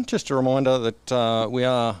tuning in. Just a reminder that we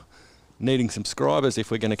are needing subscribers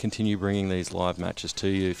if we're going to continue bringing these live matches to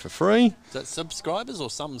you for free. Is that subscribers or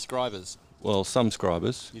some scribers? Well, some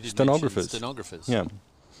scribers. You did Stenographers. Stenographers. Yeah.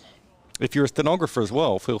 If you're a stenographer as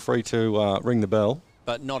well, feel free to ring the bell.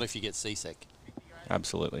 But not if you get seasick.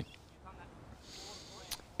 Absolutely.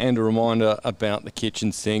 And a reminder about the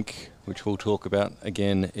kitchen sink, which we'll talk about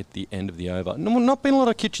again at the end of the over. Not been a lot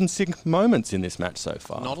of kitchen sink moments in this match so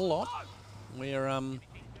far. Not a lot. We're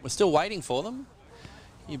still waiting for them.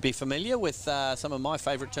 You'd be familiar with some of my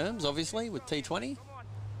favourite terms, obviously, with T20.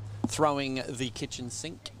 Throwing the kitchen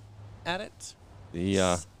sink at it.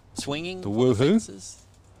 The swinging. The woohoo.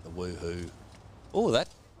 The woohoo. Oh, that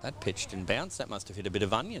pitched and bounced. That must have hit a bit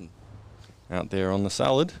of onion. Out there on the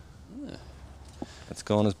salad. Yeah. That's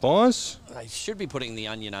gone as buys. They should be putting the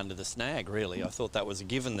onion under the snag, really. I thought that was a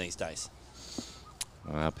given these days.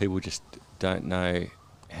 People just don't know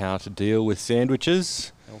how to deal with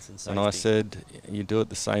sandwiches. Health and And I safety. said, you do it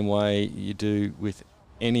the same way you do with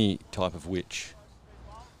any type of witch.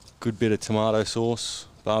 Good bit of tomato sauce,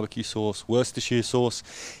 barbecue sauce, Worcestershire sauce.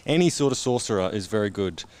 Any sort of sorcerer is very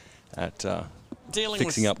good at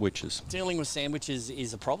fixing up witches. Dealing with sandwiches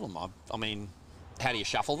is a problem. I mean, how do you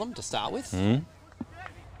shuffle them to start with? I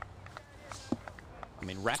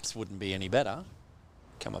mean, wraps wouldn't be any better.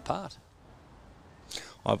 Come apart.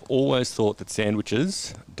 I've always thought that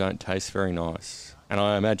sandwiches don't taste very nice. And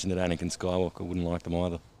I imagine that Anakin Skywalker wouldn't like them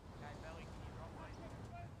either.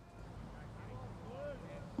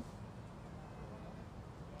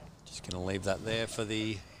 Just going to leave that there for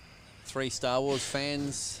the 3 Star Wars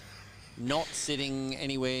fans not sitting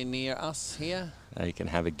anywhere near us here. You can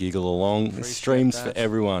have a giggle along. Appreciate This streams that. for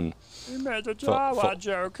everyone. You made a joke. all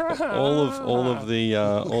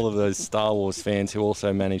of those Star Wars fans who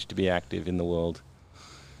also manage to be active in the world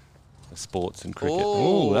of sports and cricket.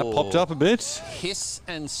 Oh, that popped up a bit. Hiss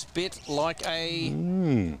and spit like a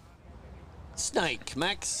snake,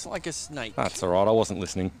 Max, like a snake. That's all right. I wasn't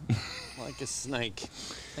listening. Like a snake.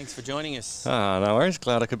 Thanks for joining us. No worries.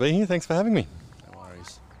 Glad I could be here. Thanks for having me. No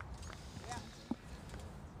worries.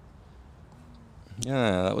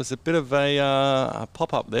 Yeah, that was a bit of a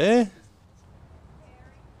pop-up there.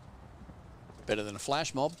 Better than a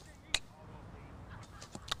flash mob.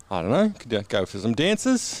 I don't know. Could go for some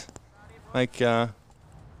dances. Like, you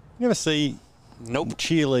never see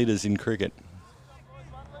cheerleaders in cricket.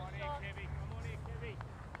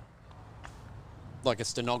 Like a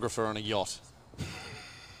stenographer on a yacht.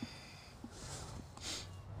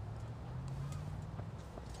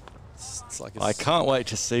 It's like I can't wait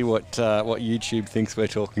to see what YouTube thinks we're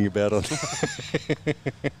talking about on.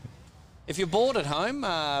 If you're bored at home,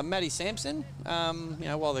 Matty Sampson, you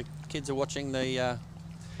know, while the kids are watching the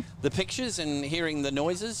pictures and hearing the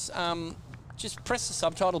noises, just press the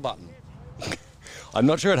subtitle button. I'm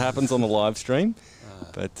not sure it happens on the live stream,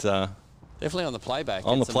 but definitely on the playback.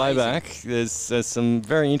 On the playback, there's some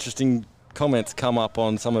very interesting comments come up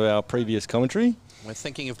on some of our previous commentary. We're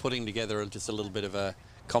thinking of putting together just a little bit of a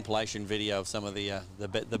compilation video of some of the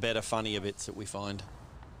better, funnier bits that we find.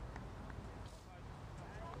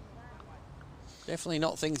 Definitely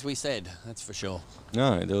not things we said, that's for sure.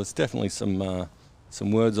 No, there was definitely some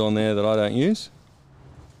words on there that I don't use.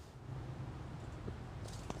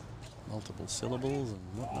 Multiple syllables and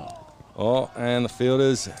whatnot. Oh, and the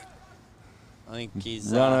fielders I think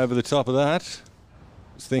he's run over the top of that.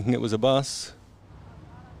 Was thinking it was a bus.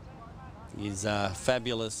 His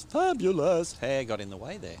fabulous hair got in the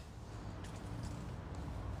way there.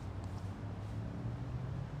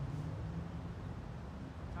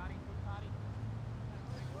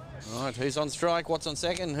 All right, who's on strike? What's on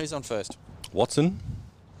second? Who's on first? Watson.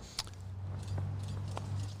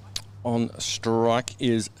 On strike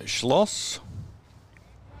is Schloss.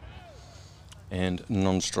 And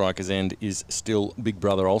non-striker's end is still Big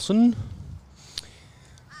Brother Olsen.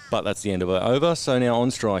 But that's the end of our over. So now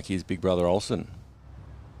on strike is Big Brother Olsen,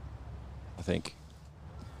 I think.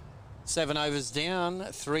 7 overs down,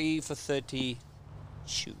 3 for 30.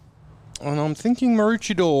 Shoot. And I'm thinking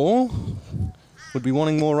Maroochydore would be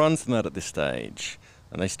wanting more runs than that at this stage.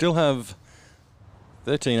 And they still have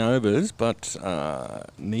 13 overs, but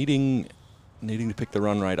needing to pick the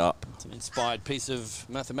run rate up. It's an inspired piece of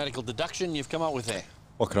mathematical deduction you've come up with there.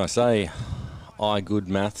 What can I say? Good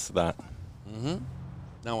maths that.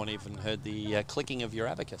 No one even heard the clicking of your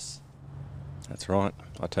abacus. That's right.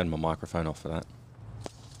 I turned my microphone off for that.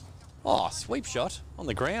 Oh, sweep shot on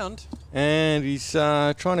the ground. And he's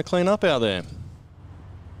trying to clean up out there.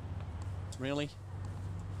 Really?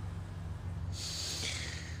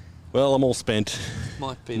 Well, I'm all spent.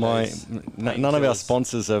 Might be none of our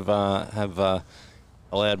sponsors have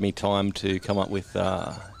allowed me time to come up with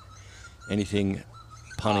anything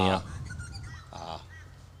punnier.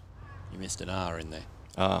 You missed an R in there.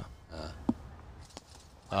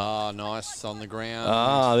 Nice on the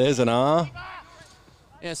ground. There's an R.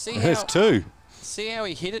 Yeah, There's two. See how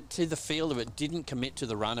he hit it to the field, but didn't commit to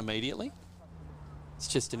the run immediately? It's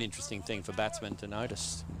just an interesting thing for batsmen to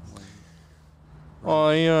notice.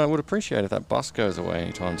 I would appreciate if that bus goes away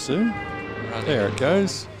anytime soon. There it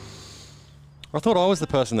goes. I thought I was the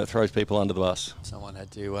person that throws people under the bus. Someone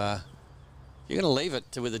had to... you're going to leave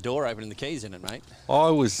it with the door open and the keys in it, mate. I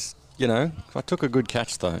was, I took a good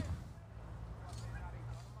catch, though.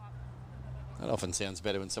 That often sounds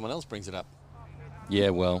better when someone else brings it up. Yeah,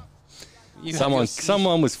 well...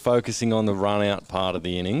 Someone was focusing on the run-out part of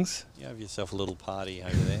the innings. You have yourself a little party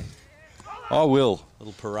over there. I will. A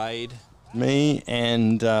little parade. Me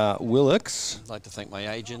and Willix. I'd like to thank my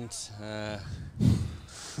agent.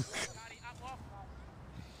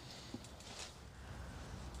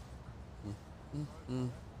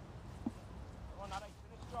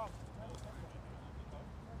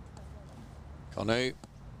 Conu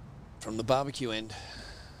from the barbecue end.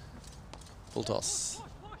 Full toss.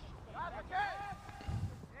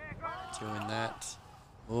 Doing that.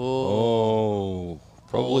 Oh,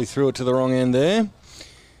 probably threw it to the wrong end there.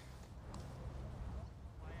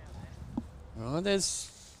 Right,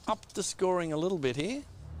 there's up the scoring a little bit here.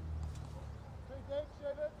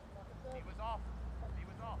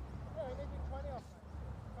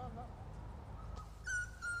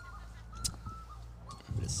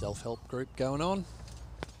 Bit of self-help group going on.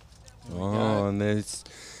 And there's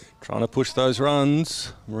trying to push those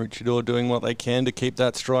runs. Maroochydore doing what they can to keep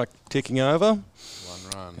that strike ticking over. 1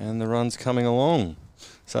 run. And the run's coming along.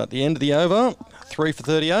 So at the end of the over, 3 for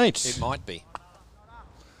 38. It might be.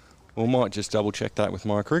 We might just double check that with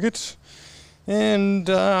my cricket. And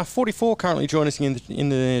 44 currently joining us in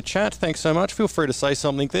the chat. Thanks so much. Feel free to say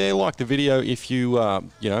something there. Like the video if you,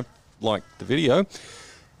 like the video.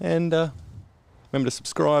 And remember to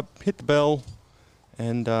subscribe, hit the bell,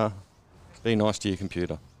 and be nice to your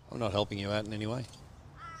computer. I'm not helping you out in any way.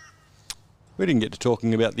 We didn't get to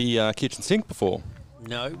talking about the kitchen sink before.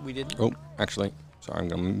 No, we didn't. Oh, actually, sorry, I'm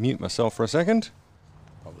going to mute myself for a second.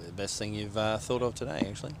 Probably the best thing you've thought of today,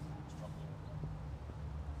 actually.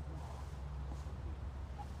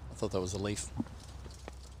 I thought that was a leaf.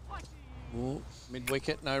 Ooh,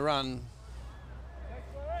 mid-wicket, no run.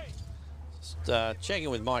 Just checking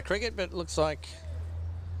with my cricket, but it looks like...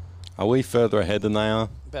 Are we further ahead than they are?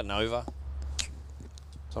 About an over.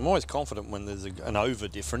 So I'm always confident when there's an over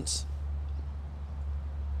difference.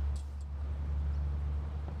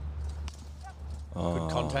 Good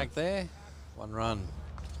contact there. 1 run.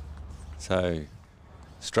 So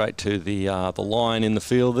straight to the line in the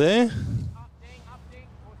field there.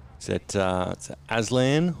 Is that it's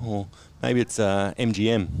Aslan or maybe it's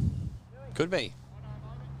MGM? Could be.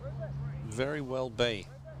 Very well be.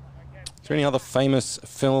 Is there any other famous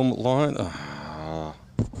film line?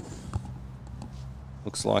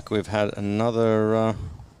 Looks like we've had another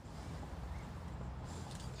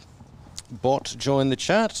bot join the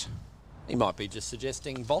chat. He might be just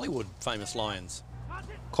suggesting Bollywood famous lions.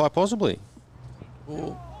 Quite possibly.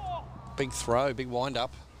 Ooh. Big throw, big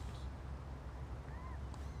wind-up.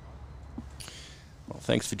 Well,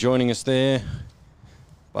 thanks for joining us there.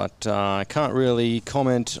 But I can't really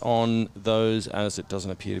comment on those as it doesn't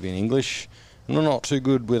appear to be in English. And I'm not too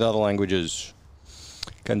good with other languages.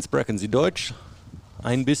 Kann sprechen Sie Deutsch?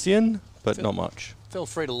 Ein bisschen, but not much. Feel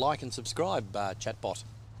free to like and subscribe, chatbot.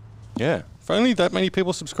 Yeah, if only that many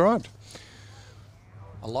people subscribed.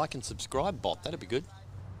 A like and subscribe bot, that'd be good.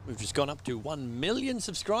 We've just gone up to 1 million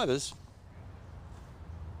subscribers.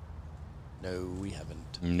 No, we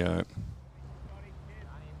haven't. No.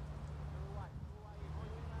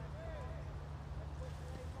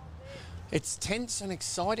 It's tense and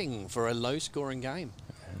exciting for a low-scoring game.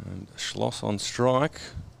 And Schloss on strike.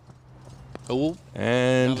 Oh,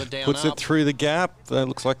 and puts it through the gap. That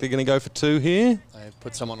looks like they're going to go for 2 here. They've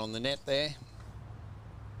put someone on the net there.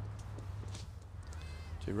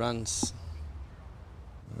 2 runs.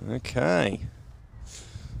 Okay.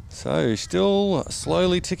 So still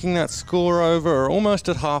slowly ticking that score over, almost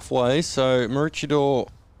at halfway. So Maroochydore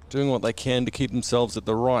doing what they can to keep themselves at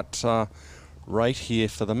the right rate here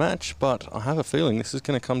for the match. But I have a feeling this is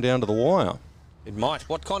going to come down to the wire. It might.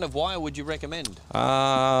 What kind of wire would you recommend?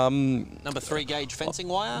 Number 3 gauge fencing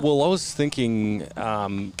wire? Well, I was thinking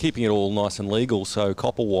keeping it all nice and legal, so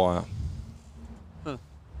copper wire. Huh.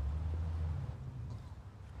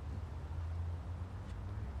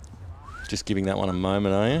 Just giving that one a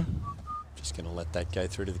moment, are you? Just going to let that go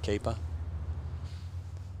through to the keeper.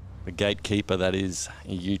 The gatekeeper, that is,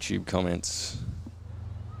 in YouTube comments.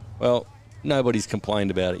 Well, nobody's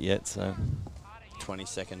complained about it yet, so...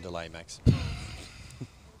 20-second delay, Max.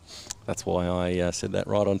 That's why I said that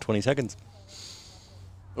right on 20 seconds.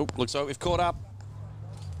 Oh, looks like we've caught up.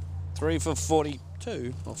 3 for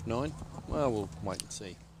 42 off 9. Well, we'll wait and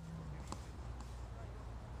see.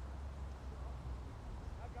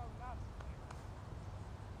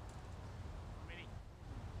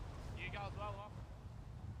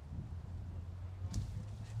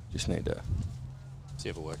 Just need to... See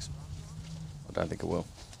if it works. I don't think it will.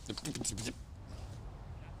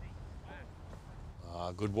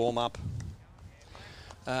 Good warm-up.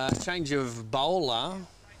 Change of bowler.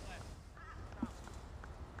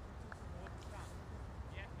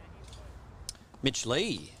 Mitch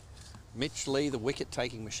Lee. Mitch Lee, the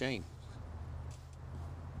wicket-taking machine.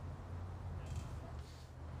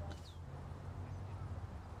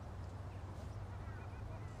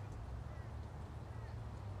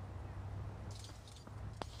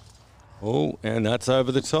 Oh, and that's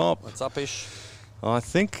over the top. What's up-ish? I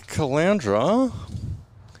think Caloundra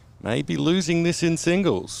may be losing this in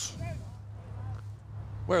singles.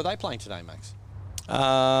 Where are they playing today, Max?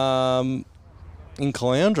 In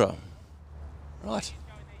Caloundra. Right.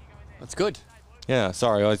 That's good. Yeah,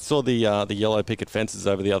 sorry, I saw the yellow picket fences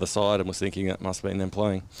over the other side and was thinking that must have been them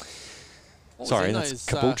playing. Sorry, that's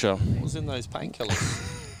Caboolture. What was in those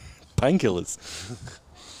painkillers? Painkillers.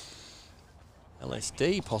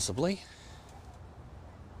 LSD, possibly.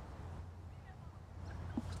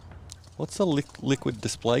 What's the liquid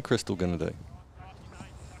display crystal going to do?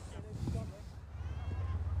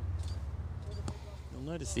 You'll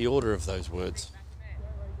notice the order of those words.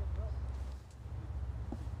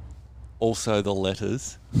 Also the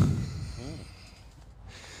letters.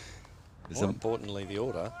 More importantly, the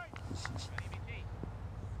order.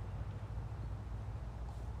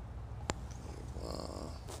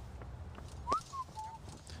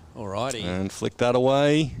 Alrighty. And flick that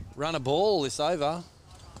away. Run a ball this over.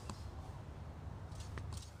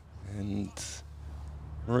 And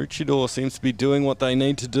Maroochydore seems to be doing what they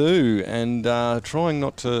need to do and trying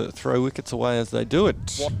not to throw wickets away as they do it.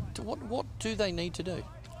 What do they need to do?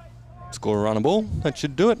 Score a run a ball. That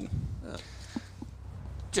should do it.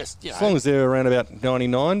 Just, you know. As long as they're around about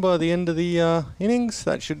 99 by the end of the innings,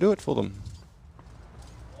 that should do it for them.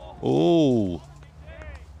 Oh.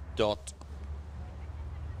 Dot.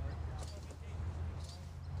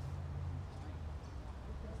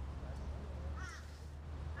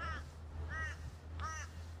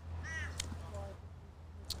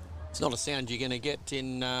 It's not a sound you're going to get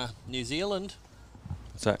in New Zealand.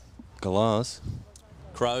 What's that? Galahs.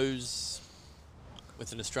 Crows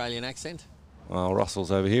with an Australian accent. Well,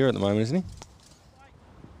 Russell's over here at the moment, isn't he?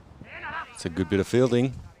 It's a good bit of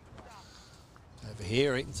fielding. Over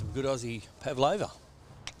here eating some good Aussie pavlova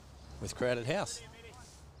with crowded house.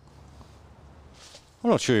 I'm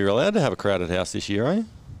not sure you're allowed to have a crowded house this year, are you?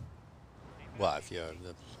 Well, if you're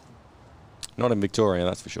the Not in Victoria,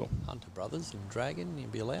 that's for sure. Hunter brothers in Dragon,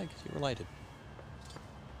 you'd be allowed because you're related.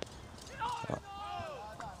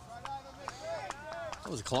 That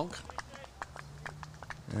was a clonk.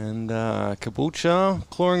 And Caboolture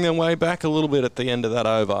clawing their way back a little bit at the end of that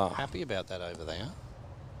over. Happy about that over there.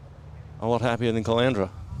 A lot happier than Caloundra.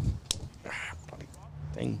 Bloody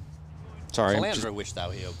thing. Sorry. Caloundra wish they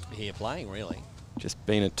were here playing, really. Just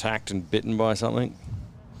been attacked and bitten by something.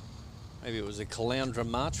 Maybe it was a Caloundra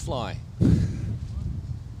March fly.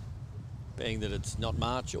 Being that it's not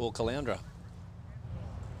March or Caloundra.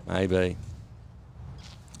 Maybe.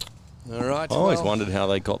 All right. I always wondered how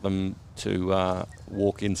they got them to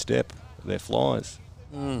walk in step, their flies.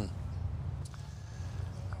 All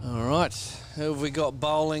right. Who have we got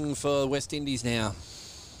bowling for West Indies now?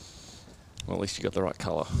 Well, at least you got the right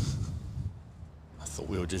colour. I thought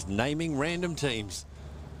we were just naming random teams.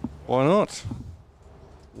 Why not?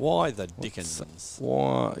 Why the Dickens?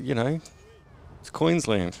 Why, you know, it's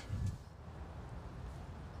Queensland.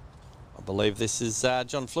 I believe this is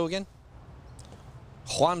John Flew again.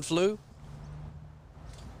 Juan Flew.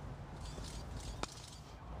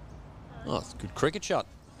 Oh, it's a good cricket shot.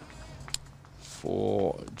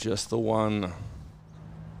 For just the one.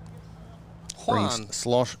 Juan. Brings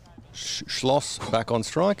Schloss back on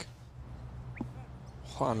strike.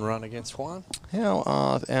 Juan run against Juan. How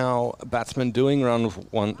are our batsmen doing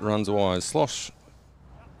runs wise? Slosh,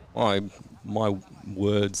 my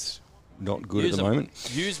words not good at the moment.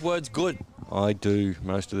 Use words good. I do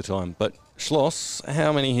most of the time. But Schloss,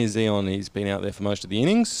 how many is he on? He's been out there for most of the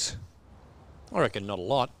innings. I reckon not a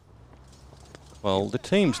lot. Well, the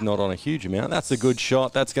team's not on a huge amount. That's a good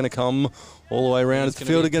shot. That's going to come all the way around. Is the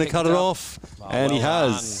fielder going to cut it off? Oh, and he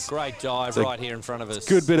has. Great dive right here in front of us.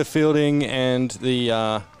 Good bit of fielding, and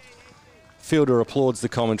the fielder applauds the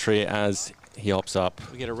commentary as he hops up.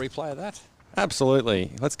 We get a replay of that?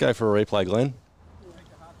 Absolutely. Let's go for a replay, Glenn.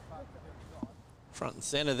 Front and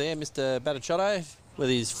centre there, Mr. Maroochydore with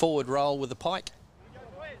his forward roll with the pike.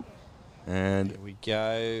 And here we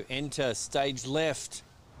go. Enter stage left.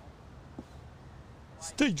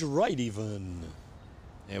 Stage right even.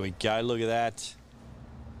 There we go. Look at that.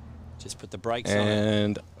 Just put the brakes on it.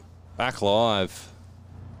 And back live.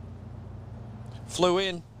 Flew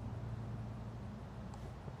in.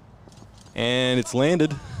 And it's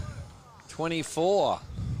landed. 24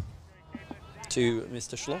 to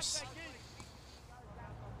Mr. Schloss.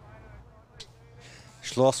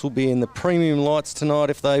 Schloss will be in the premium lights tonight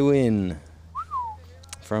if they win.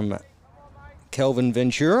 From Kelvin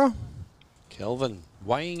Ventura. Kelvin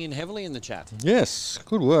weighing in heavily in the chat. Yes,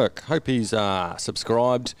 good work. Hope he's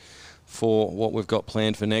subscribed for what we've got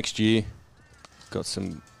planned for next year. Got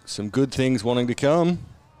some good things wanting to come.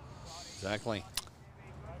 Exactly.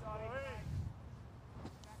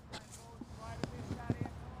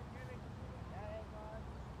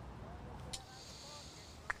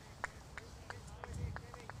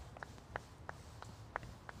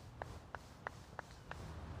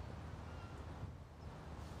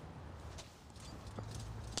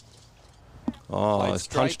 Oh, he's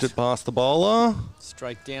punched it past the bowler.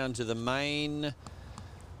 Straight down to the main.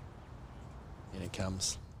 In it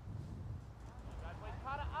comes.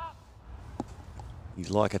 He's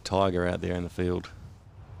like a tiger out there in the field.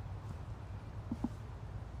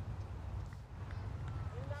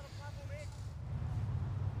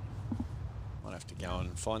 Might have to go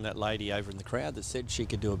and find that lady over in the crowd that said she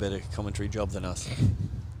could do a better commentary job than us.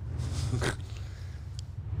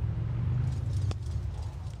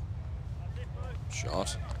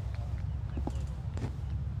 Shot.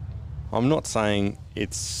 I'm not saying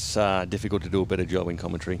it's difficult to do a better job in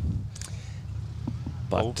commentary,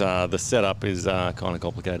 but the setup is kind of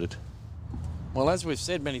complicated. Well, as we've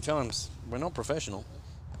said many times, we're not professional.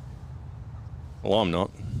 Well, I'm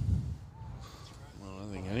not. Well, I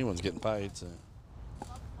don't think anyone's getting paid, so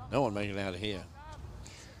no one making it out of here.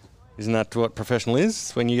 Isn't that what professional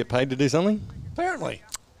is, when you get paid to do something? Apparently.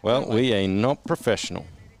 Well, we are not professional.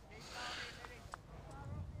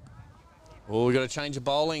 Well, we've got a change of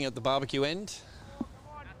bowling at the barbecue end.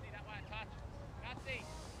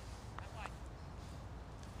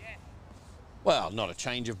 Well, not a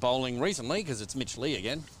change of bowling recently because it's Mitch Lee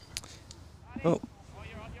again. Oh.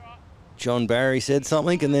 John Barry said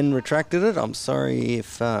something and then retracted it. I'm sorry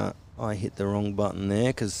if I hit the wrong button there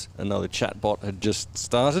because another chat bot had just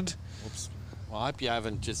started. Oops. Well, I hope you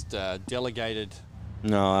haven't just delegated.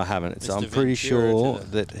 No, I haven't. So I'm pretty sure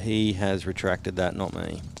that he has retracted that, not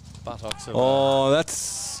me. Buttocks of,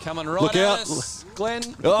 that's coming right look at out, us, Glenn.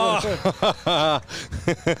 Oh.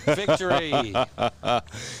 Victory.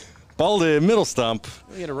 Bowled it, middle stump.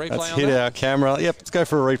 We get a replay That's on hit that? our camera. Yep, let's go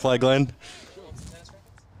for a replay, Glenn.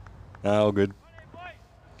 All good.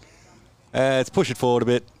 Let's push it forward a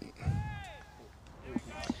bit.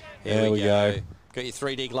 There we go. Got your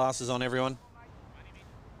 3D glasses on, everyone.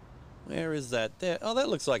 Where is that? There. Oh, that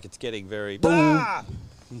looks like it's getting very... Ah!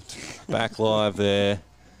 Back live there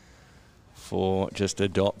for just a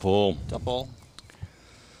dot ball. Dot ball.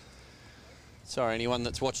 Sorry, anyone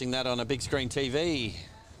that's watching that on a big screen TV.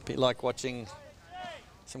 A bit like watching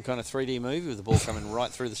some kind of 3D movie with the ball coming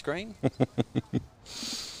right through the screen.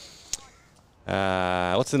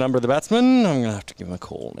 What's the number of the batsman? I'm going to have to give him a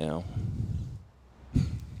call now.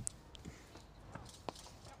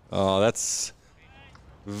 Oh, that's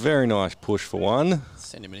very nice push for one.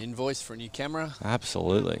 Send him an invoice for a new camera.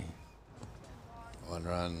 Absolutely. 1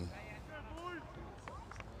 run.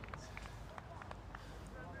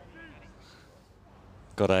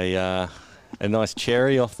 Got a nice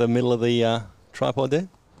cherry off the middle of the tripod there.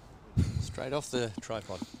 Straight off the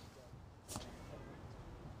tripod.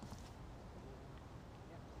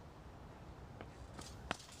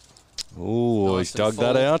 Ooh, Nice he's dug and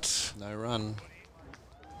that full. out. No run.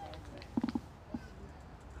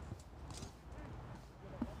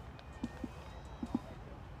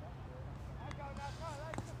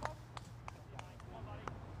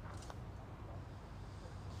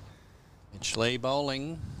 Mitch Lee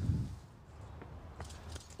bowling.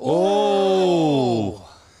 Oh!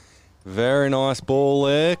 Very nice ball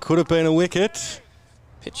there. Could have been a wicket.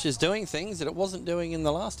 Pitch is doing things that it wasn't doing in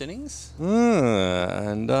the last innings.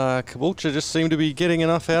 And Caboolture just seemed to be getting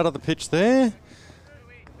enough out of the pitch there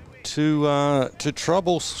to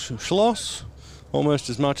trouble Schloss. almost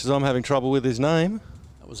as much as I'm having trouble with his name.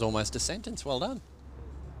 That was almost a sentence. Well done.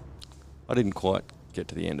 I didn't quite get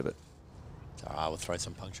to the end of it. So we'll throw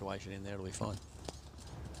some punctuation in there. It'll be fine.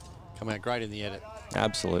 Come out great in the edit.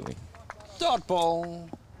 Absolutely. Dot ball.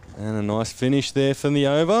 And a nice finish there from the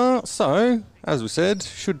over. So, as we said,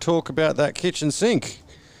 should talk about that kitchen sink.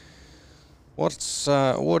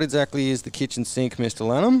 What exactly is the kitchen sink, Mr.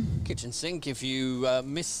 Lanham? Kitchen sink, if you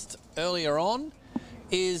missed earlier on,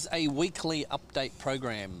 is a weekly update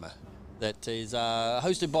program that is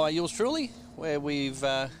hosted by yours truly, where we've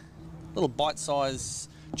little bite-sized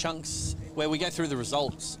chunks where we go through the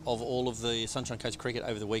results of all of the Sunshine Coast cricket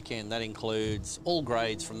over the weekend. That includes all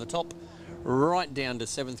grades from the top right down to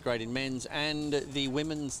 7th grade in men's and the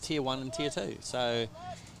women's Tier 1 and Tier 2. So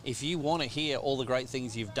if you want to hear all the great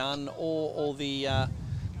things you've done or all the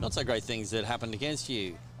not so great things that happened against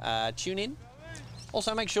you, tune in.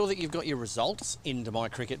 Also make sure that you've got your results into My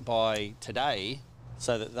Cricket by today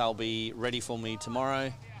so that they'll be ready for me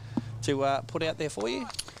tomorrow to put out there for you.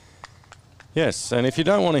 Yes, and if you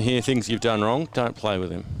don't want to hear things you've done wrong, don't play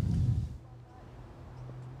with him.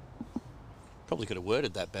 Probably could have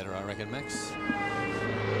worded that better, I reckon, Max.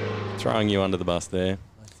 Throwing you under the bus there.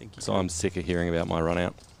 I think you So I'm sick of hearing about my run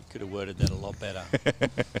out. You could have worded that a lot better.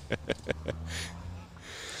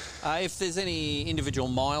 If there's any individual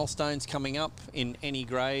milestones coming up in any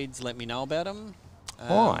grades, let me know about them.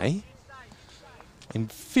 I am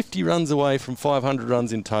 50 runs away from 500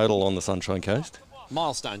 runs in total on the Sunshine Coast.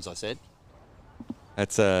 Milestones, I said.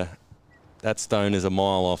 That stone is a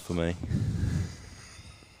mile off for me.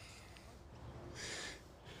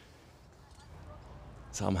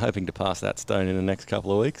 So I'm hoping to pass that stone in the next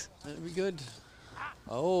couple of weeks. That'd be good.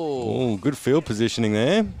 Oh. Oh, good field positioning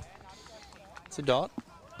there. It's a dot.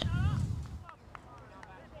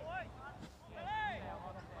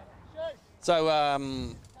 So,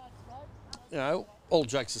 you know, all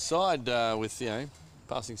jokes aside, with, you know,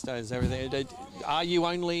 passing stones and everything, are you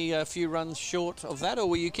only a few runs short of that, or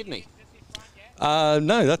were you kidding me?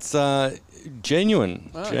 No, that's genuine.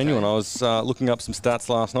 Oh, Genuine. okay. I was looking up some stats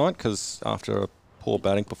last night because after a poor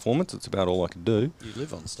batting performance, it's about all I could do. You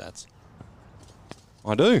live on stats.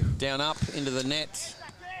 I do. Down, up, into the net.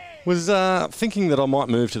 Was thinking that I might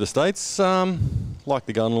move to the States, like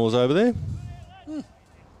the gun laws over there.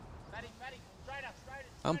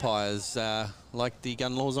 Umpires like the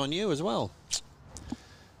gun laws on you as well.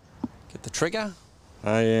 Get the trigger.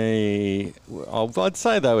 I'd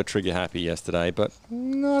say they were trigger happy yesterday, but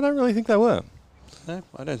no, I don't really think they were. No,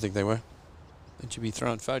 I don't think they were. They should be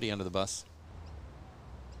throwing Fody under the bus.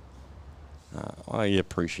 I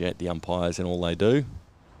appreciate the umpires and all they do.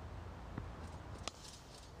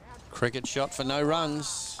 Cricket shot for no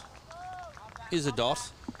runs. Is a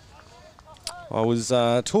dot. I was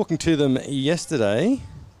talking to them yesterday,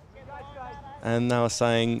 and they were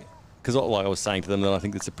saying, because like I was saying to them that I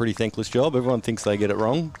think it's a pretty thankless job. Everyone thinks they get it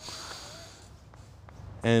wrong.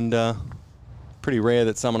 And pretty rare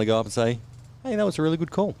that someone will go up and say, hey, that was a really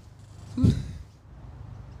good call.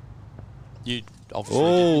 You obviously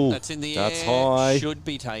Oh, that's in the that's air. high. Should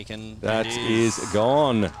be taken. That It is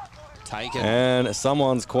gone. taken. And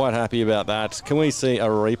someone's quite happy about that. Can we see a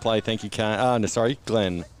replay? Thank you, Kane. No, sorry,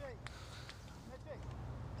 Glenn.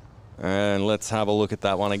 And let's have a look at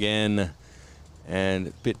that one again. And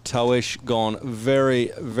a bit towish, gone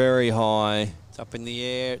very, very high. It's up in the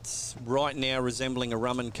air. It's right now resembling a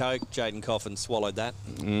rum and coke. Jaden Coffin swallowed that.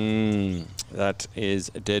 That is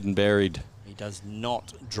dead and buried. He does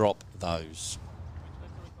not drop those.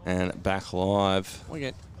 And back live.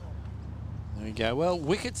 There we go. Well,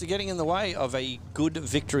 wickets are getting in the way of a good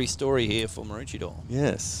victory story here for Maroochydore.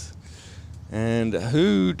 Yes. And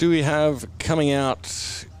who do we have coming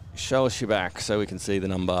out? Show us your back so we can see the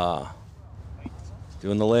number.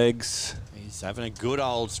 Doing the legs. He's having a good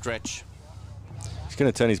old stretch. He's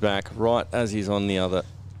going to turn his back right as he's on the other.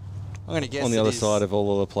 I'm going to guess on the other side of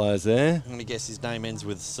all of the players there. I'm going to guess his name ends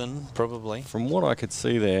with Sin, probably. From what I could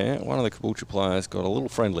see there, one of the Caboolture players got a little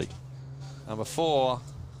friendly. Number 4.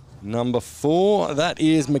 Number 4, that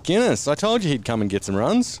is McInnes. I told you he'd come and get some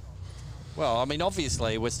runs. Well, I mean,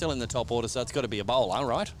 obviously, we're still in the top order, so it's got to be a bowler,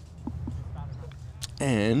 right?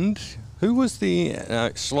 And who was the...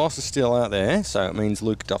 Schloss is still out there, so it means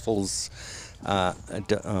Luke Duffel's...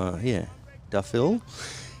 Duffel.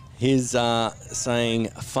 He's saying,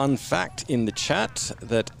 fun fact in the chat,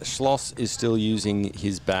 that Schloss is still using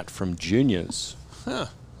his bat from juniors. Huh.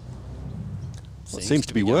 Well, it seems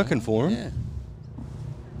to be working for him. Yeah.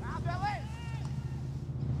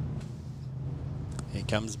 Here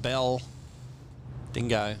comes Bell.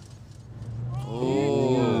 Dingo.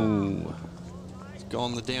 Oh. It's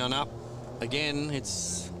gone the down up. Again,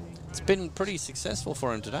 it's It's been pretty successful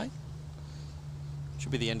for him today. Should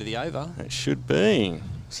be the end of the over. It should be.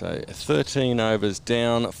 So 13 overs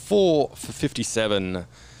down, 4 for 57.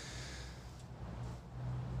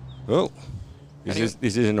 Oh, this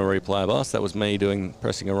isn't a replay, boss. That was me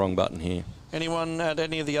pressing a wrong button here. Anyone at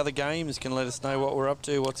any of the other games can let us know what we're up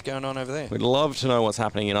to, what's going on over there. We'd love to know what's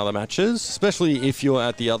happening in other matches, especially if you're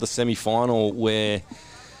at the other semi-final where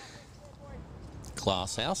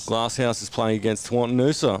Glasshouse is playing against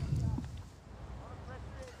Tewantin-Noosa.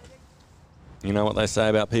 You know what they say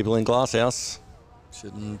about people in Glasshouse?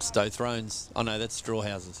 Shouldn't stow thrones. Oh no, that's straw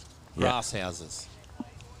houses. Grass houses.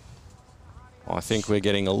 I think we're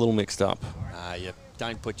getting a little mixed up. You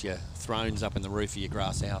don't put your thrones up in the roof of your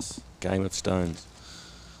grass house. Game of Stones.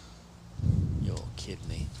 You're kidding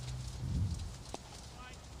me.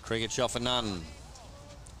 Cricket shot for none.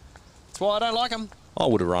 That's why I don't like them. I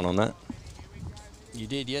would have run on that. You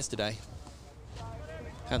did yesterday.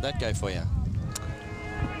 How'd that go for you?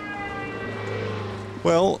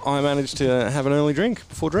 Well, I managed to have an early drink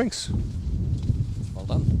before drinks. Well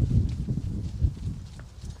done.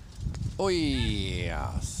 Oh,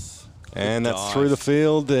 yes. And that's through the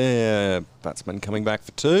field there. Batsman coming back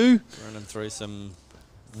for 2. Running through some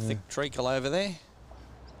thick treacle over there.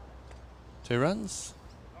 2 runs.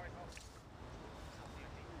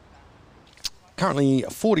 Currently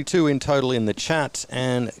 42 in total in the chat.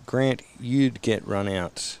 And Grant, you'd get run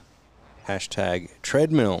out. Hashtag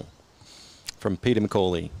treadmill from Peter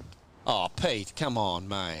McCauley. Oh, Pete, come on,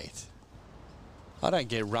 mate. I don't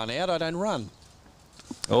get run out, I don't run.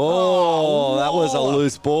 Oh, that was a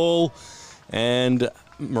loose ball, and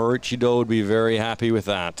Maroochydore would be very happy with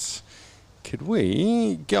that. Could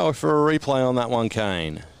we go for a replay on that one,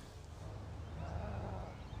 Kane?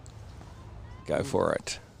 Go for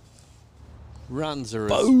it. Runs are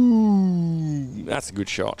boom! That's a good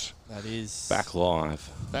shot. That is back live.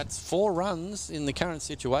 That's 4 runs in the current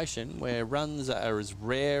situation, where runs are as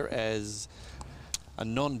rare as a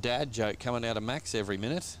non-dad joke coming out of Max every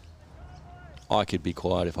minute. I could be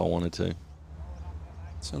quiet if I wanted to.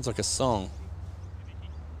 Sounds like a song.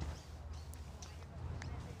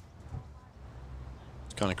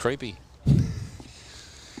 It's kind of creepy.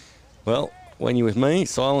 Well, when you're with me,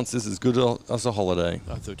 silence is as good as a holiday.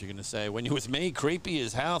 I thought you were going to say, when you're with me, creepy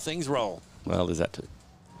is how things roll. Well, there's that too.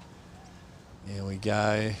 Here we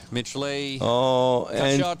go. Mitch Lee. Oh,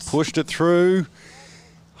 and shots. Pushed it through.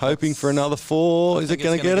 Hoping for another 4. Is it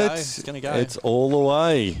going to get it? It's going to go. It's all the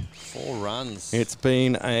way. 4 runs. It's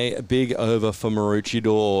been a big over for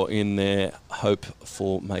Maroochydore in their hope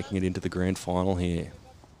for making it into the grand final here.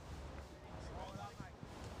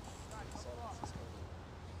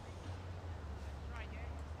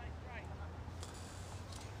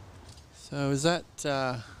 So is that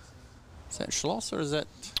Schloss or is that?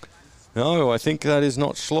 No, I think that is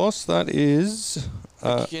not Schloss. That is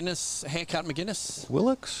McGuinness, Haircut McGuinness.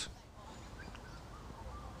 Willocks?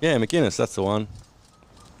 Yeah, McGuinness, that's the one.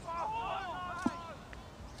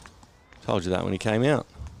 Told you that when he came out.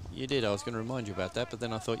 You did. I was going to remind you about that, but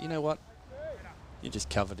then I thought, you know what? You're just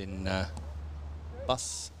covered in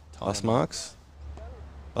bus marks,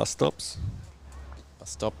 bus stops. Bus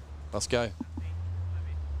stop, bus go.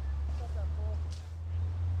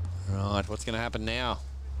 Right, what's going to happen now?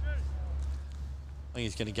 I think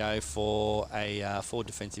he's going to go for a forward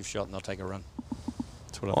defensive shot and they'll take a run.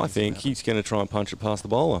 That's what I think he's going to try and punch it past the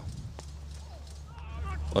bowler.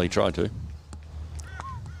 Well, he tried to.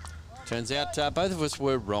 Turns out both of us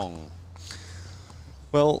were wrong.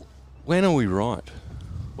 Well, when are we right?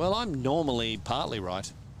 Well, I'm normally partly right.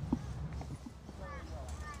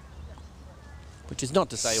 Which is not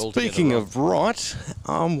to say altogether Speaking wrong. of right,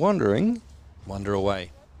 I'm wondering... Wonder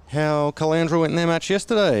away. How Calandra went in their match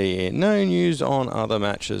yesterday. No news on other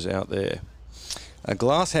matches out there.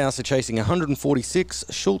 Glasshouse are chasing 146.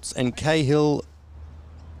 Schultz and Cahill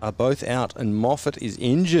are both out, and Moffat is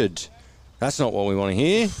injured. That's not what we want to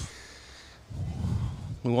hear.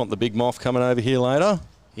 We want the big Moff coming over here later.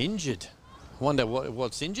 Injured? Wonder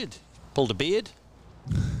what's injured? Pulled a beard?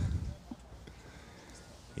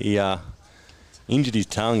 He injured his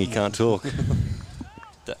tongue. He can't talk.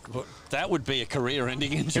 That would be a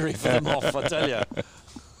career-ending injury for the Moff, I tell you.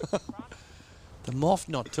 The Moff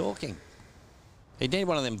not talking. He'd need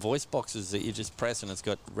one of them voice boxes that you just press and it's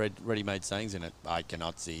got ready-made sayings in it. I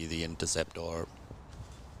cannot see the interceptor.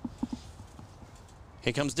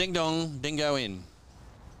 Here comes Ding Dong. Dingo in.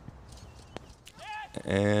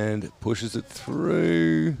 And pushes it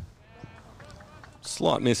through.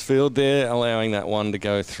 Slight misfield there, allowing that one to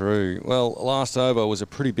go through. Well, last over was a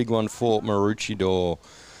pretty big one for Maroochydore.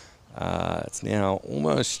 It's now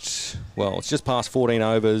almost, well, it's just past 14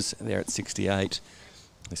 overs. They're at 68.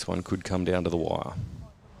 This one could come down to the wire.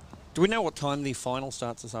 Do we know what time the final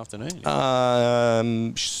starts this afternoon?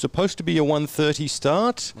 Supposed to be a 1:30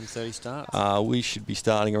 start. 1:30 start. We should be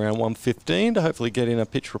starting around 1:15 to hopefully get in a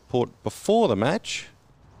pitch report before the match.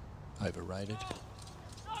 Overrated.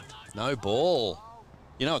 No ball.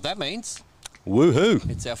 You know what that means? Woohoo!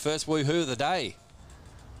 It's our first woohoo of the day.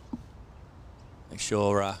 Make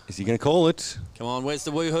sure... Is he going to call it? Come on, where's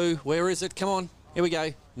the woohoo? Where is it? Come on. Here we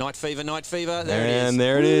go. Night fever, night fever. There it is. And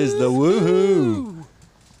there it is, the woohoo.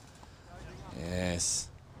 Yes.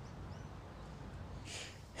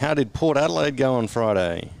 How did Port Adelaide go on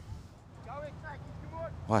Friday?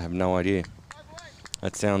 I have no idea.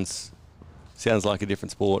 That sounds like a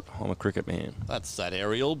different sport. I'm a cricket man. That's that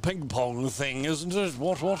aerial ping pong thing, isn't it?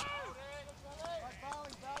 What?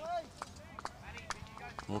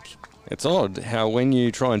 Oops. It's odd how when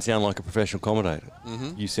you try and sound like a professional commentator,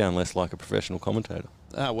 you sound less like a professional commentator.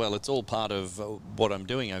 Well, it's all part of what I'm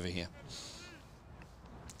doing over here.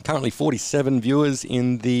 Currently 47 viewers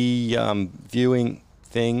in the viewing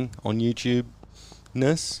thing on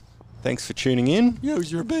YouTube-ness. Thanks for tuning in.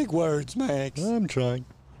 Use your big words, Max. I'm trying.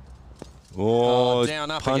 Oh, down,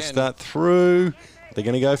 up punch again. that through. They're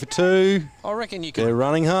going to go for 2. I reckon you can... They're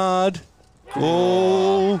running hard.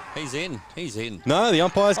 Oh. He's in. He's in. No, the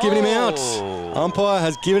umpire's given him out. Oh. Umpire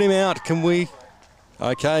has given him out. Can we...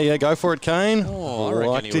 Okay, yeah, go for it, Kane. Oh, I'd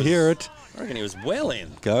like to hear it. I reckon he was well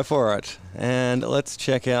in. Go for it. And let's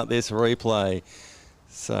check out this replay.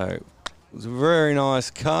 So, it was a very nice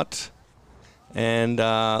cut. And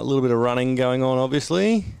a little bit of running going on,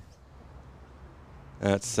 obviously.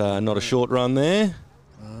 That's not a short run there.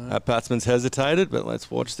 That batsman's hesitated, but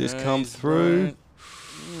let's watch this come through.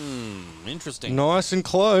 Interesting. Nice and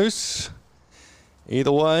close.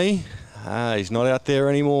 Either way, he's not out there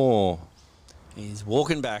anymore. He's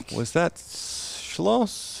walking back. Was that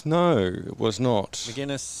Schloss? No, it was not.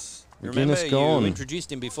 McGuinness. McGuinness Remember, gone. you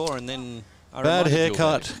introduced him before, and then I Bad reminded you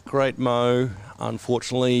about haircut. it. Great Mo.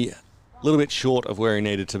 Unfortunately, a little bit short of where he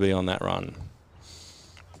needed to be on that run.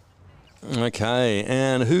 Okay,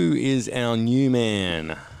 and who is our new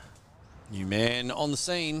man? New man on the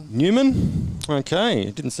scene. Newman? Okay,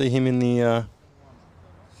 didn't see him in the...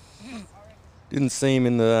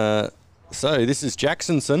 So, this is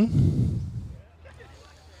Jacksonson.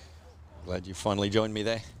 Glad you finally joined me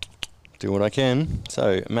there. Do what I can.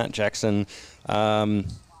 So, Matt Jackson,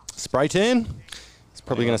 spray tan. He's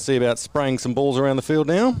probably going to see about spraying some balls around the field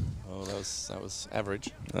now. Oh, that was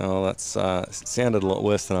average. Oh, that's sounded a lot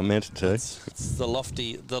worse than I meant it to. It's the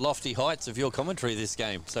lofty heights of your commentary this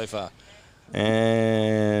game so far.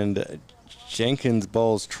 And Jenkins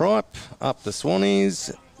bowls tripe up the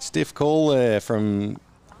Swannies. Stiff call there from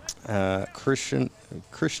Krishna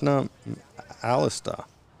Alistair.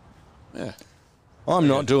 Yeah. I'm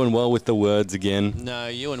not doing well with the words again. No,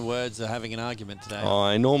 you and words are having an argument today.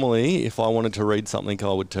 I normally, if I wanted to read something,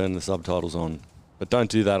 I would turn the subtitles on. But don't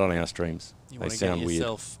do that on our streams. You They want to sound get weird.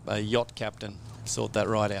 yourself a yacht captain. Sort that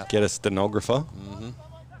right out. Get a stenographer.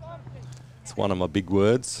 It's one of my big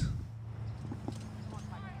words.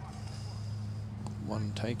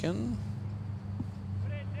 One taken.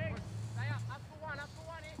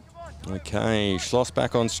 Okay, Schloss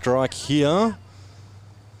back on strike here.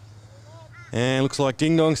 And looks like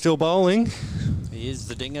Ding Dong's still bowling. He is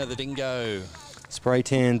the dinger, the dingo. Spray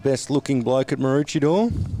tan, best looking bloke at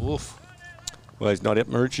Maroochydore. Woof. Well, he's not at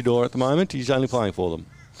Maroochydore at the moment. He's only playing for them.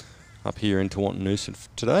 Up here in Tewantin-Noosa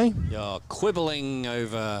today. You're quibbling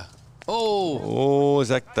over... Oh! Oh,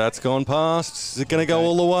 that's gone past. Is it going to go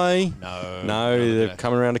all the way? No. No, they're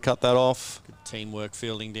coming around to cut that off. Good teamwork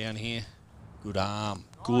fielding down here. Good arm.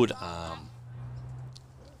 Good arm.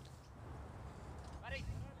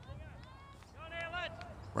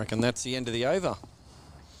 Reckon that's the end of the over.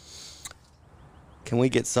 Can we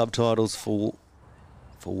get subtitles for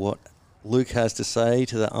what Luke has to say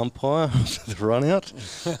to the umpire after the run out?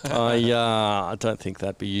 I don't think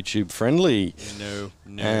that'd be YouTube friendly. No.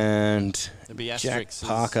 And There'd be Jack asterisks.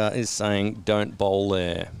 Parker is saying don't bowl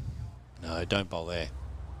there. No, don't bowl there.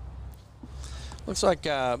 Looks like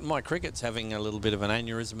my cricket's having a little bit of an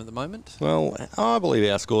aneurysm at the moment. Well, I believe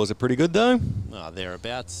our scores are pretty good though. Oh,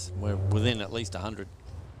 thereabouts. We're within at least 100.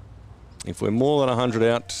 If we're more than 100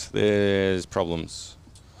 out, there's problems.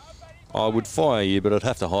 I would fire you, but I'd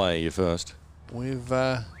have to hire you first. We've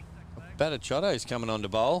Chotto's coming on to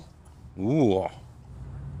bowl. Ooh,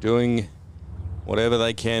 doing whatever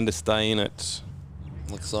they can to stay in it.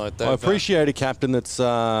 Looks like I they've... appreciate a captain that's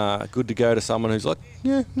good to go to someone who's like,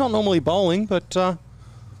 yeah, not normally bowling, but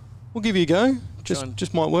we'll give you a go.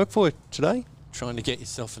 Just might work for you today. Trying to get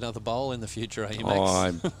yourself another bowl in the future, are you,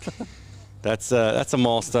 Max? That's a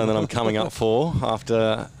milestone that I'm coming up for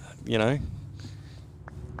after, you know,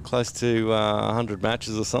 close to 100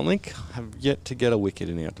 matches or something. Have yet to get a wicket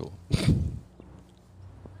in outdoor.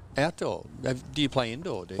 Outdoor? Do you play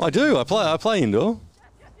indoor? Do you? I do. I play indoor.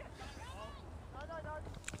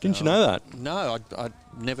 Didn't you know that? No, I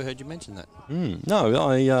never heard you mention that. No,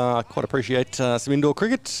 I quite appreciate some indoor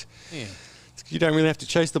cricket. Yeah. You don't really have to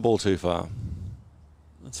chase the ball too far.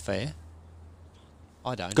 That's fair.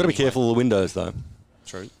 I don't. Got to be careful of the windows, though.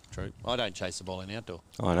 True. I don't chase the ball in outdoor.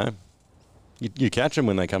 I know. You catch them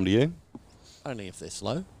when they come to you. Only if they're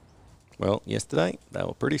slow. Well, yesterday, they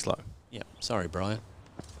were pretty slow. Yeah. Sorry, Brian.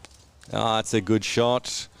 It's a good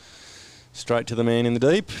shot. Straight to the man in the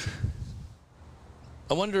deep.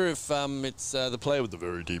 I wonder if it's the player with the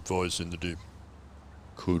very deep voice in the deep.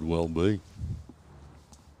 Could well be.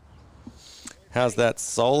 How's that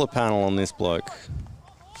solar panel on this bloke?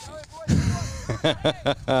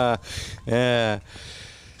 Yeah.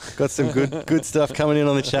 Got some good stuff coming in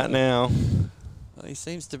on the chat now. Well, he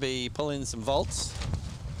seems to be pulling some volts.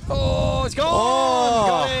 Oh, it's gone! Oh!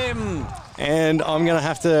 Got him! And I'm going to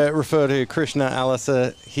have to refer to Krishna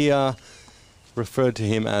Alisa here, referred to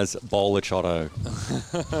him as Bowler-Chotto.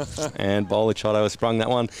 And Bowler-Chotto has sprung that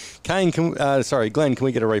one. Kane, Glenn, can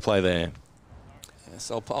we get a replay there? Yes,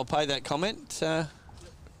 I'll pay that comment.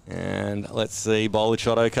 And let's see,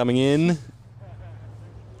 Bowler-Chotto coming in.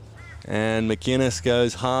 And McInnes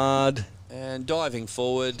goes hard. And diving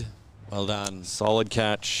forward. Well done. Solid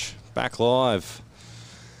catch. Back live.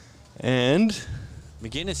 And...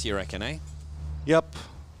 McInnes, you reckon, eh? Yep.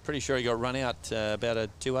 Pretty sure he got run out about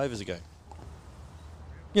 2 overs ago.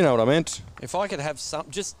 You know what I meant. If I could have some...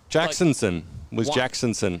 just Jacksonson. like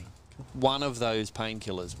Jacksonson. one of those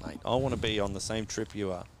painkillers, mate. I want to be on the same trip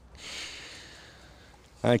you are.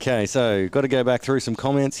 Okay, so got to go back through some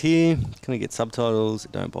comments here. Can we get subtitles?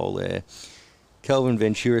 Don't bowl there. Kelvin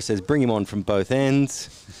Ventura says, bring him on from both ends.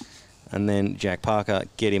 And then Jack Parker,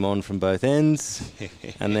 get him on from both ends.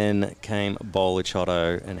 And then came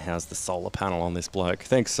Bowler-Chotto, and how's the solar panel on this bloke?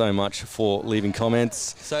 Thanks so much for leaving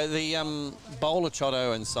comments. So the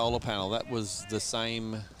Bowler-Chotto and solar panel, that was the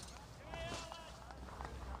same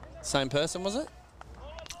person, was it?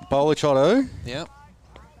 Bowler-Chotto. Yeah.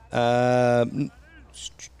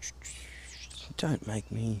 Don't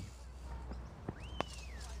make me.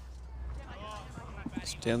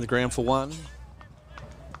 It's down the ground for one.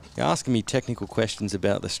 You're asking me technical questions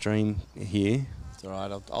about the stream here. It's all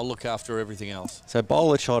right. I'll look after everything else. So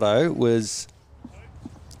Bowler-Chotto was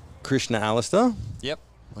Krishna Alistair. Yep.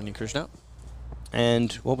 On your Krishna.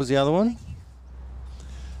 And what was the other one?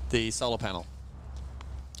 The solar panel.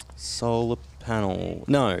 Solar panel.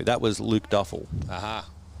 No, that was Luke Duffel. Aha.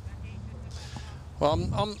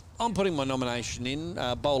 Well, I'm putting my nomination in,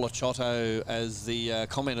 Bowler-Chotto as the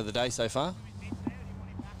comment of the day so far.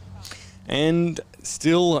 And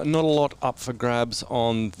still not a lot up for grabs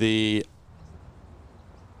on the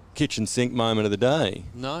kitchen sink moment of the day.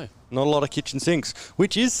 No. Not a lot of kitchen sinks,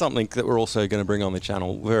 which is something that we're also going to bring on the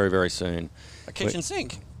channel very, very soon. A kitchen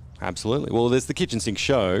sink? Absolutely. Well, there's the kitchen sink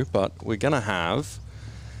show, but we're going to have,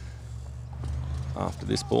 after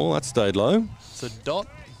this ball, that stayed low. It's a dot.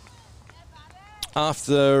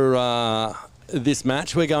 After this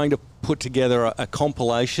match, we're going to put together a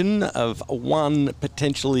compilation of one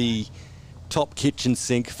potentially top kitchen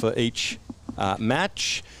sink for each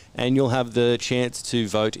match, and you'll have the chance to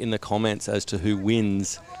vote in the comments as to who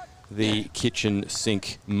wins the kitchen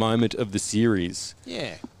sink moment of the series.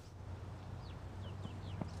 Yeah.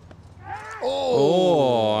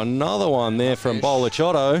 Oh, another one there from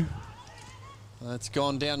Bowler-Chotto. That's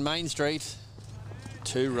gone down Main Street.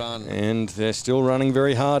 2 run. And they're still running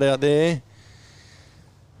very hard out there.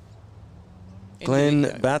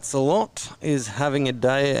 Glenn bats a lot, is having a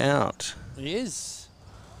day out. He is.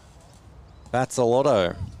 Bats a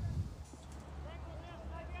lotto.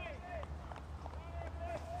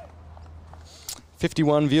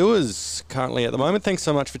 $51 viewers currently at the moment. Thanks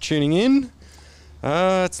so much for tuning in.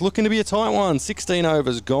 It's looking to be a tight one. 16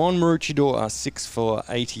 overs gone. Maroochydore are 6 for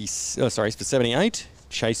 80. For 78,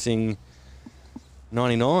 chasing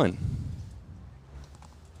 99.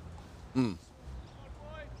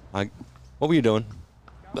 What were you doing?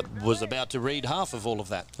 Was about to read half of all of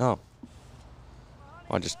that. Oh.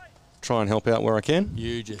 I just try and help out where I can.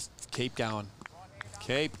 You just keep going.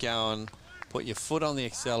 Keep going. Put your foot on the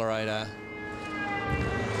accelerator.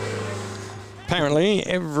 Apparently,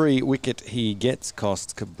 every wicket he gets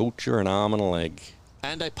costs Caboolture an arm and a leg.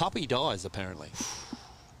 And a puppy dies, apparently.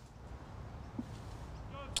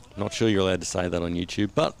 Not sure you're allowed to say that on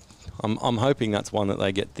YouTube, but I'm hoping that's one that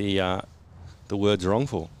they get the the words wrong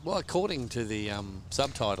for? Well, according to the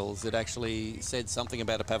subtitles, it actually said something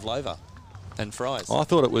about a pavlova and fries. I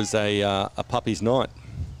thought it was a puppy's night.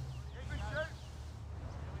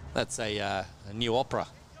 That's a new opera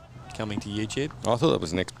coming to YouTube. I thought that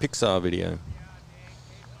was the next Pixar video.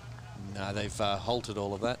 No, they've halted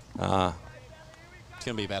all of that. Ah. It's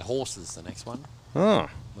going to be about horses, the next one, Oh.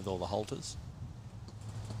 with all the halters.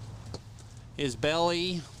 Here's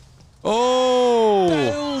Belly. Oh!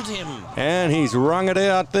 Bowled him. And he's rung it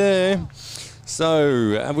out there.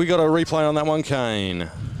 So, have we got a replay on that one, Kane?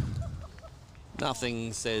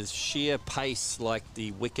 Nothing says sheer pace like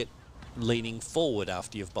the wicket leaning forward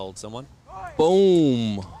after you've bowled someone.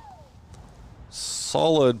 Boom.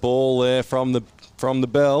 Solid ball there from the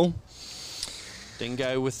bell.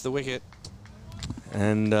 Dingo with the wicket.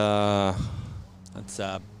 And That's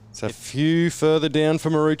it's a few further down for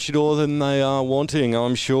Maroochydore than they are wanting,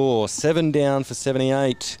 I'm sure. 7 down for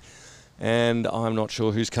 78. And I'm not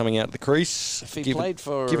sure who's coming out of the crease. if he played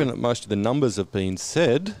for Given that most of the numbers have been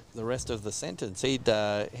said. the rest of the sentence, he'd be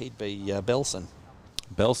Belson.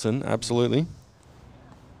 Belson, absolutely.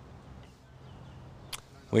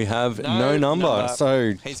 We have no number,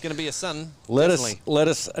 so he's going to be a son. let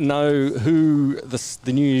us know who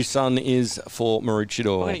the new son is for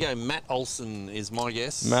Maroochydore. I'm going to go Matt Olsen is my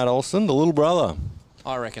guess. Matt Olsen, the little brother.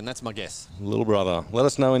 I reckon that's my guess. Little brother. Let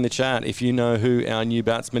us know in the chat if you know who our new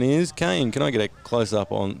batsman is. Kane, can I get a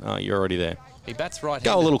close-up on... you're already there. He bats right-handed.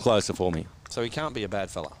 Go a little closer for me. So he can't be a bad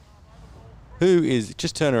fella. Who is...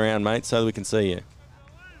 Just turn around, mate, so that we can see you.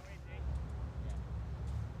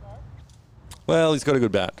 Well, he's got a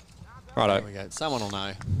good bat. Righto. There we go. Someone will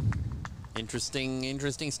know.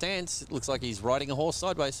 Interesting stance. It looks like he's riding a horse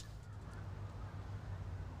sideways.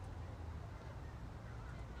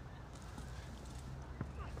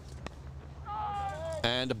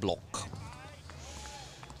 And a block.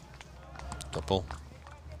 Top ball.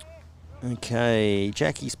 Okay,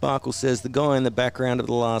 Jackie Sparkle says the guy in the background of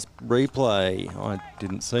the last replay. I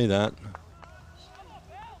didn't see that.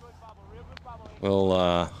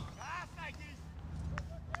 Well,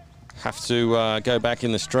 have to go back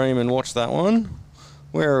in the stream and watch that one.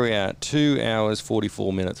 Where are we at? 2 hours,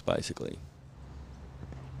 44 minutes, basically.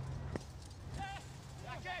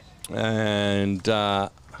 And Good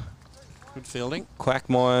fielding.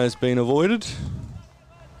 Quackmire's been avoided.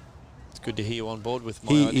 It's good to hear you on board with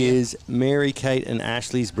my He idea. is Mary Kate and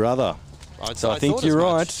Ashley's brother. So I think thought you're as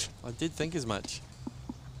right. much. I did think as much.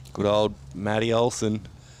 Good old Matty Olsen.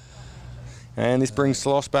 And this brings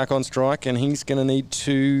Slosh back on strike, and he's going to need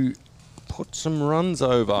to put some runs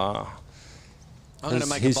over. I'm going to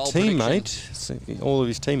make his a bold teammate, all of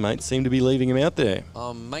his teammates seem to be leaving him out there.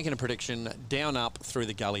 I'm making a prediction down up through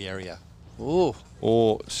the gully area. Ooh,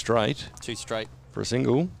 Or straight too straight. for a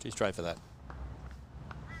single. Too straight for that.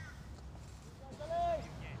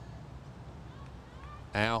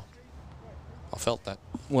 Ow. I felt that.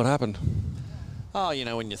 What happened? Oh, you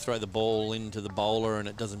know, when you throw the ball into the bowler and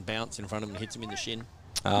it doesn't bounce in front of him and hits him in the shin.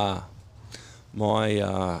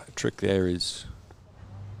 My trick there is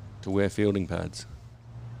to wear fielding pads.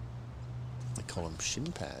 They call them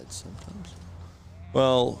shin pads sometimes.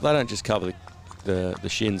 Well, they don't just cover the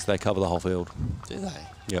shins, they cover the whole field. Do they?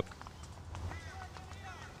 Yep.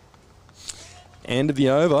 End of the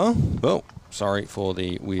over. Well, sorry for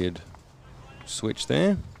the weird switch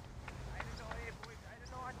there.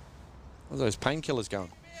 Where's those painkillers going?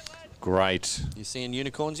 Great. You seeing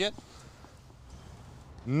unicorns yet?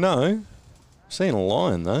 No. Seen a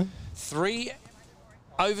lion, though. 3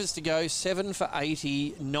 overs to go, 7 for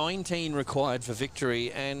 80, 19 required for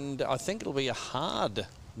victory, and I think it'll be a hard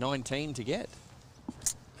 19 to get.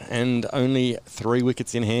 And only 3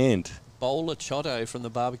 wickets in hand. Bowler Chotto from the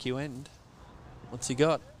barbecue end. What's he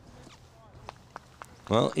got?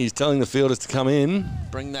 Well, he's telling the fielders to come in.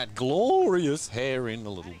 Bring that glorious hair in a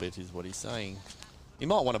little bit is what he's saying. You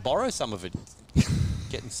might want to borrow some of it.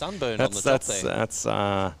 Getting sunburn on the top there. That's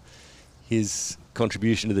his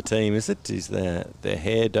contribution to the team, is it? Is their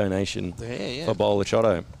hair donation The hair, yeah. for Bowler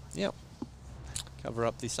Chotto. Yep. Cover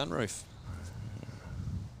up the sunroof.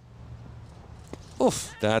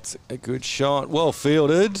 Oof. That's a good shot. Well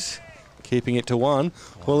fielded. Keeping it to 1.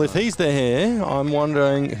 Well, if he's the hare, I'm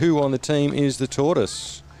wondering who on the team is the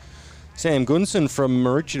tortoise. Sam Gunson from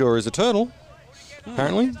Maroochydore is a turtle,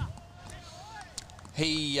 apparently.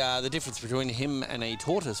 The difference between him and a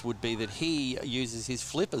tortoise would be that he uses his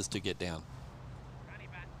flippers to get down.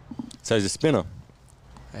 So he's a spinner.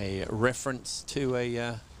 A reference to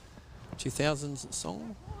a 2000s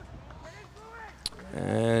song.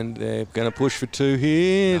 And they're going to push for 2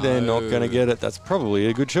 here. No. They're not going to get it. That's probably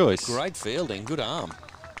a good choice. Great fielding, good arm.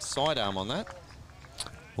 Side arm on that.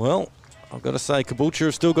 Well, I've got to say, Caboolture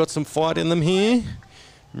have still got some fight in them here.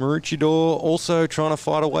 Maroochydore also trying to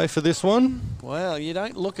fight away for this one. Well, you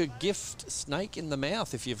don't look a gift snake in the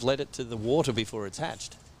mouth if you've led it to the water before it's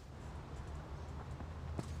hatched.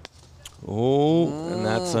 Oh, and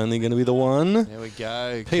that's only going to be the one. There we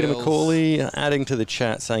go. Peter girls. Macaulay adding to the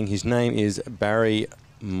chat saying his name is Barry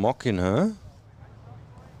Mockinher.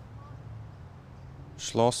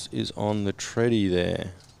 Schloss is on the treadie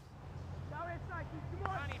there.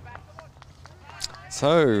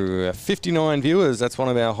 So, 59 viewers. That's one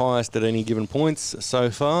of our highest at any given points so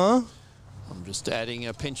far. I'm just adding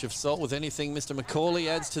a pinch of salt with anything Mr. Macaulay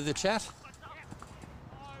adds to the chat.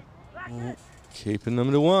 Keeping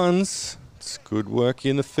them to ones. It's good work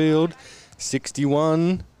in the field.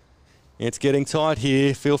 61. It's getting tight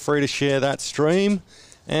here. Feel free to share that stream.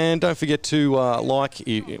 And don't forget to like,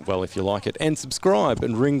 well, if you like it, and subscribe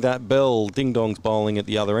and ring that bell. Ding Dong's bowling at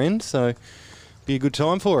the other end, so be a good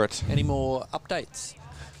time for it. Any more updates?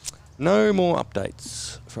 No more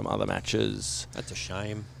updates from other matches. That's a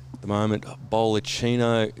shame. At the moment,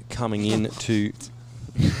 Bolachino coming in to...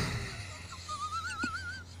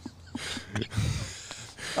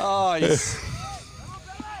 Oh,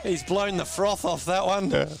 he's blown the froth off that one.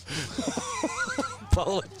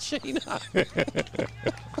 Bolachino.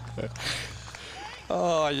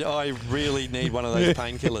 Oh, I really need one of those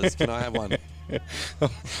painkillers. Can I have one?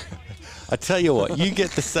 I tell you what, you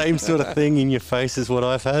get the same sort of thing in your face as what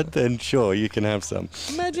I've had, then sure, you can have some.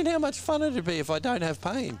 Imagine how much fun it'd be if I don't have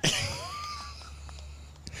pain.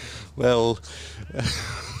 Well,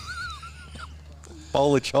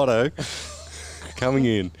 Bolachino coming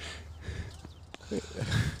in.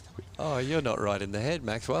 Oh, you're not right in the head,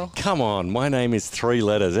 Maxwell. Come on, my name is 3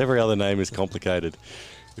 letters. Every other name is complicated.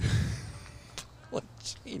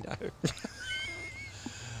 Bolachino.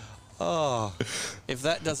 Oh, if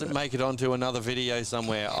that doesn't make it onto another video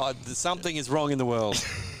somewhere, something is wrong in the world.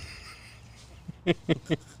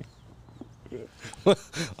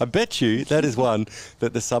 I bet you that is one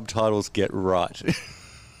that the subtitles get right.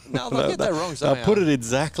 No, they'll get that wrong somehow. I'll put it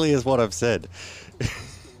exactly as what I've said.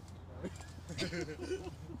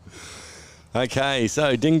 Okay,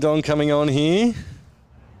 so Ding Dong coming on here.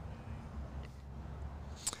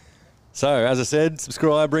 So, as I said,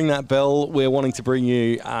 subscribe, ring that bell. We're wanting to bring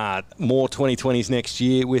you more 2020s next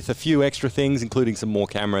year with a few extra things, including some more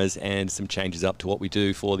cameras and some changes up to what we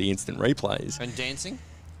do for the instant replays. And dancing?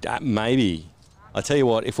 Maybe. I tell you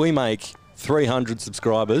what, if we make 300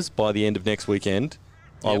 subscribers by the end of next weekend,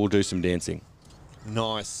 I will do some dancing.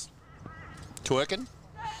 Nice. Twerking?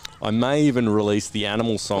 I may even release the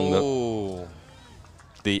animal song. Oh.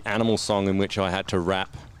 The animal song in which I had to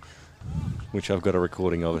rap, which I've got a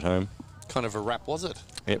recording of at home. What kind of a rap was it?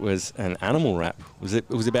 It was an animal rap. It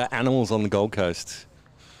was about animals on the Gold Coast.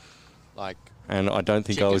 Like, and I don't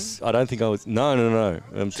think chicken? I was. No.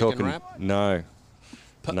 I'm chicken talking. Rap? No.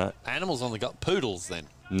 No. Animals on the poodles then?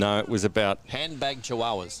 No, it was about handbag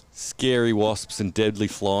chihuahuas. Scary wasps and deadly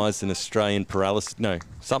flies and Australian paralysis. No,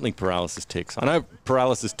 something paralysis ticks. I know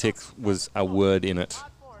paralysis ticks was a word in it.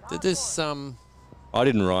 Did this I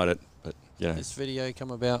didn't write it, but yeah. This video come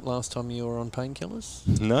about last time you were on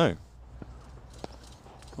painkillers? No.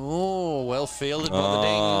 Oh, well fielded by the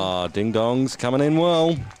ding. Ah, Ding Dong's coming in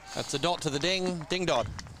well. That's a dot to the ding. Ding dot.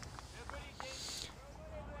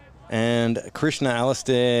 And Krishna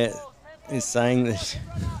Alistair is saying that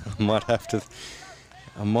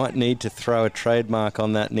I might need to throw a trademark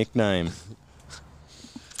on that nickname.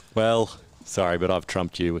 Well, sorry, but I've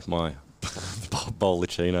trumped you with my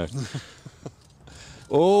Bolachino.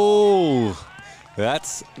 Oh,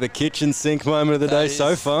 that's the kitchen sink moment of the day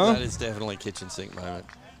so far. That is definitely kitchen sink moment.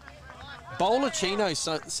 Bolachino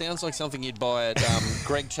sounds like something you'd buy at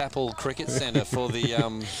Greg Chappell Cricket Centre for the...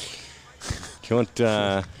 Do you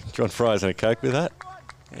want fries and a Coke with that?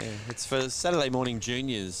 Yeah, it's for Saturday morning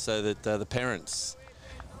juniors so that the parents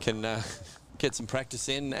can get some practice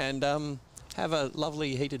in and have a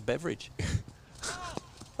lovely heated beverage.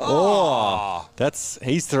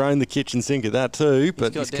 He's thrown the kitchen sink at that too,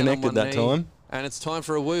 but he's connected that time. And it's time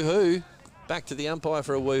for a woohoo. Back to the umpire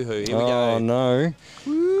for a woohoo. Here we go. Oh no.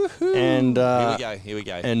 Woohoo. And here we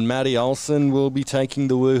go. And Matty Olsen will be taking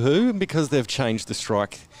the woohoo because they've changed the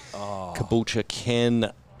strike. Caboolture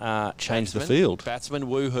can change the field. Batsman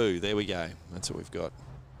woohoo. There we go. That's what we've got.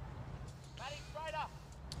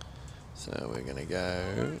 So we're going to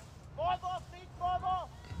go.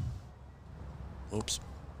 Oops.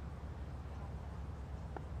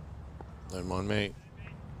 Don't mind me.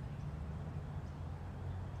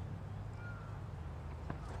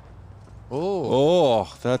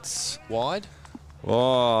 Oh, that's wide.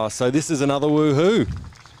 Oh, so this is another woohoo.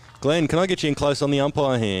 Glenn, can I get you in close on the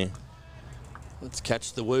umpire here? Let's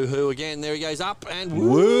catch the woohoo again. There he goes up and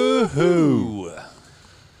Woohoo!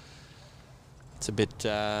 It's a bit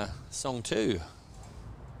song 2.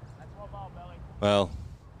 Well,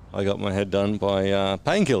 I got my head done by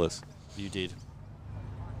painkillers. You did.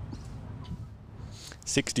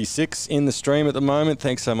 66 in the stream at the moment.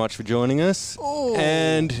 Thanks so much for joining us. Oh.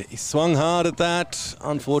 And he swung hard at that.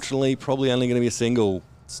 Unfortunately, probably only going to be a single.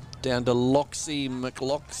 It's down to Loxie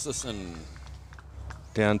McLoxison.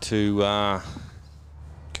 Down to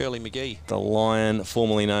Curly McGee. the lion,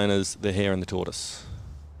 formerly known as the hare and the tortoise.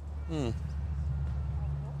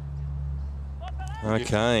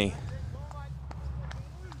 Okay.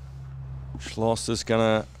 Schloss is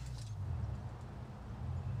gonna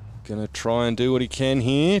try and do what he can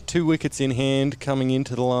here. 2 wickets in hand coming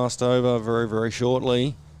into the last over very, very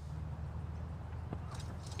shortly.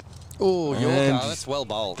 Oh, Yorker, that's well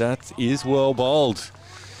bowled. That is well bowled.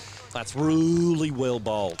 That's really well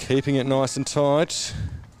bowled. Keeping it nice and tight.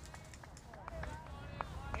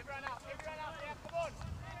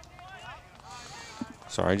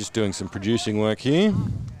 Sorry, just doing some producing work here.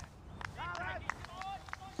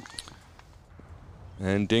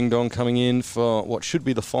 And Ding Dong coming in for what should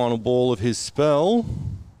be the final ball of his spell.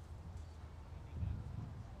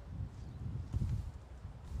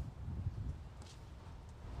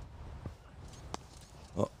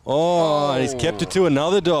 Oh, and he's kept it to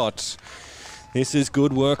another dot. This is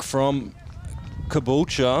good work from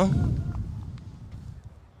Caboolture.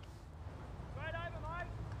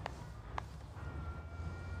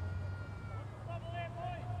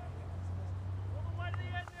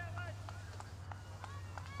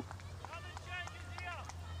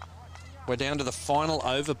 We're down to the final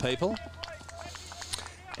over, people.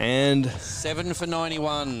 And 7 for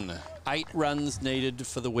 91. 8 runs needed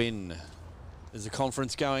for the win. There's a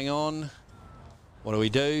conference going on. What do we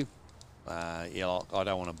do? Yeah, I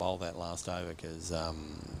don't want to bowl that last over because,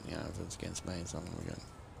 you know, if it's against me, it's not going to be good.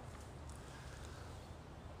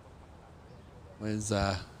 Where's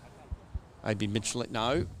AB Mitchell?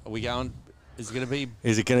 No. Are we going? Is it going to be?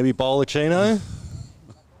 is it going to be Bollicino?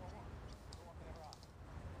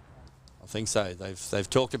 I think so. They've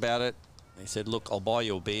talked about it. He said, "Look, I'll buy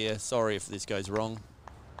you a beer. Sorry if this goes wrong."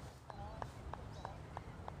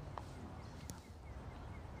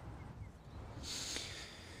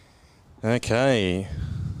 Okay.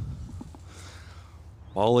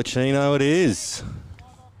 Bollicino it is.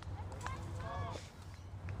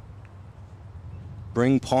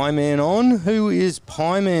 Bring Pieman on. Who is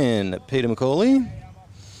Pieman? Peter McCauley.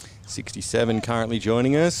 67 currently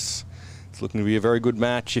joining us. It's looking to be a very good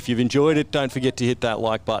match. If you've enjoyed it, don't forget to hit that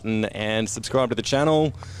like button and subscribe to the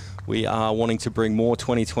channel. We are wanting to bring more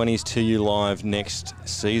 2020s to you live next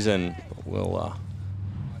season. We'll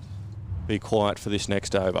be quiet for this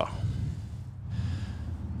next over.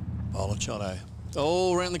 Bollicino.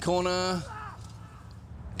 Oh, around the corner.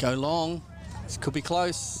 Go long. This could be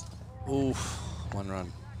close. Oof, 1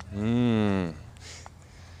 run.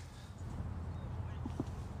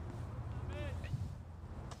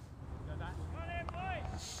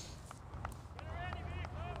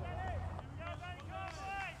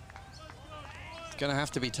 It's going to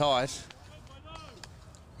have to be tight.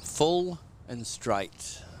 Full and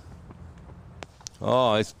straight.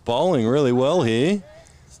 Oh, he's bowling really well here.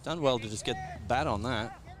 It's done well to just get bat on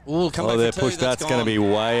that. Ooh, come back they're for 2. pushed. That's going to be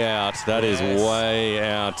way out. That is way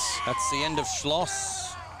out. That's the end of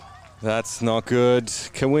Schloss. That's not good.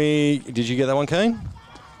 Can we... Did you get that one, Kane?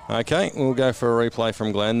 Okay, we'll go for a replay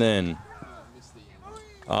from Glenn then.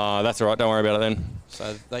 That's all right. Don't worry about it then.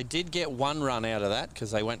 So they did get 1 run out of that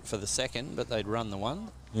because they went for the second, but they'd run the 1.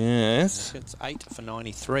 Yes. It's 8 for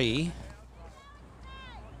 93.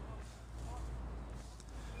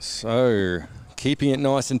 So, keeping it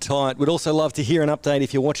nice and tight. We'd also love to hear an update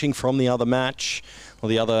if you're watching from the other match or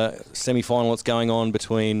the other semi-final that's going on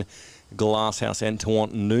between Glasshouse and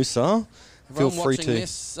Tewantin-Noosa. Feel free watching to...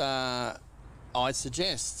 this, I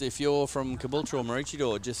suggest if you're from Caboolture or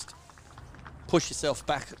Maroochydore, just push yourself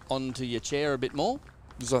back onto your chair a bit more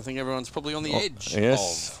because I think everyone's probably on the edge.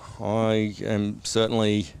 Yes, I am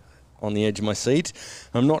certainly on the edge of my seat.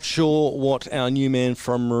 I'm not sure what our new man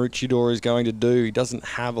from Maroochydore is going to do. He doesn't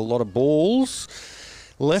have a lot of balls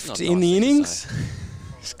left in the innings.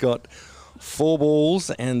 He's got 4 balls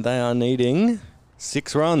and they are needing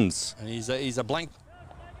 6 runs. And he's a blank.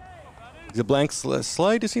 He's a blank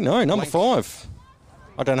slate, is he? No, number 5.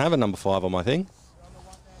 I don't have a number 5 on my thing.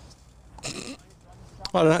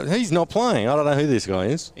 I don't know. He's not playing. I don't know who this guy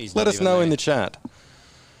is. Let us know in the chat.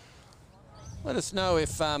 Let us know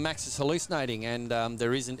if Max is hallucinating and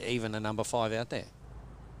there isn't even a number 5 out there.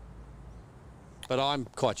 But I'm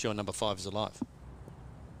quite sure number 5 is alive.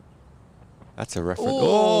 That's a reference.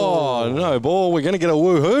 Oh, no ball. We're going to get a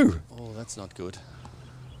woohoo. Oh, that's not good.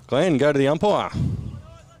 Glenn, go to the umpire.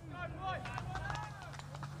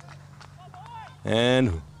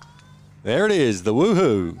 And there it is, the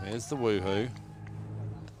woohoo. There's the woohoo.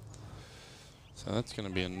 So that's going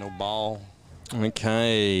to be a no ball.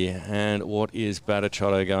 Okay, and what is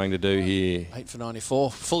Maroochydore going to do here? 8 for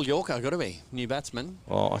 94. Full Yorker, got to be. New batsman.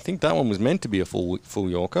 Well, I think that one was meant to be a full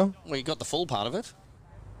Yorker. Well, you got the full part of it.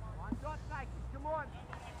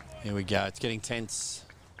 Here we go. It's getting tense.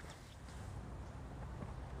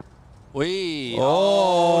 Oh,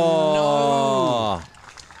 no.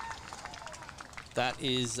 That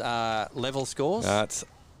is level scores.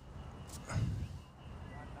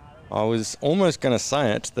 I was almost going to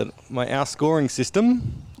say it, that our scoring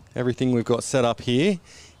system, everything we've got set up here,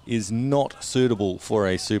 is not suitable for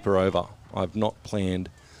a super over. I've not planned.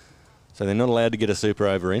 So they're not allowed to get a super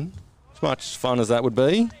over in. As much fun as that would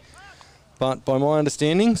be. But by my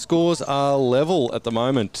understanding, scores are level at the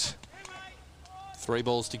moment. 3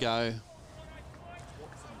 balls to go.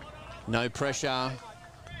 No pressure.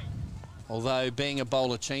 Although being a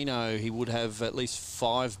bowler chino, he would have at least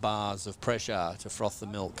 5 bars of pressure to froth the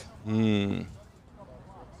milk.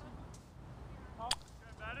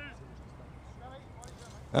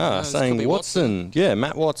 Saying Watson. Yeah,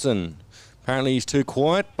 Matt Watson. Apparently he's too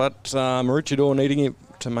quiet, but Maroochydore needing him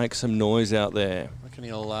to make some noise out there. I reckon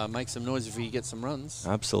he'll make some noise if he gets some runs.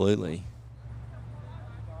 Absolutely.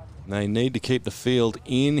 They need to keep the field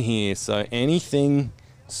in here, so anything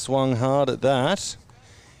swung hard at that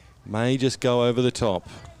may just go over the top.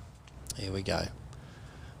 Here we go.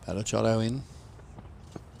 Maroochydore in.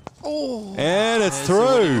 Oh, and it's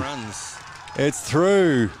through. It's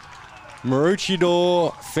through.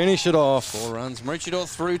 Maroochydore finish it off. 4 runs. Maroochydore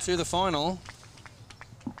through to the final.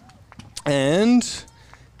 And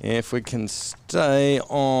if we can stay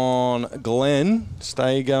on Glenn,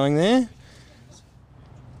 stay going there.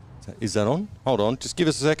 Is that on? Hold on, just give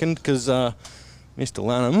us a second, because Mr.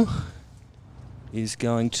 Lanham is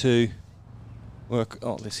going to work.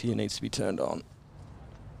 Oh, this here needs to be turned on.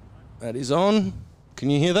 That is on. Can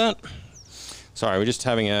you hear that? Sorry, we're just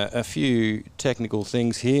having a few technical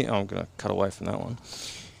things here. Oh, I'm going to cut away from that one.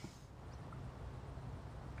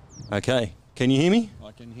 Okay, can you hear me?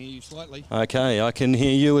 I can hear you slightly. Okay, I can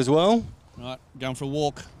hear you as well. Right, going for a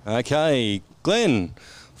walk. Okay, Glenn,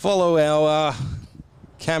 follow our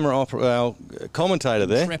our commentator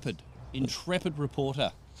there. Intrepid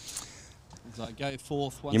reporter. As I go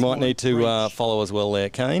forth once You might more need to follow as well there,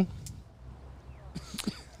 Kane.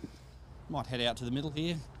 Might head out to the middle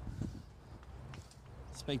here.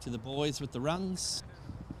 Speak to the boys with the runs.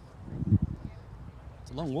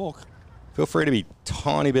 It's a long walk. Feel free to be a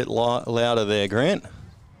tiny bit louder there, Grant.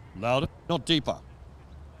 Louder, not deeper.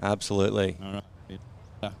 Absolutely. All right.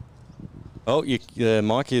 Yeah. Oh, the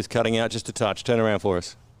mic is cutting out just a touch. Turn around for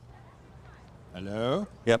us. Hello?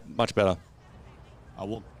 Yep, much better. I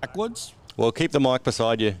walk backwards. Well, keep the mic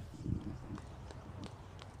beside you.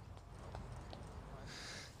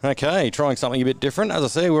 Okay, trying something a bit different. As I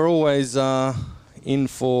say, we're always in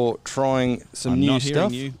for trying some new stuff. I'm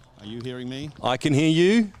not hearing you. Are you hearing me? I can hear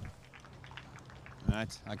you.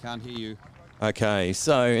 Right, I can't hear you. Okay,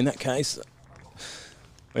 so in that case,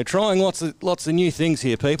 we're trying lots of new things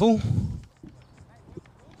here, people.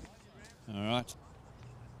 All right.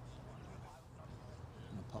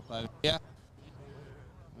 I'll pop over here.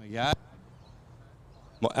 There we go.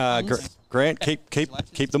 Grant,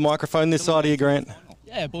 keep the microphone this side of you, Grant.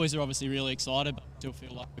 Yeah, boys are obviously really excited, but still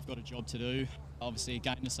feel like we've got a job to do. Obviously, a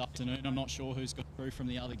game this afternoon. I'm not sure who's got through from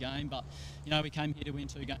the other game, but you know we came here to win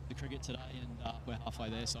 2 games of cricket today, and we're halfway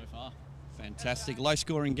there so far. Fantastic,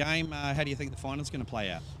 low-scoring game. How do you think the final's going to play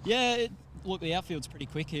out? Yeah, look, the outfield's pretty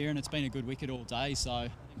quick here, and it's been a good wicket all day. So I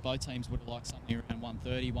think both teams would have liked something around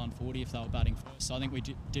 130, 140 if they were batting first. So I think we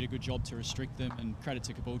did a good job to restrict them, and credit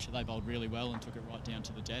to Caboolture, they bowled really well and took it right down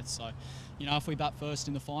to the death. So, you know, if we bat first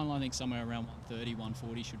in the final, I think somewhere around 130,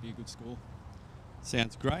 140 should be a good score.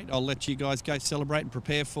 Sounds great. I'll let you guys go celebrate and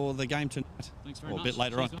prepare for the game tonight. Thanks very much. A bit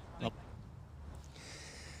later on.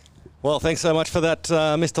 Well, thanks so much for that,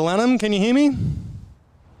 Mr. Lanham. Can you hear me?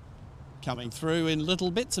 Coming through in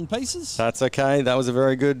little bits and pieces. That's okay. That was a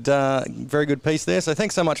very good piece there. So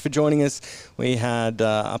thanks so much for joining us. We had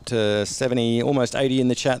up to 70, almost 80 in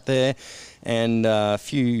the chat there, and a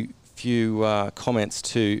few comments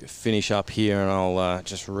to finish up here, and I'll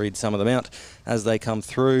just read some of them out as they come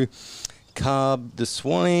through. Carb, the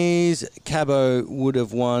Swannies. Cabo would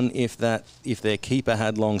have won if their keeper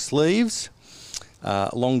had long sleeves.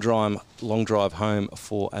 Long drive home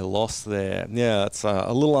for a loss there. Yeah, that's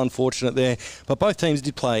a little unfortunate there. But both teams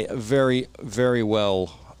did play very, very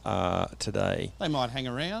well today. They might hang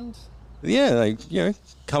around. Yeah, they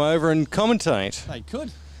come over and commentate. They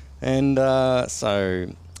could. And so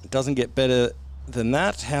it doesn't get better than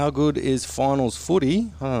that. How good is finals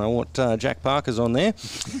footy? I don't know what Jack Parker's on there.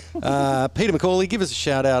 Peter McCauley, give us a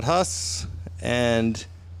shout out, Huss. And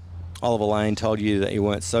Oliver Lane told you that you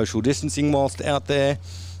weren't social distancing whilst out there,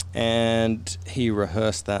 and he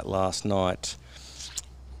rehearsed that last night.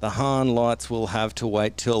 The Hahn lights will have to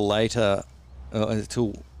wait till later,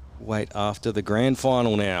 wait after the grand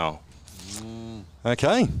final now.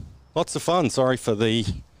 Okay, lots of fun. Sorry for the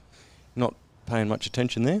not paying much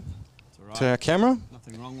attention there to our camera.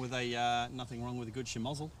 Nothing wrong with a good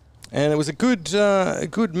schmozzle. And it was a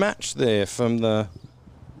good match there from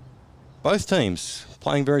both teams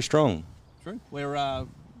playing very strong. True.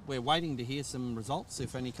 We're waiting to hear some results,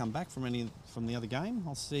 if any come back from the other game.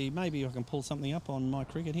 I'll see. Maybe I can pull something up on my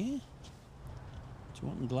cricket here.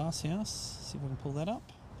 Tewantin Glasshouse. See if I can pull that up.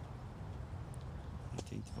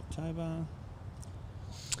 18th of October.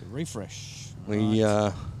 Refresh. We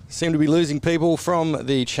seem to be losing people from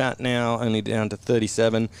the chat now, only down to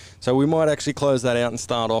 37. So we might actually close that out and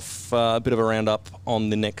start off a bit of a roundup on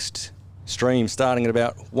the next stream, starting at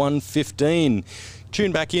about 1:15.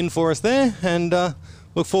 Tune back in for us there, and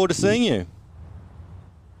look forward to seeing you.